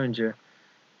yıllar önce.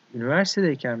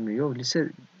 Üniversitedeyken mi? Yok lise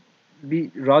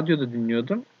bir radyoda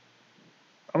dinliyordum.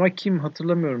 Ama kim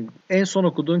hatırlamıyorum. En son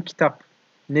okuduğun kitap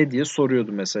ne diye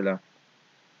soruyordu mesela.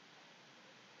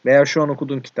 Veya şu an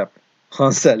okuduğun kitap.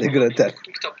 Hansel ile Gretel.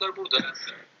 Kitaplar burada.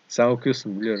 Sen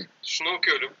okuyorsun biliyorum. Şunu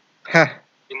okuyorum.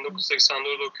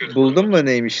 1984'de okuyorum. Buldun mu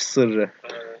neymiş sırrı?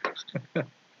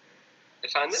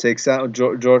 Efendim?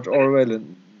 George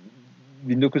Orwell'in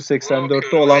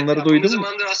 1984'te olanları duydun mu?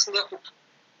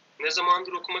 Ne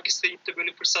zamandır okumak isteyip de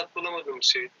böyle fırsat bulamadığım bir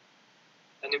şey.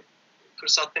 Hani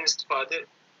fırsattan istifade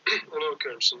onu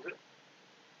okuyorum şimdi.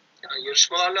 Yani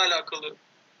yarışmalarla alakalı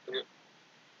hani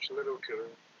şunları okuyorum.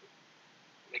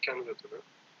 Mekan yönetimi.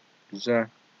 Güzel.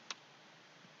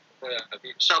 Bayağı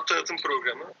bir kitap tanıtım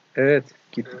programı. Evet.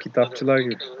 Kitapçılar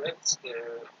gibi. Evet.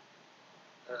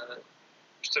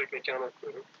 Müşterek mekanı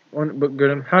okuyorum.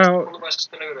 Onu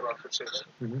başlıklarına göre baktım şeyler.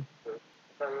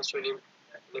 Ben de söyleyeyim.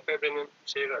 Lefebvre'nin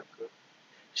şehir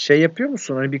hakkı. Yapıyor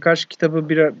musun? Hani birkaç kitabı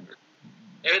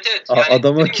Evet. Yani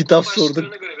adama kitap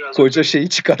sorduk. Koca şeyi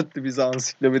çıkarttı bize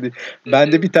ansiklopedi.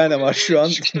 Bende bir tane var şu an.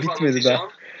 Bitmedi daha.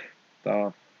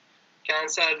 Tamam.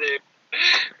 Kentsel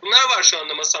Bunlar var şu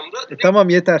anda masamda. Tamam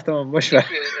yeter tamam boş ver.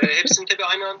 Hepsini tabii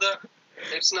aynı anda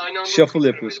Hepsini aynı anda Shuffle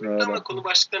yapıyorsun arada. ama konu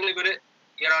başlıklarına göre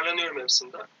yararlanıyorum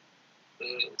hepsinde.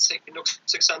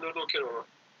 1984'ü okuyorum ama.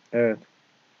 Evet.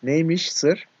 Neymiş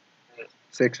sır? Evet.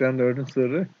 84'ün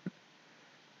sırrı.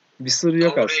 Bir sır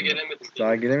yok Daha aslında. Oraya gelemedim.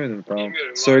 Daha gelemedim, tamam.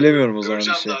 Bilmiyorum. Söylemiyorum o zaman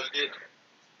bir şey.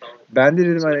 Tamam. Ben de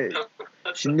dedim hani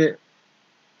şimdi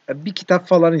bir kitap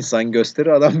falan insan gösterir,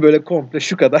 adam böyle komple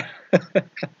şu kadar.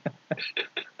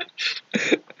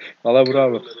 Valla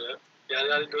bravo.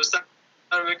 Yani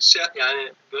göstermek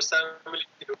yani göstermelik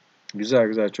değil.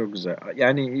 Güzel, çok güzel.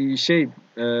 Yani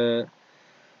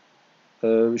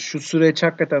şu süreç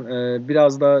hakikaten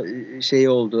biraz daha şey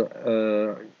oldu.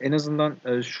 En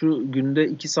azından şu günde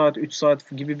 2 saat, 3 saat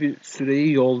gibi bir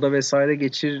süreyi yolda vesaire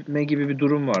geçirme gibi bir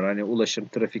durum var. Hani ulaşım,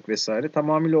 trafik vesaire.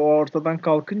 Tamamıyla o ortadan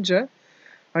kalkınca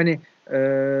hani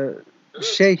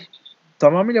şey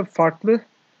tamamıyla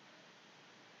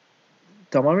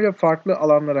farklı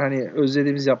alanlara, hani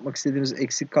özlediğimiz, yapmak istediğimiz,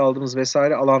 eksik kaldığımız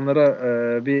vesaire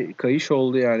alanlara bir kayış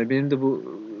oldu yani. Benim de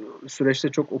bu süreçte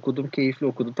çok okudum, keyifli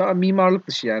okudum. Tamam, mimarlık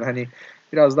dışı yani, hani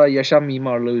biraz daha yaşam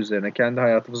mimarlığı üzerine, kendi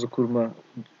hayatımızı kurma,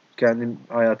 kendi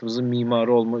hayatımızın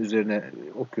mimarı olma üzerine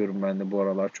okuyorum ben de bu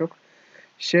aralar çok.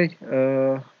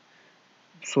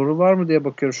 Soru var mı diye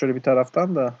bakıyorum şöyle bir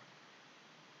taraftan da.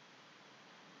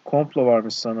 Komplo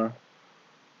varmış sana.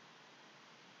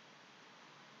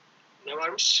 Ne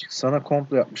varmış? Sana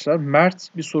komplo yapmışlar. Mert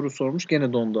bir soru sormuş.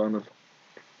 Gene dondu Anıl.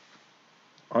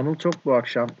 Anıl çok bu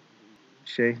akşam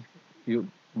şey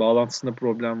bağlantısında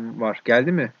problem var.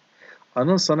 Geldi mi?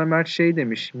 Anıl, sana Mert şey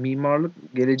demiş. Mimarlık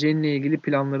geleceğinle ilgili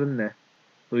planların ne?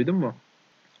 Duydun mu?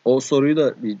 O soruyu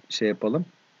da bir şey yapalım.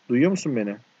 Duyuyor musun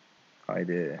beni?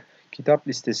 Haydi. Kitap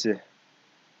listesi.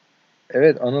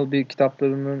 Evet, Anıl bir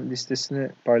kitaplarının listesini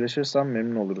paylaşırsan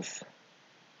memnun oluruz.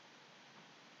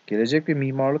 Gelecek ve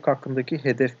mimarlık hakkındaki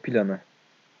hedef planı.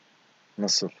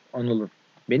 Nasıl? Anıl'ın.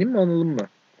 Benim mi, Anıl'ın mı?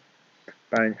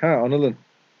 Anıl'ın.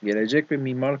 Gelecek ve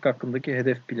mimarlık hakkındaki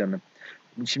hedef planı.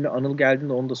 Şimdi Anıl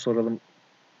geldiğinde onu da soralım.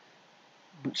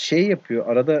 Şey yapıyor,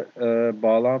 arada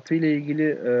bağlantı ile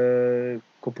ilgili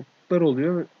kopukluklar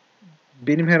oluyor.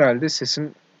 Benim herhalde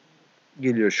sesim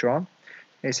geliyor şu an.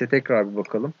 Neyse, tekrar bir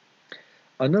bakalım.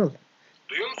 Anıl.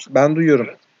 Duyuyor musun? Ben duyuyorum.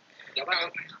 Evet. Ya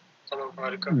ben tamam,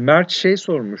 harika. Mert şey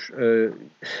sormuş.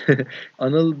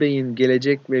 Anıl Bey'in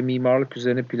gelecek ve mimarlık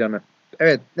üzerine planı.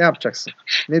 Evet, ne yapacaksın?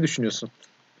 Ne düşünüyorsun?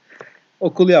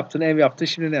 Okul yaptın, ev yaptın,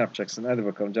 şimdi ne yapacaksın? Hadi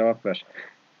bakalım, cevap ver.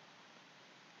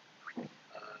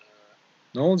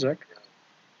 Ne olacak?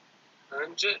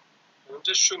 Önce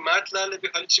şu Mertlerle bir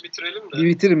Haliç'i bitirelim de Bir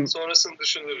bitirin. sonrasını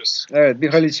düşünürüz. Evet, bir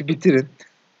Haliç'i bitirin.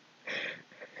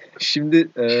 Şimdi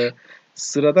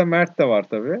sırada Mert de var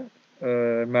tabii.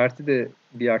 Mert'i de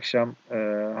bir akşam,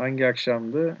 hangi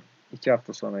akşamdı? 2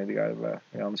 hafta sonraydı galiba.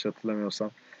 Yanlış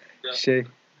hatırlamıyorsam.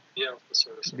 Bir hafta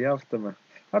sonrası. Bir hafta mı?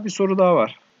 Bir soru daha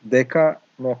var.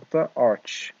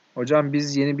 Deka.arch. Hocam,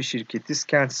 biz yeni bir şirketiz.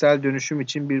 Kentsel dönüşüm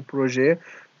için bir projeye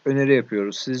öneri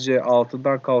yapıyoruz. Sizce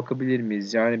altından kalkabilir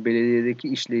miyiz? Yani belediyedeki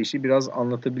işleyişi biraz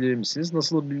anlatabilir misiniz?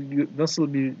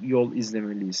 Nasıl bir yol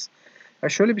izlemeliyiz? Ya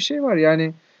şöyle bir şey var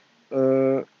yani,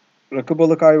 rakı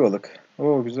balık ayvalık.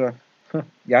 Oo, güzel.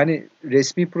 Yani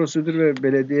resmi prosedür ve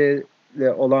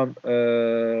belediyeyle olan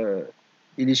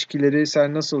ilişkileri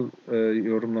sen nasıl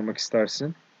yorumlamak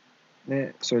istersin?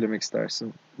 Ne söylemek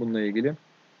istersin bununla ilgili?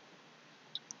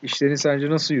 İşlerin sence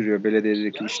nasıl yürüyor,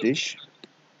 belediyedeki işleyiş?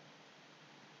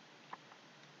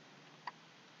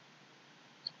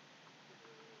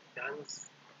 Yani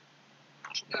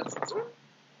zor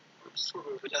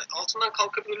soru. Yani altından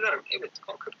kalkabilirler mi? Evet,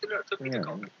 kalkabilirler. Tabii ki de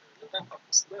kalkabilirler. Neden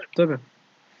kalkmasınlar? Tabii.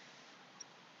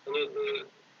 Hani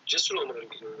cesur olmaları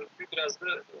gerekiyor.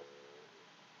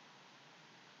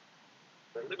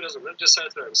 Biraz onlara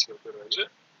cesaret vermesi gerekiyor bence.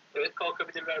 Evet,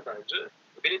 kalkabilirler bence.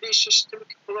 Belediye işi tabii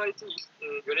ki kolay değil.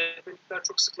 Yönetmelikler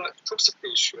çok sık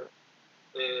değişiyor.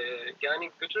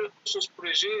 Yani götürüyorsunuz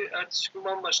projeyi, ertesi gün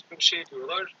bambaşka bir şey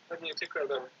diyorlar. Hani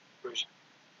tekrardan projeyi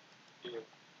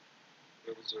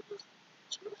revize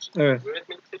ediyorsunuz. Evet.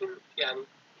 Yönetmeliklerin yani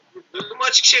durumu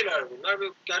açık şeyler bunlar ve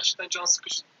gerçekten can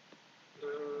sıkıcı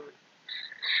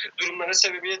durumlara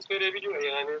sebebiyet verebiliyor.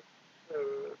 Yani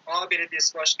A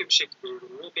belediyesi başka bir şekilde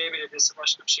yorumluyor, B belediyesi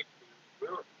başka bir şekilde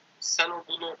yorumluyor. Sen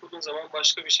bunu okuduğun zaman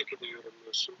başka bir şekilde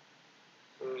yorumluyorsun.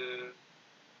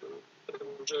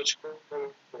 Ucu açık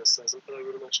olmaması lazım. Bu kadar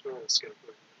yorum açık olmaması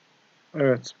gerekiyor.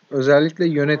 Evet. Özellikle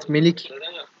yönetmelik,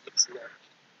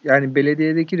 yani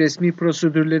belediyedeki resmi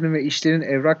prosedürlerin ve işlerin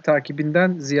evrak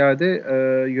takibinden ziyade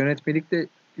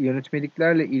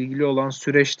yönetmeliklerle ilgili olan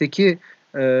süreçteki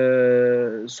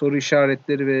soru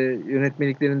işaretleri ve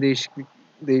yönetmeliklerin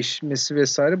değişmesi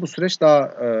vesaire, bu süreç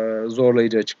daha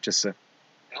zorlayıcı açıkçası.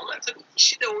 Ama tabii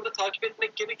işi de orada takip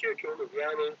etmek gerekiyor ki olur.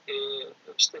 Yani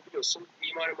işte biliyorsun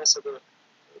mimari masada,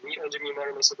 önce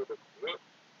mimari masada bakılıyor.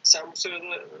 Sen bu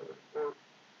sırada o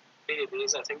belediyeye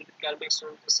zaten gidip gelmek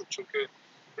zorundasın. Çünkü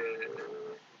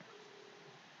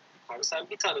sen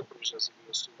bir tane proje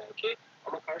hazırlıyorsun belki.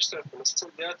 Ama karşı tarafta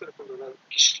masanın diğer tarafında olan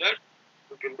kişiler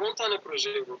bugün 10 tane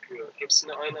projeye bakıyor.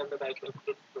 Hepsini aynı anda belki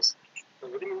akılda tutması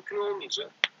mümkün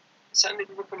olmayacak. Sen de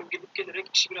bir bakalım gidip gelerek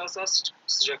işi biraz daha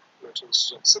sıcak tutmaya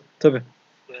çalışacaksın. Tabii.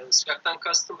 Sıcaktan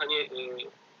kastım hani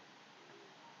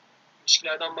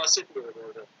ilişkilerden bahsetmiyorum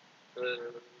orada.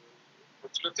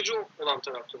 Hatırlatıcı olan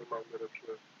tarafta olman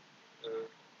gerekiyor.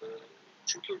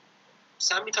 Çünkü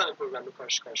sen bir tane problemle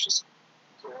karşı karşıyasın.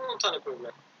 10 tane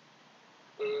problem.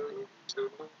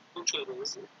 Bunu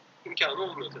çözmenizin imkanı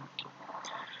olmuyor tabii ki.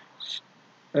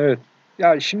 Evet.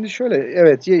 Ya şimdi şöyle,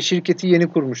 evet şirketi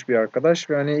yeni kurmuş bir arkadaş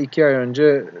ve hani 2 ay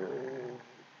önce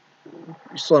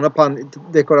sonra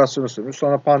dekorasyonu sürmüş,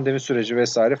 sonra pandemi süreci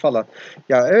vesaire falan.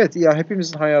 Ya evet ya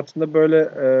hepimizin hayatında böyle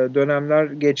dönemler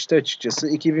geçti açıkçası.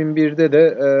 2001'de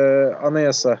de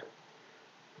anayasa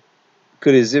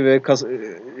krizi ve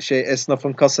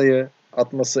esnafın kasayı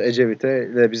atması Ecevit'e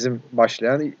ile bizim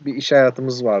başlayan bir iş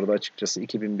hayatımız vardı açıkçası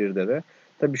 2001'de de.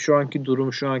 Tabii şu anki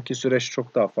durum, şu anki süreç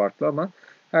çok daha farklı ama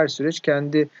her süreç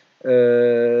kendi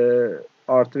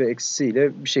artı ve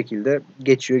eksisiyle bir şekilde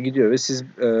geçiyor gidiyor ve siz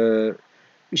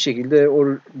bir şekilde o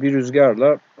bir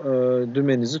rüzgarla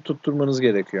dümenizi tutturmanız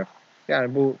gerekiyor.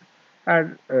 Yani bu her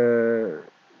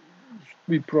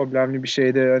bir problemli bir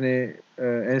şeyde hani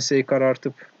enseyi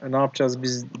karartıp ne yapacağız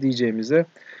biz diyeceğimize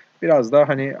biraz daha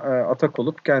hani atak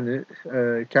olup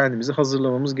kendimizi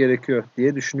hazırlamamız gerekiyor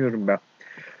diye düşünüyorum ben.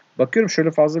 Bakıyorum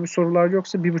şöyle fazla bir sorular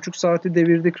yoksa 1,5 saati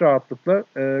devirdik rahatlıkla.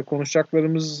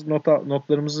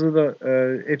 Notlarımızı da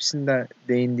hepsinden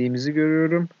değindiğimizi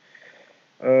görüyorum.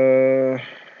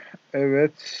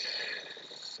 Evet.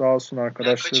 Sağ olsun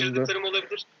arkadaşlarım da. Kaçırdıklarım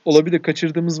olabilir. Olabilir.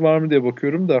 Kaçırdığımız var mı diye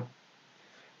bakıyorum da.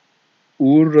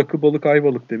 Uğur rakı balık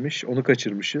ayvalık demiş. Onu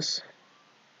kaçırmışız.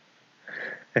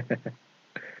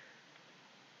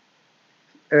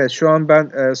 Evet şu an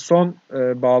ben son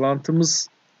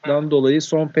bağlantımızdan dolayı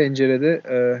son pencerede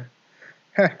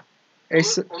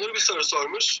Onur bir soru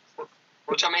sormuş.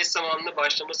 Hocam eş zamanlı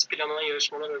başlaması planlanan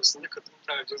yarışmalar arasında katılım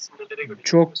tercihiniz nelere göre?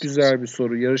 Çok güzel bir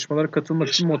soru. Yarışmalara katılmak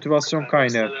için motivasyon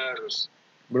kaynağı.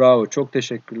 Bravo, çok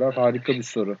teşekkürler. Harika bir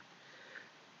soru.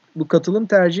 Bu katılım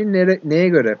tercihi neye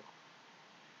göre?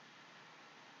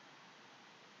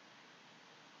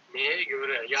 Neye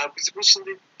göre? Ya bizim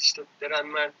şimdi işte Deren,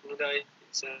 Mert, Nilay,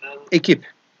 Selen,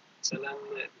 Ekip.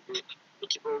 Selen'le bir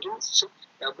ekip olduğumuz için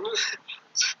ya bunu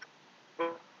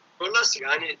nasıl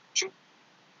yani çünkü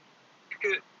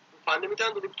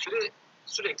pandemiden dolayı bir süre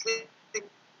sürekli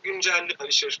güncelli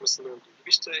alış yarışmasında olduğu gibi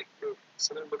işte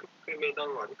sanırım Bakırköy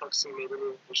Meydan vardı. Taksim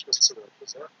Meydanı yarışması var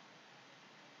mesela.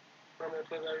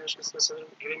 Amerikalar yarışmasına sanırım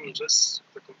giremeyeceğiz.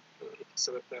 Takım etik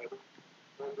sebeplerden.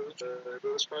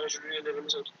 Danışman jüri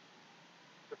üyelerimiz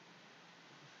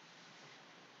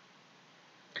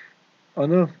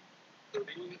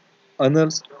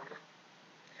Anıl.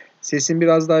 Sesini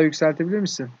biraz daha yükseltebilir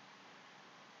misin?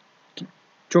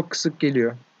 Çok kısık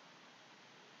geliyor.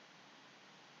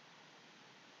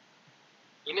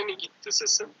 Yine mi gitti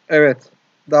sesin? Evet.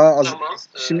 Daha az. Tamam.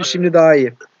 Şimdi daha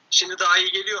iyi. Şimdi daha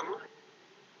iyi geliyor mu?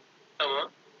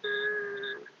 Tamam.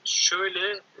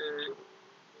 Şöyle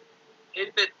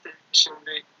elbette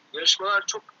şimdi yarışmalar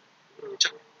çok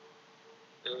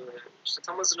işte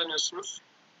tam hazırlanıyorsunuz.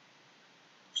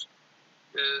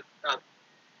 Yani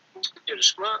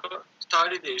yarışma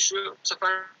tarih değişiyor. Bu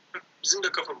sefer bizim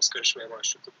de kafamız karışmaya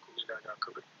başlıyor bu konuyla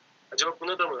alakalı. Acaba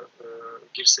buna da mı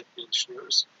girsek diye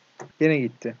düşünüyoruz. Gene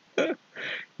gitti.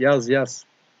 Yaz.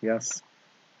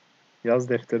 Yaz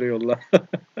deftere yolla.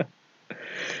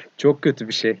 Çok kötü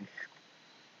bir şey.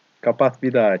 Kapat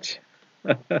bir daha aç.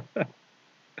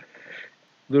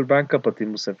 Dur ben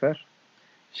kapatayım bu sefer.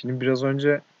 Şimdi biraz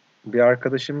önce bir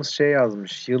arkadaşımız şey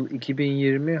yazmış. Yıl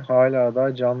 2020 hala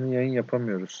daha canlı yayın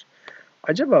yapamıyoruz.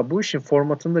 Acaba bu işin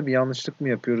formatında bir yanlışlık mı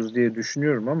yapıyoruz diye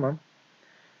düşünüyorum ama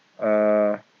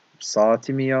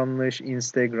saati mi yanlış,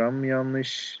 Instagram mı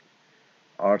yanlış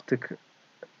artık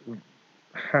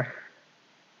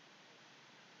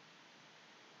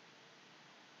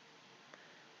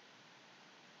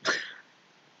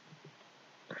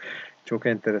çok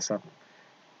enteresan.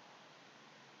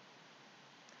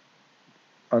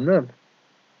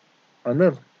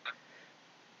 Anıl.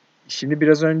 Şimdi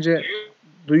biraz önce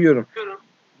duyuyorum.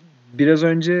 Biraz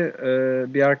önce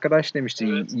bir arkadaş demişti.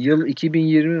 Evet. Yıl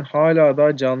 2020 hala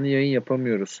daha canlı yayın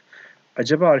yapamıyoruz.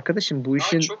 Acaba arkadaşım bu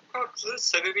işin çok haklı.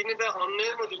 Sebebini de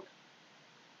anlayamadım.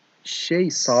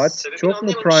 saat Sebebini çok mu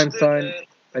anlayamadım. prime Şimdi time?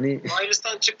 Hani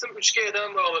Wireless'tan çıktım 3G'den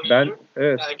ben bağlanıyorum.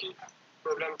 evet Belki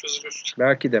problem çözülür.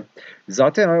 belki de.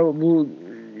 Zaten bu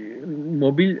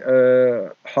mobil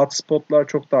hotspotlar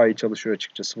çok daha iyi çalışıyor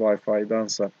açıkçası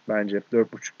Wi-Fi'dansa bence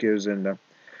 4.5G üzerinden.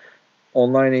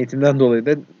 Online eğitimden dolayı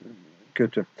da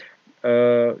kötü.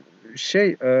 Ee,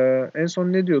 en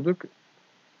son ne diyorduk?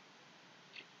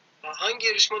 Hangi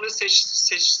yarışmaları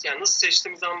yani nasıl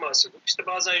seçtiğimizden bahsediyorduk. İşte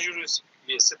bazen jüri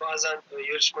üyesi, bazen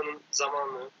yarışmanın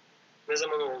zamanı, ne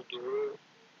zaman olduğu,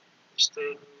 işte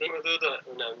ne adı da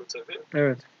önemli tabii.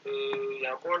 Evet.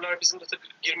 Yani bu aralar bizim de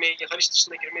tabii Haliç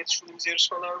dışında girmeyi düşündüğümüz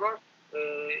yarışmalar var.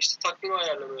 İşte takvimi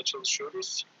ayarlamaya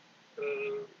çalışıyoruz.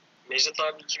 Necdet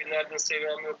abi 2000'lerden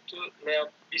Instagram yoktu.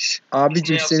 Biz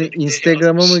Abicim ne senin yapsaydık diye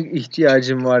Instagram'a mı yazmış.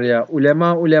 ihtiyacın var ya?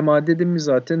 Ulema dedim mi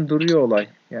zaten duruyor olay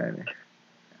yani.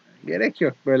 Gerek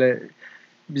yok böyle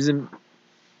bizim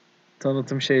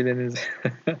tanıtım şeyleriniz.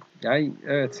 Yani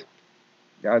evet.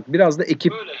 Ya biraz da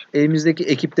Böyle. elimizdeki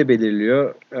ekip de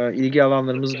belirliyor. İlgi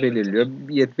alanlarımız Evet. belirliyor.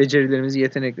 Becerilerimiz,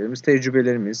 yeteneklerimiz,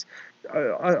 tecrübelerimiz.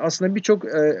 Aslında birçok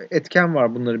etken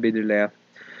var bunları belirleyen.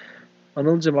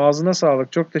 Anılcım ağzına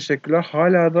sağlık. Çok teşekkürler.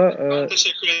 Hala da Ben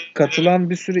teşekkür ederim. katılan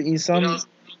bir sürü insan Biraz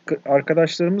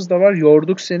arkadaşlarımız da var.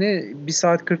 Yorduk seni. 1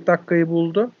 saat 40 dakikayı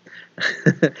buldu.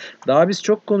 Daha biz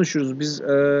çok konuşuruz. Biz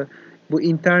bu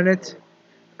internet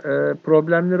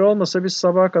problemleri olmasa biz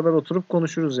sabaha kadar oturup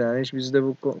konuşuruz yani. Hiç bizde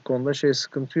bu konuda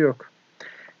sıkıntı yok.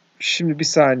 Şimdi bir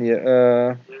saniye.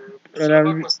 kusura Önemli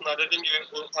bir bakmasınlar dediğim gibi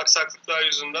bu aksaklıklar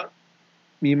yüzünden.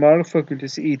 Mimarlık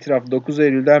Fakültesi itiraf 9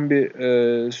 Eylül'den bir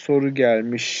soru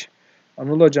gelmiş.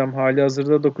 Anıl Hocam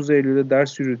halihazırda 9 Eylül'de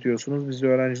ders yürütüyorsunuz. Biz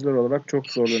öğrenciler olarak çok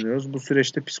zorlanıyoruz. Bu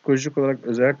süreçte psikolojik olarak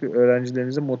özellikle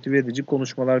öğrencilerinize motive edici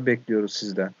konuşmalar bekliyoruz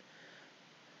sizden.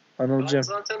 Ben Anılcım.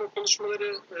 zaten o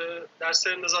konuşmaları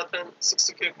derslerimde zaten sık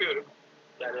sık yapıyorum.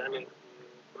 Yani hani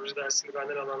proje dersini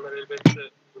benden alanlar elbette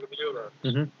bunu biliyorlar. Hı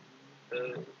hı.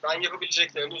 Ben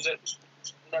yapabileceklerini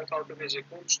üstünden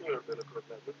kalkabileceklerini düşünüyorum böyle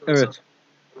problemde. Evet.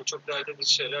 Yani çok dert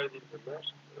edici şeyler değil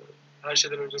bunlar. Her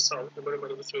şeyden önce sağlık. Umarım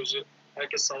hani bu süreci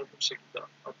herkes sağlıklı bir şekilde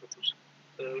atlatır.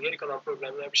 Geri kalan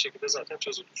problemler bir şekilde zaten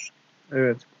çözülür.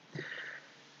 Evet.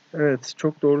 Evet,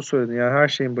 çok doğru söyledin. Yani her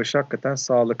şeyin başı hakikaten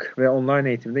sağlık ve online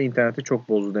eğitimde interneti çok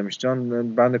bozdu demiş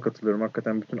Can. Ben de katılıyorum.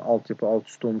 Hakikaten bütün altyapı alt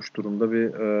üst olmuş durumda bir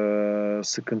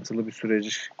sıkıntılı bir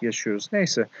süreç yaşıyoruz.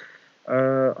 Neyse.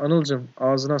 Anılcım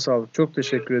ağzına sağlık. Çok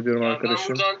teşekkür ediyorum Yani ben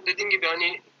arkadaşım. buradan dediğim gibi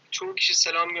hani çoğu kişi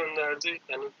selam gönderdi.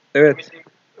 Yani Evet. bilmediğim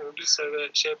olduysa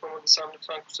ve yapamadıysam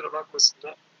lütfen kusura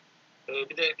bakmasınlar.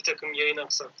 Bir de bir takım yayın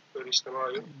aksaklıkları işte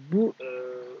malum. Bu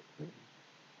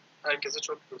Herkese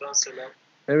çok buradan selam.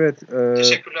 evet.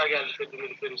 Teşekkürler geldikleri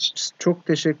dinledikleri için. Çok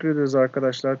teşekkür ederiz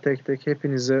arkadaşlar. Tek tek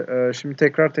hepinize. Şimdi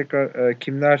tekrar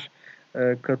kimler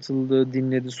katıldı,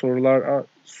 dinledi, sorular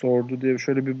sordu diye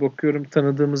şöyle bir bakıyorum.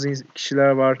 Tanıdığımız kişiler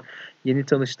var. Yeni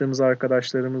tanıştığımız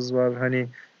arkadaşlarımız var. Hani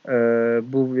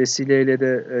bu vesileyle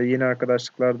de yeni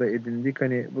arkadaşlıklar da edindik.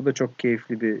 Hani bu da çok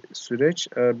keyifli bir süreç.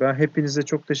 Ben hepinize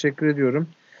çok teşekkür ediyorum.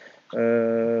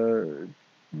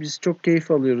 Biz çok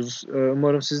keyif alıyoruz.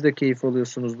 Umarım siz de keyif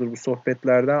alıyorsunuzdur bu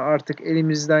sohbetlerden. Artık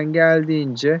elimizden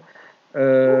geldiğince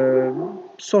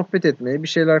sohbet etmeye, bir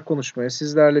şeyler konuşmaya,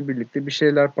 sizlerle birlikte bir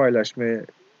şeyler paylaşmaya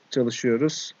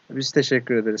çalışıyoruz. Biz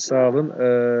teşekkür ederiz. Sağ olun.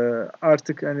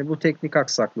 Artık hani bu teknik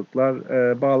aksaklıklar,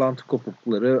 bağlantı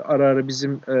kopuklukları, ara ara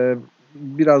bizim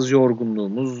biraz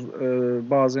yorgunluğumuz,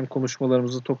 bazen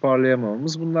konuşmalarımızı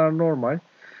toparlayamamamız bunlar normal.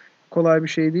 Kolay bir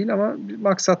şey değil ama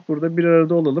maksat burada bir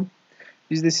arada olalım.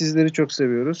 Biz de sizleri çok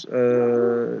seviyoruz.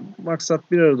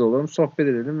 Maksat bir arada olalım, sohbet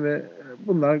edelim ve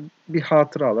bunlar bir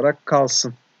hatıra olarak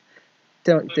kalsın.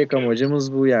 Tek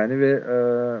amacımız bu yani ve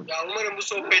ya umarım bu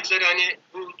sohbetleri hani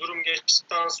bu durum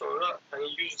geçtikten sonra hani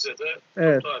yüz yüze de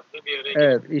evet, toplu halde bir araya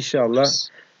evet gelip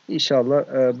inşallah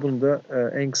bunu da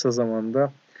en kısa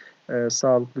zamanda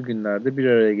sağlıklı günlerde bir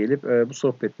araya gelip bu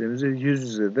sohbetlerimizi yüz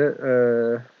yüze de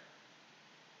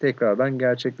tekrardan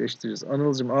gerçekleştiririz.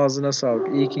 Anılcım ağzına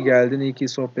sağlık. İyi ki geldin, iyi ki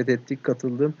sohbet ettik,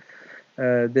 katıldın.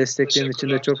 Desteklerin için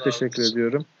de çok teşekkür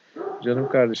ediyorum. Canım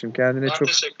kardeşim kendine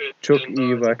çok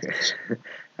iyi bak.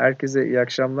 Herkese iyi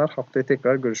akşamlar. Haftaya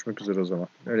tekrar görüşmek üzere o zaman.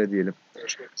 Öyle diyelim.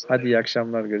 Hadi iyi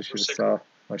akşamlar görüşürüz. Sağ ol.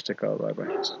 Hoşça kal. Bay bay.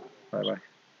 Bay bay.